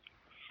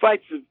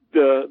fights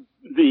the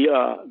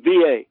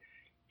VA.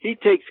 He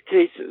takes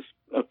cases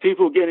of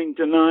people getting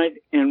denied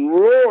and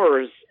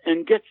roars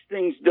and gets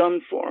things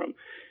done for them.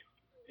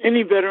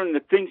 Any veteran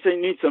that thinks they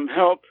need some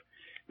help,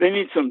 they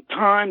need some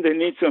time, they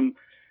need some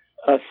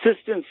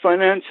assistance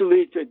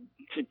financially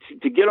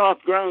to get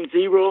off ground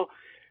zero,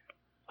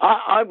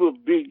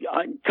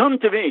 come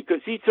to me,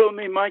 because he told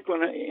me, Mike,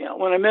 when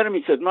I met him,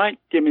 he said, Mike,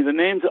 give me the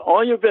names of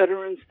all your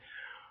veterans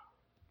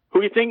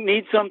who you think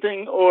need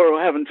something or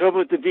are having trouble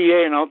with the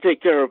VA, and I'll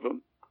take care of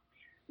them.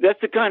 That's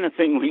the kind of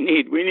thing we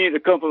need. We need a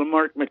couple of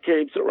Mark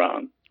McCabe's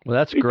around. Well,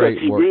 that's great.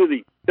 Because he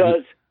really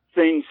does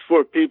things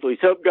for people.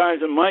 He's helped guys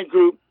in my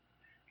group.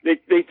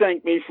 They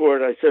thank me for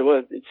it. I said,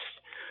 well,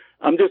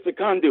 I'm just a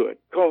conduit.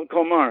 Call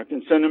Mark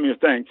and send him your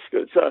thanks.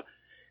 Because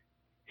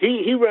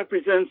he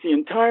represents the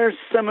entire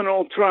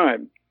Seminole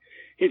tribe.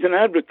 He's an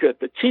advocate,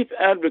 the chief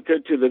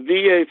advocate to the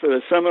VA for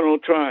the Seminole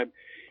tribe.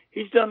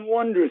 He's done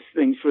wondrous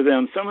things for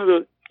them. Some of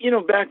the,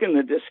 back in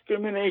the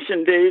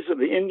discrimination days of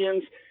the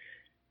Indians,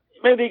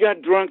 maybe they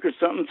got drunk or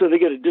something, so they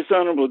get a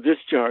dishonorable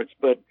discharge.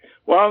 But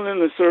while in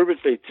the service,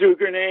 they threw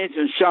grenades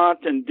and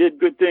shot and did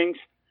good things.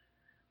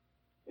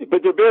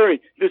 But they're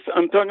buried.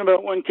 I'm talking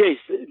about one case.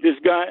 This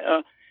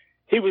guy,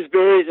 he was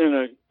buried in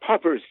a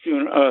pauper's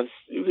funeral.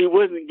 He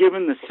wasn't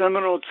given the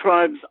Seminole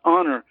tribe's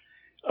honor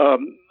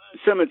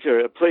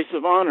cemetery, a place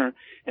of honor.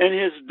 And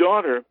his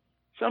daughter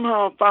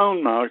somehow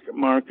found Mark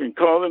and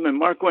called him. And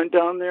Mark went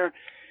down there.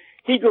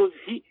 He goes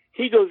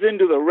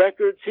into the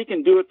records. He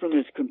can do it from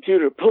his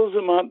computer. Pulls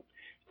them up,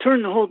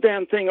 turned the whole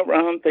damn thing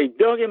around. They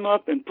dug him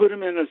up and put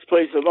him in his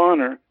place of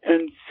honor.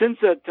 And since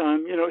that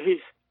time,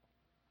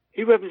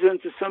 he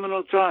represents the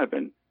Seminole tribe,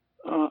 and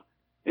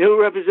he'll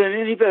represent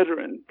any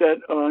veteran that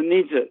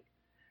needs it.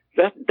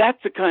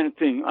 That's the kind of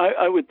thing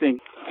I would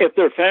think. If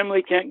their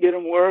family can't get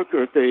them work,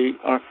 or if they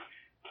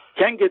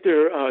can't get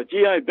their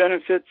GI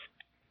benefits,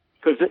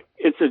 because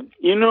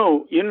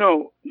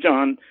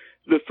John,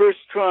 the first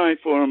try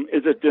for them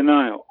is a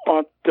denial,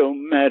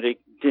 automatic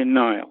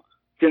denial.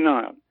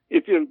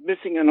 If you're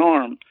missing an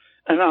arm,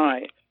 an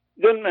eye,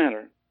 doesn't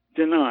matter,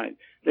 denied.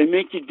 They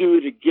make you do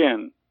it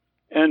again.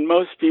 And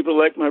most people,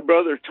 like my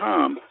brother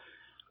Tom,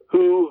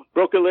 who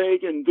broke a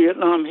leg in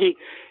Vietnam,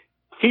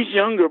 his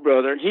younger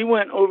brother, he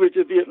went over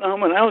to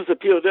Vietnam when I was a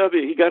POW.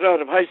 He got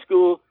out of high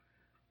school,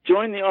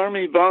 joined the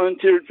Army,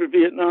 volunteered for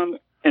Vietnam,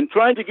 and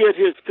tried to get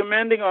his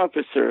commanding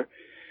officer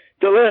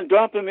to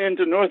drop him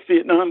into North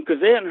Vietnam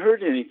because they hadn't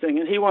heard anything,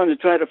 and he wanted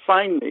to try to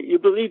find me. You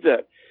believe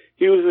that?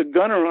 He was a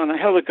gunner on a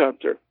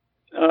helicopter,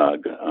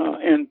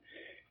 and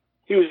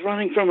he was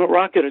running from a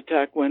rocket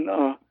attack when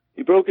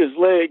he broke his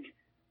leg,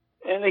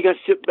 and they got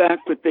shipped back,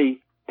 but they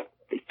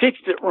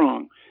fixed it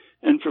wrong.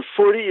 And for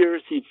 40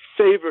 years, he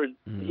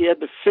had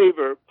to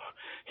favor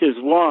his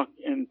walk.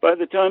 And by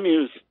the time he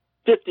was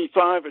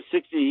 55 or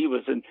 60, he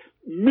was in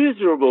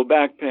miserable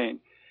back pain.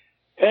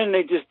 And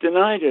they just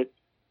denied it.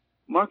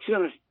 Mark's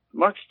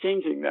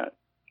changing that.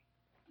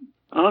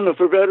 I don't know,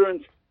 for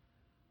veterans,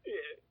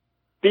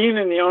 being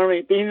in the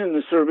Army, being in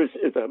the service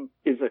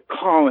is a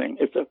calling.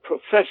 It's a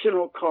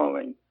professional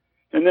calling.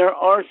 And there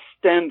are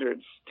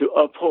standards to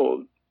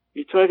uphold.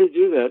 You try to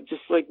do that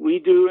just like we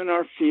do in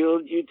our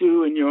field, you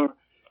do in your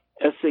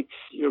ethics.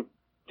 You're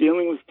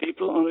dealing with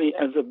people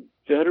as a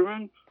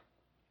veteran.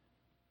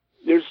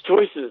 There's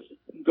choices.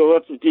 Go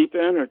up the deep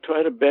end or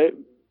try to beg.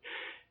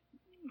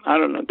 I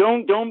don't know.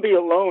 Don't be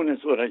alone is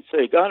what I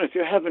say. God, if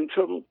you're having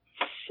trouble,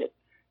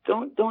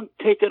 don't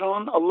take it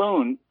on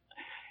alone.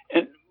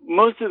 And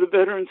most of the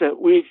veterans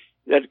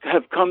that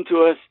have come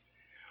to us,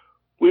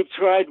 we've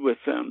tried with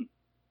them.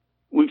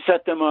 We've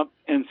set them up,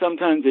 and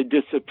sometimes they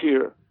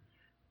disappear.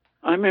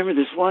 I remember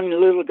this one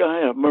little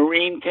guy, a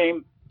Marine,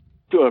 came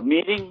to a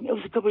meeting. It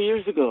was a couple of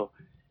years ago.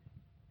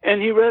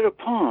 And he read a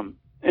poem.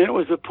 And it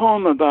was a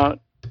poem about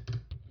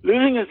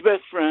losing his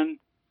best friend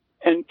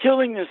and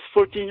killing this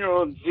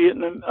 14-year-old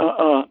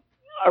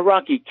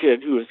Iraqi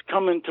kid who was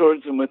coming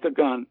towards him with a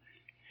gun.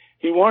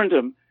 He warned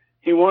him.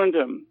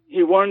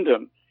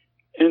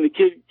 And the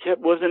kid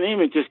wasn't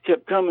aiming, just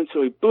kept coming.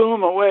 So he blew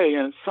him away,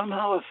 and it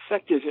somehow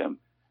affected him.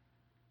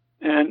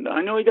 And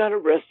I know he got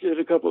arrested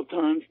a couple of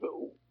times, but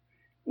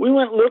we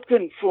went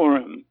looking for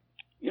him.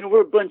 You know,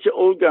 we're a bunch of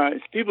old guys.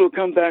 People who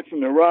come back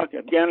from Iraq,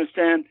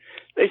 Afghanistan,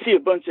 they see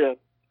a bunch of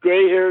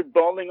gray-haired,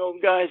 balding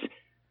old guys.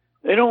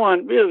 They don't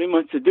want really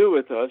much to do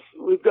with us.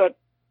 We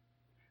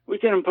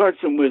can impart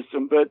some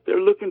wisdom, but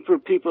they're looking for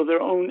people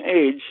their own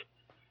age.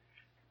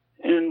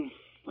 And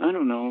I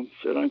don't know.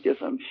 I guess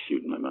I'm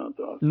shooting my mouth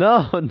off.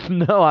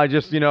 No, I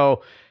just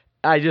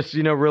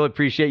really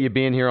appreciate you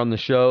being here on the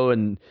show.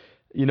 And,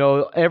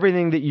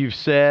 everything that you've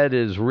said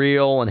is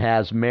real and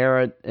has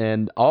merit.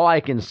 And all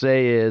I can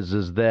say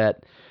is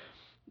that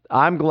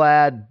I'm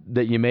glad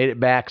that you made it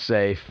back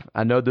safe.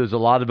 I know there's a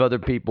lot of other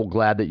people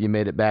glad that you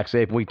made it back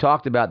safe. We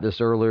talked about this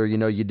earlier.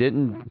 You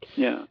didn't.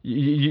 Yeah.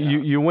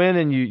 You went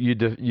and you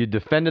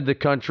defended the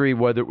country,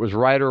 whether it was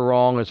right or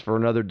wrong is for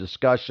another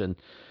discussion.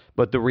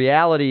 But the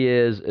reality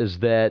is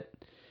that,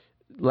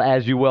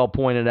 as you well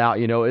pointed out,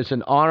 it's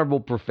an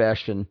honorable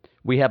profession.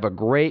 We have a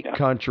great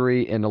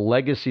country and a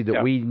legacy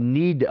that we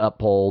need to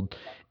uphold.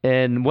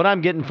 And what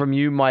I'm getting from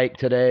you, Mike,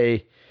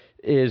 today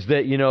is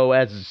that,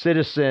 as a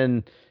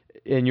citizen,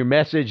 and your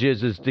message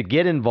is to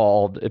get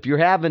involved. If you're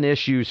having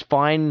issues,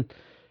 find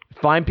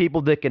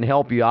people that can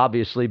help you,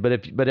 obviously.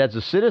 But as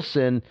a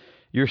citizen,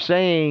 you're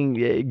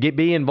saying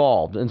be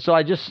involved. And so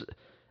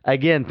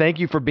again, thank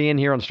you for being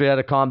here on Straight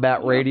Outta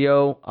Combat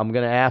Radio. I'm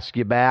going to ask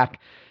you back,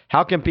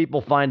 how can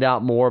people find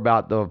out more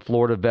about the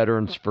Florida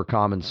Veterans for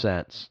Common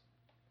Sense?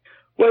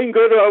 Well, you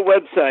can go to our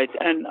website,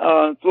 and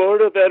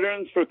Florida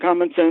Veterans for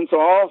Common Sense,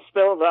 all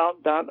spelled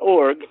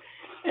out.org.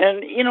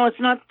 And, it's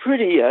not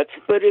pretty yet,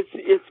 but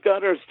it's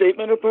got our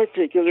statement of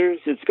particulars.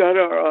 It's got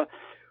our,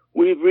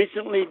 we've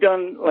recently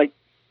done like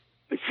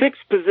 6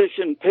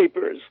 position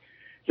papers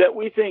that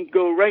we think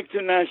go right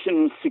to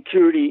national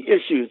security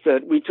issues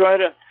that we try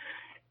to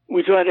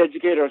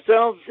educate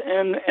ourselves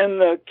and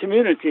the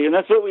community. And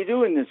that's what we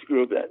do in this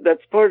group.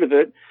 That's part of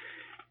it.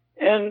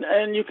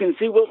 And you can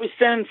see what we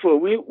stand for.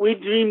 We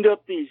dreamed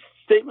up these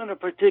statement of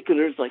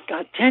particulars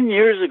 10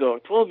 years ago,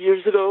 12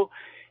 years ago,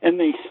 and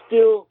they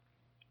still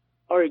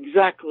are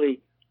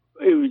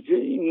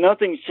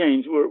nothing's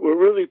changed. We're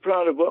really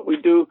proud of what we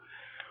do.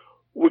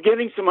 We're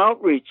getting some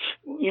outreach.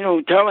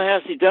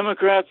 Tallahassee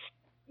Democrats,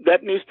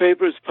 that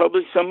newspaper has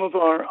published some of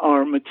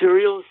our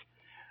materials,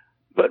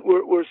 but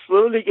we're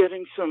slowly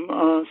getting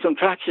some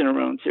traction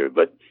around here.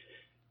 But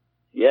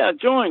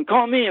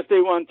call me if they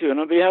want to, and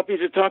I'll be happy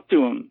to talk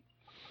to them.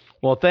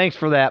 Well, thanks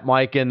for that,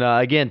 Mike. And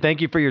again,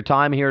 thank you for your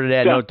time here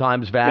today. I know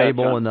time's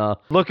valuable, and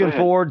looking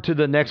forward to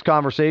the next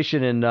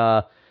conversation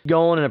and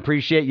going, and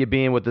appreciate you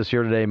being with us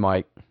here today,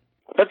 Mike.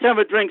 Let's have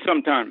a drink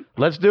sometime.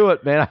 Let's do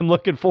it, man. I'm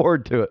looking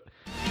forward to it.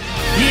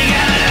 You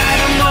gotta light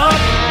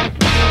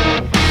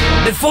 'em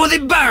up before they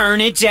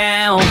burn it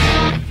down.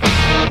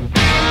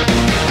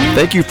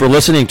 Thank you for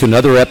listening to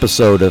another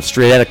episode of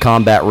Straight Outta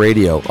Combat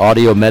Radio,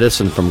 audio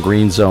medicine from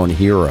Green Zone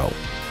Hero.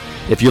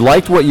 If you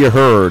liked what you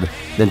heard,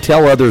 then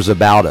tell others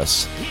about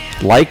us.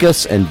 Like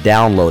us and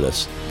download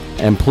us.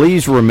 And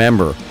please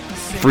remember,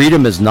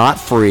 freedom is not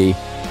free,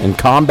 and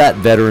combat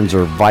veterans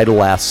are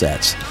vital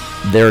assets.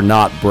 They're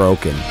not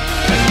broken.